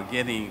about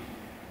getting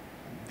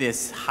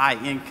this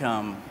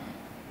high-income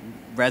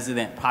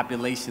resident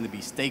population to be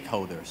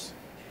stakeholders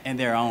in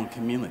their own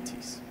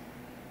communities?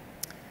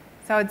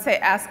 So I would say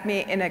ask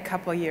me in a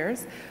couple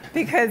years,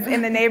 because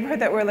in the neighborhood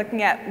that we're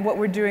looking at, what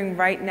we're doing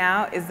right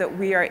now is that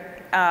we are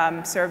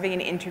surveying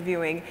and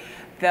interviewing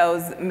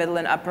those middle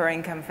and upper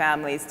income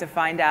families to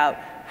find out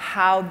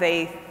how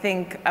they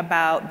think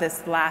about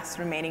this last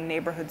remaining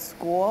neighborhood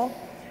school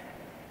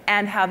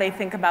and how they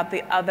think about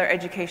the other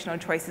educational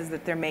choices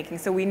that they're making.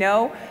 So we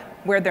know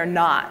where they're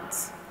not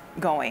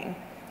going.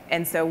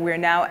 And so we're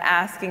now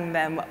asking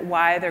them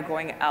why they're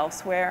going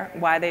elsewhere,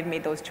 why they've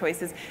made those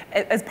choices.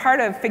 As part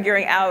of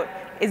figuring out,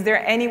 is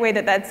there any way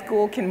that that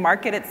school can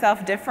market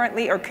itself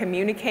differently or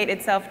communicate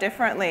itself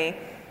differently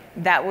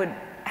that would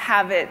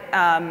have it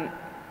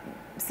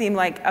seem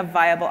like a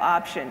viable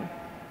option?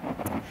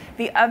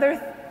 The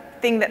other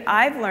thing that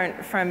I've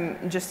learned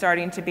from just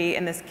starting to be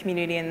in this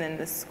community and in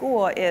this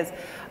school is,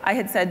 I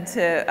had said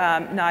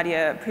to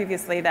Nadia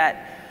previously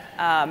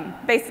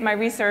that based on my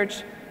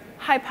research,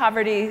 high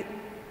poverty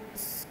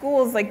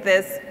schools like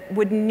this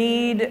would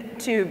need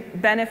to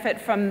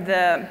benefit from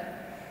the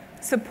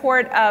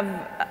support of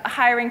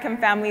higher income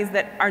families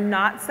that are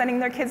not sending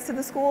their kids to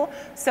the school.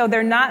 So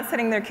they're not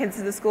sending their kids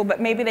to the school, but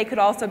maybe they could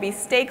also be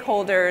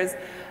stakeholders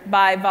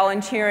by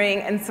volunteering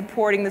and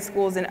supporting the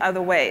schools in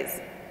other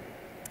ways.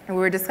 And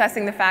we were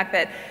discussing the fact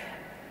that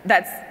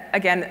that's,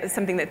 again,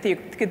 something that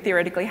could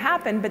theoretically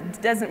happen,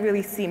 but doesn't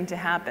really seem to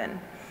happen.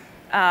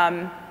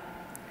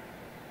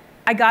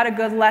 I got a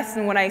good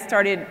lesson when I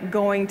started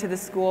going to the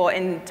school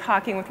and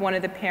talking with one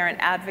of the parent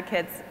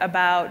advocates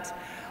about,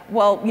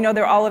 well, you know,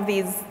 there are all of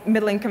these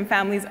middle-income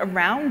families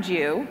around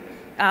you.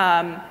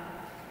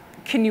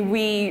 can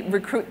we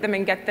recruit them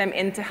and get them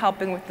into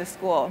helping with the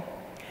school?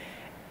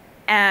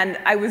 And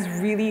I was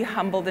really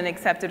humbled and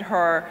accepted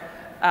her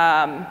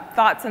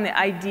thoughts on the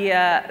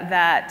idea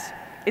that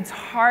it's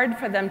hard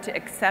for them to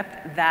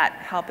accept that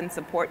help and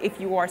support if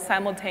you are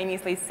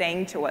simultaneously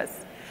saying to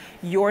us,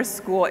 your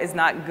school is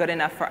not good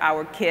enough for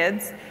our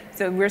kids.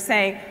 So we're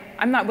saying,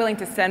 I'm not willing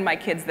to send my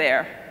kids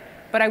there,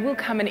 but I will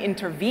come and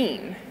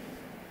intervene.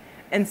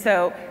 And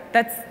so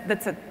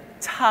that's a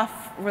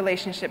tough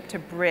relationship to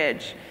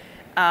bridge.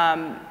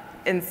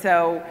 And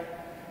so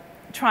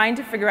trying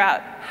to figure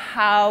out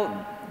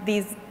how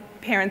these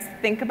parents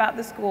think about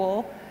the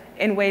school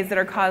in ways that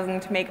are causing them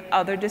to make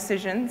other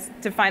decisions,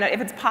 to find out if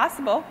it's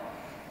possible.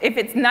 If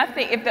it's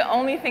nothing, if the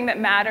only thing that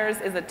matters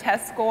is a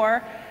test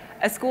score,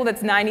 a school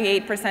that's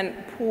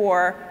 98%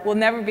 poor will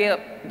never be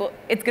able,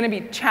 it's going to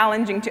be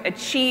challenging to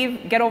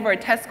achieve, get over a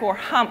test score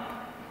hump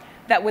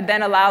that would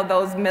then allow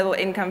those middle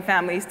income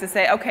families to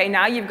say, okay,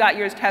 now you've got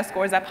your test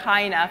scores up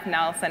high enough,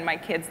 now I'll send my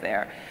kids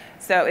there.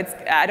 So it's,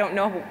 I don't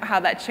know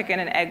how that chicken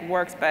and egg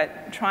works,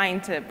 but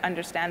trying to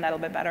understand that a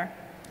little bit better.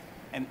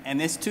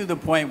 And it's to the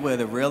point where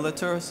the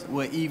realtors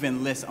will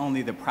even list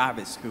only the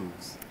private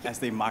schools as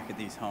they market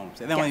these homes.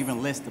 They don't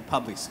even list the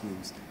public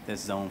schools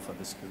that's zoned for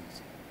the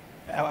schools.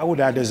 I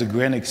would add there's a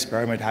grand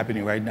experiment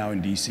happening right now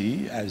in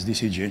DC as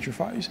DC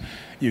gentrifies.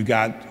 You've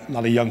got a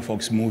lot of young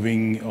folks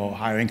moving, or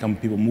higher income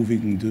people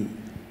moving into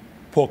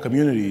poor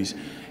communities,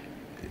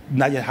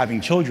 not yet having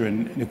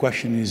children. The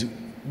question is,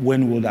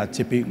 when will that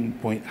tipping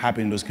point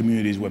happen in those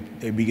communities where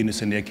they begin to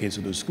send their kids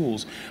to those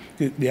schools?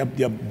 They're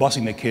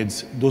busing their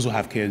kids, those who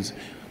have kids,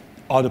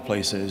 other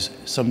places,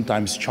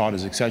 sometimes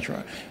charters,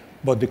 etc.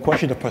 But the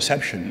question of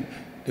perception,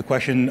 the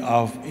question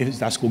of is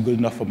that school good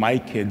enough for my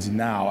kids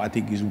now, I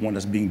think is one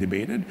that's being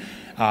debated.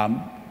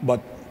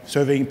 But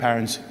surveying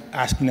parents,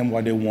 asking them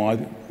what they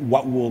want,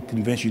 what will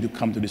convince you to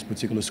come to this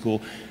particular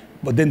school,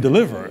 but then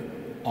deliver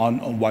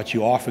on what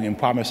you're offering and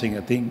promising,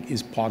 I think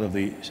is part of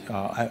the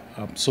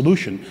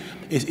solution.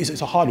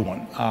 It's a hard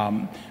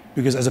one.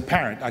 Because as a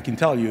parent, I can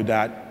tell you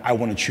that I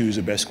want to choose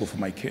the best school for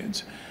my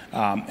kids.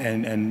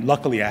 And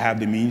luckily I have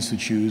the means to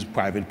choose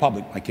private and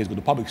public. My kids go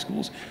to public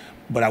schools,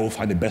 but I will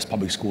find the best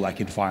public school I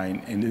can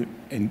find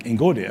and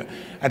go there.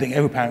 I think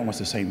every parent wants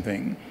the same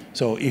thing.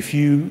 So if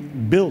you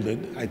build it,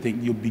 I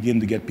think you'll begin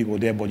to get people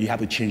there, but you have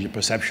to change the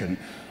perception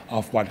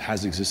of what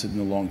has existed in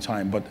a long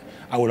time. But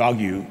I would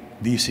argue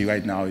DC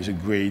right now is a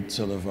great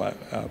sort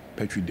of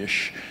petri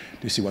dish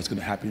to see what's going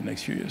to happen in the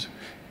next few years.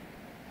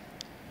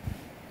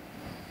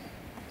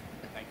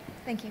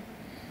 Thank you.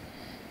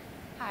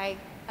 Hi,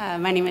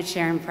 my name is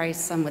Sharon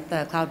Price. I'm with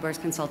the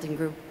Cloudburst Consulting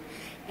Group,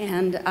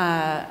 and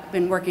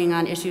been working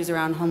on issues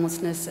around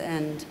homelessness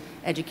and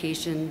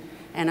education,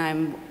 and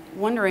I'm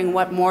wondering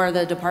what more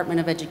the Department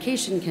of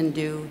Education can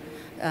do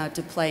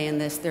to play in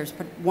this. There's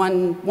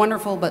one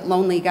wonderful but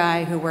lonely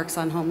guy who works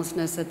on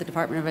homelessness at the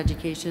Department of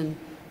Education,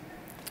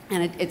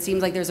 and it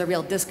seems like there's a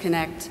real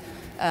disconnect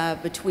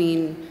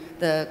between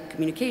the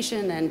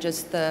communication and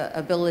just the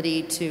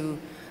ability to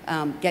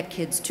get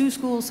kids to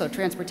school, so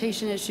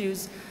transportation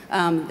issues.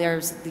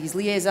 There's these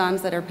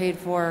liaisons that are paid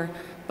for,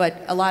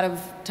 but a lot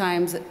of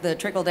times the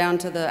trickle down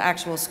to the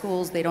actual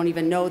schools, they don't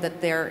even know that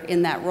they're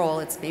in that role.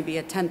 It's maybe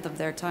 1/10 of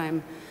their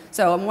time.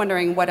 So I'm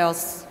wondering what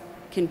else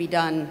can be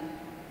done.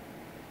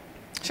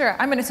 Sure,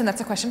 I'm going to assume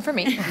that's a question for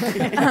me.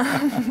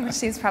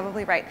 She's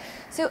probably right.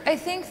 So I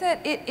think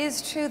that it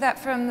is true that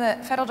from the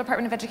Federal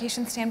Department of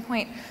Education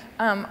standpoint,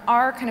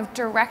 our kind of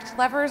direct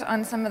levers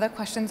on some of the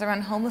questions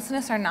around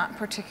homelessness are not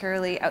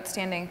particularly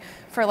outstanding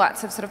for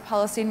lots of sort of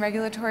policy and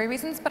regulatory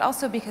reasons, but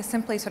also because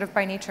simply sort of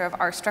by nature of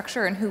our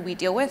structure and who we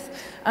deal with,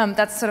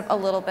 that's sort of a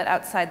little bit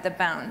outside the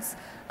bounds.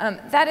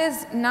 That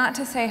is not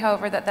to say,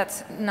 however, that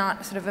that's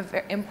not sort of a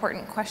very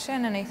important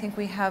question, and I think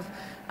we have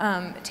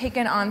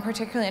taken on,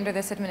 particularly under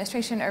this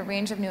administration, a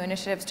range of new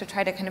initiatives to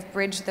try to kind of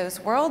bridge those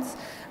worlds.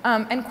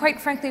 And quite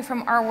frankly,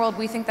 from our world,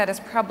 we think that is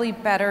probably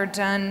better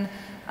done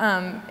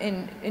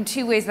in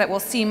two ways that will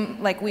seem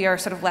like we are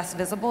sort of less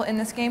visible in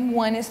this game.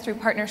 One is through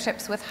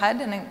partnerships with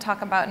HUD, and I'll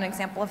talk about an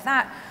example of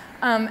that.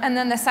 And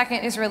then the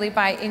second is really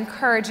by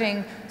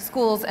encouraging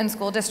schools and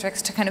school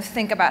districts to kind of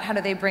think about how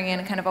do they bring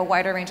in kind of a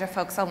wider range of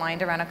folks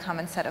aligned around a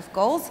common set of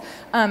goals,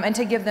 and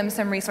to give them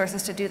some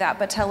resources to do that,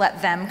 but to let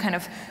them kind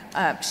of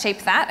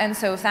shape that. And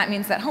so if that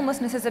means that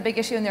homelessness is a big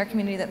issue in their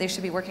community, that they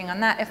should be working on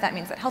that. If that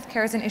means that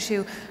healthcare is an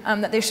issue,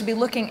 that they should be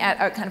looking at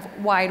a kind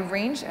of wide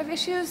range of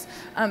issues,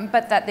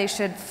 but that they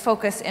should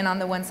focus in on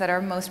the ones that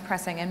are most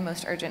pressing and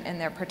most urgent in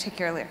their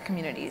particular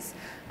communities.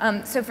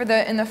 So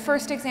in the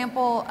first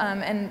example,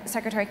 and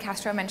Secretary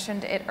Castro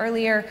mentioned it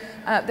earlier,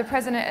 the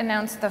President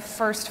announced the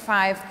first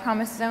 5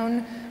 Promise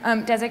Zone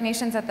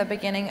designations at the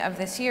beginning of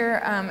this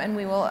year, and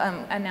we will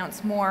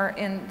announce more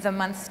in the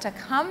months to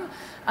come.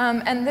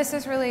 And this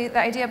is really, the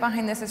idea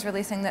behind this is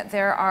really saying that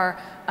there are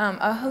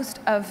a host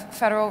of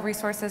federal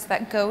resources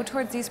that go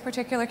towards these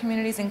particular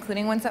communities,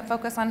 including ones that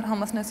focus on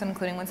homelessness,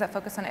 including ones that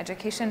focus on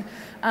education,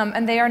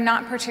 and they are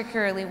not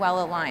particularly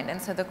well aligned.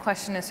 And so the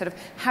question is sort of,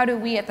 how do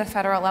we at the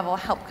federal level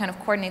help kind of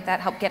coordinate that,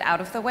 help get out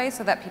of the way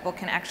so that people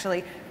can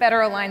actually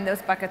better align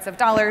those buckets of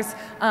dollars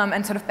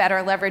and sort of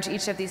better leverage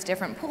each of these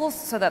different pools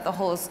so that the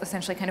whole is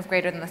essentially kind of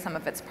greater than the sum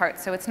of its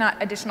parts. So it's not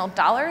additional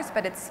dollars,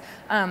 but it's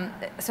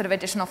sort of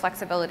additional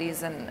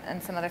flexibilities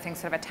and some other things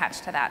sort of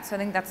attached to that. So I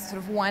think that's sort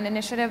of one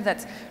initiative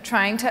that's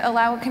trying to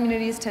allow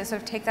communities to sort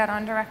of take that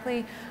on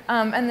directly.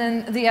 And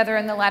then the other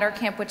in the latter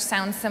camp, which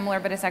sounds similar,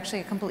 but it's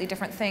actually a completely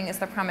different thing, is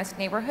the Promised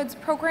Neighborhoods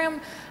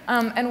program.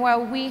 And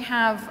while we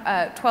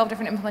have 12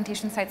 different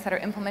implementation sites that are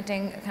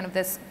implementing kind of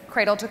this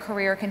cradle to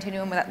career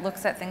continuum that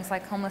looks at things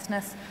like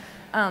homelessness,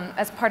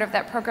 as part of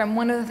that program,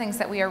 one of the things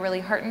that we are really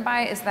heartened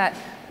by is that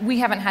we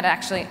haven't had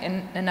actually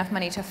enough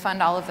money to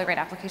fund all of the great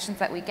applications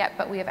that we get,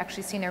 but we have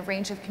actually seen a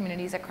range of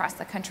communities across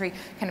the country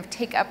kind of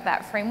take up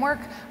that framework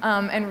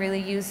and really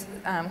use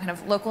kind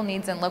of local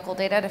needs and local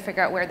data to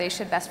figure out where they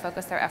should best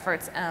focus their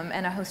efforts,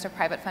 and a host of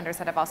private funders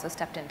that have also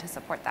stepped in to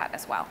support that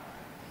as well.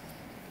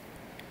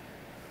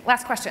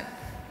 Last question.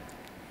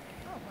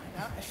 Oh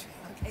my gosh,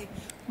 okay.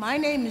 My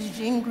name is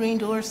Jean Green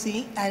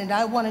Dorsey, and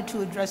I wanted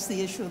to address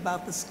the issue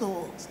about the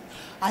schools.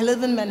 I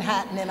live in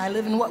Manhattan, and I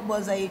live in what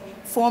was a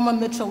former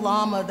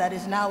Mitchell-Lama that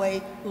is now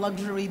a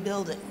luxury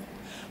building.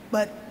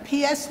 But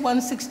PS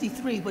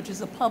 163, which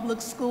is a public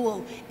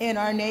school in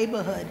our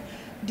neighborhood,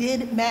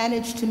 did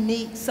manage to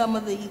meet some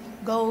of the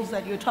goals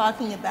that you're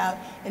talking about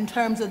in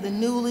terms of the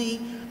newly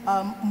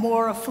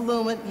more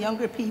affluent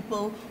younger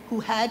people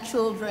who had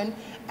children.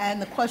 And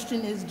the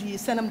question is, do you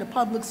send them to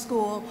public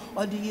school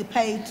or do you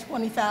pay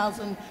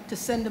 $20,000 to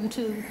send them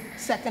to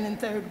second and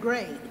third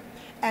grade?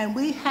 And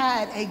we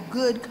had a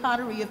good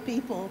coterie of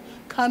people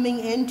coming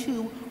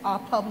into our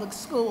public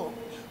school.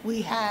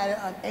 We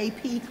had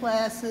AP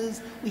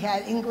classes, we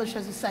had English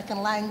as a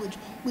second language.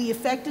 We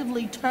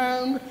effectively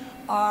turned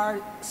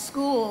our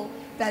school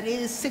that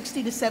is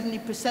 60 to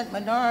 70%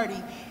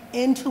 minority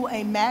into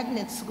a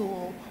magnet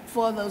school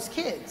for those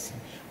kids.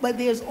 But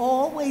there's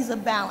always a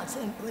balance,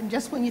 and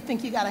just when you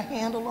think you got a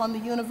handle on the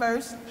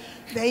universe,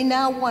 they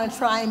now want to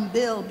try and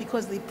build,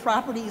 because the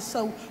property is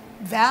so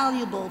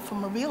valuable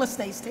from a real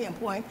estate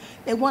standpoint,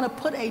 they want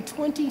to put a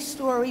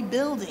 20-story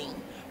building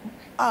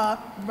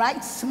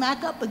right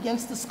smack up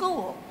against the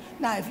school.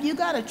 Now, if you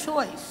got a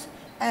choice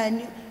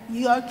and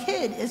your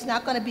kid is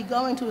not going to be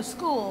going to a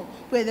school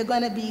where they're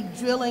going to be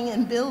drilling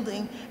and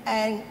building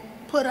and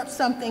put up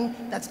something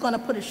that's going to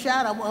put a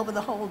shadow over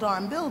the whole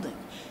darn building.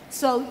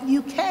 So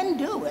you can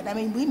do it. I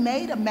mean, we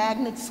made a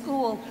magnet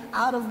school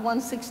out of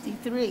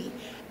 163,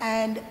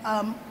 and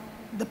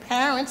the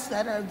parents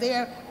that are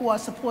there who are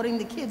supporting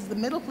the kids, the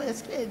middle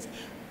class kids,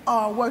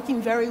 are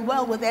working very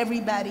well with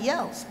everybody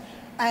else.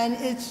 And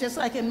it's just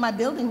like in my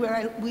building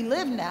where we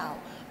live now.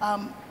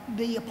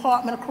 The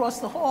apartment across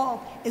the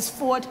hall is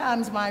 4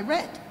 times my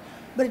rent.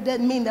 But it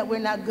doesn't mean that we're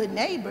not good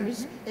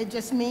neighbors. It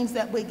just means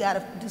that we got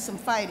to do some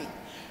fighting.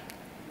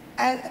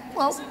 And,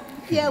 well,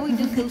 yeah, we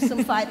did do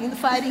some fighting. The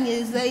fighting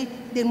is they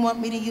didn't want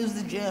me to use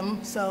the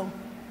gym, so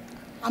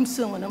I'm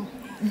suing them.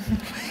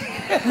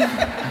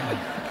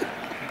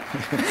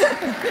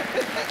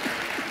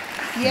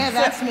 Yeah,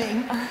 that's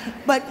me.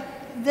 But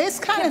this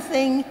kind of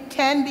thing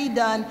can be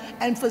done,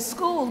 and for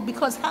schools,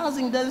 because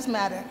housing does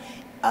matter.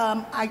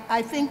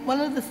 I think one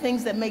of the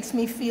things that makes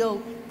me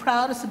feel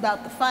proudest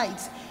about the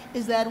fights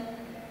is that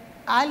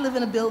I live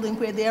in a building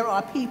where there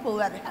are people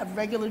that have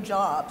regular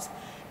jobs,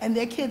 and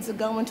their kids are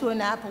going to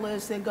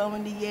Annapolis, they're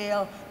going to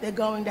Yale, they're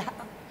going to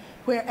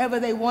wherever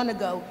they want to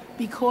go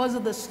because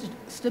of the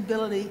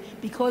stability,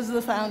 because of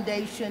the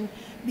foundation,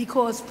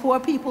 because poor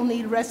people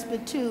need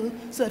respite too.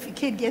 So if your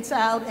kid gets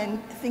out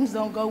and things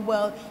don't go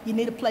well, you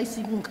need a place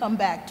you can come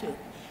back to.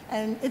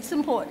 And it's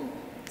important.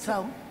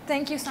 So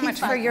thank you so much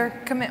for your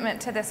commitment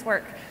to this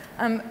work.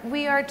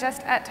 We are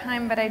just at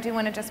time, but I do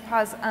want to just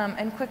pause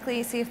and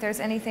quickly see if there's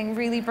anything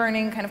really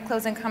burning, kind of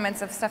closing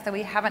comments of stuff that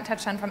we haven't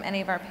touched on from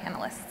any of our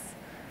panelists.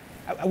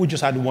 I would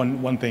just add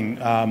one thing.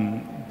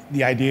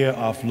 The idea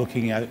of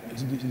looking at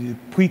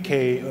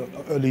pre-K,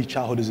 early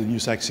childhood is a new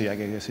sexy, I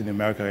guess, in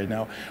America right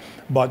now.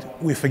 But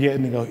we're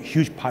forgetting a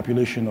huge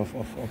population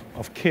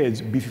of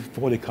kids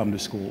before they come to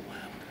school,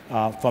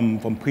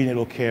 from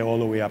prenatal care all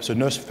the way up. So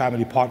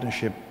nurse-family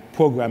partnership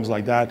programs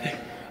like that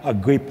are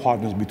great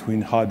partners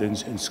between HUD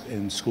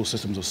and school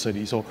systems of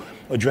cities. So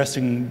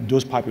addressing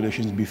those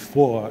populations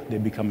before they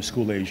become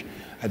school age,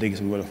 I think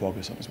is where to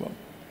focus on as well.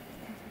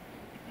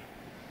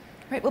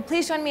 Great. Well,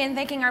 please join me in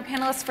thanking our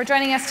panelists for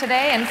joining us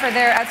today and for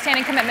their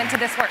outstanding commitment to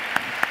this work.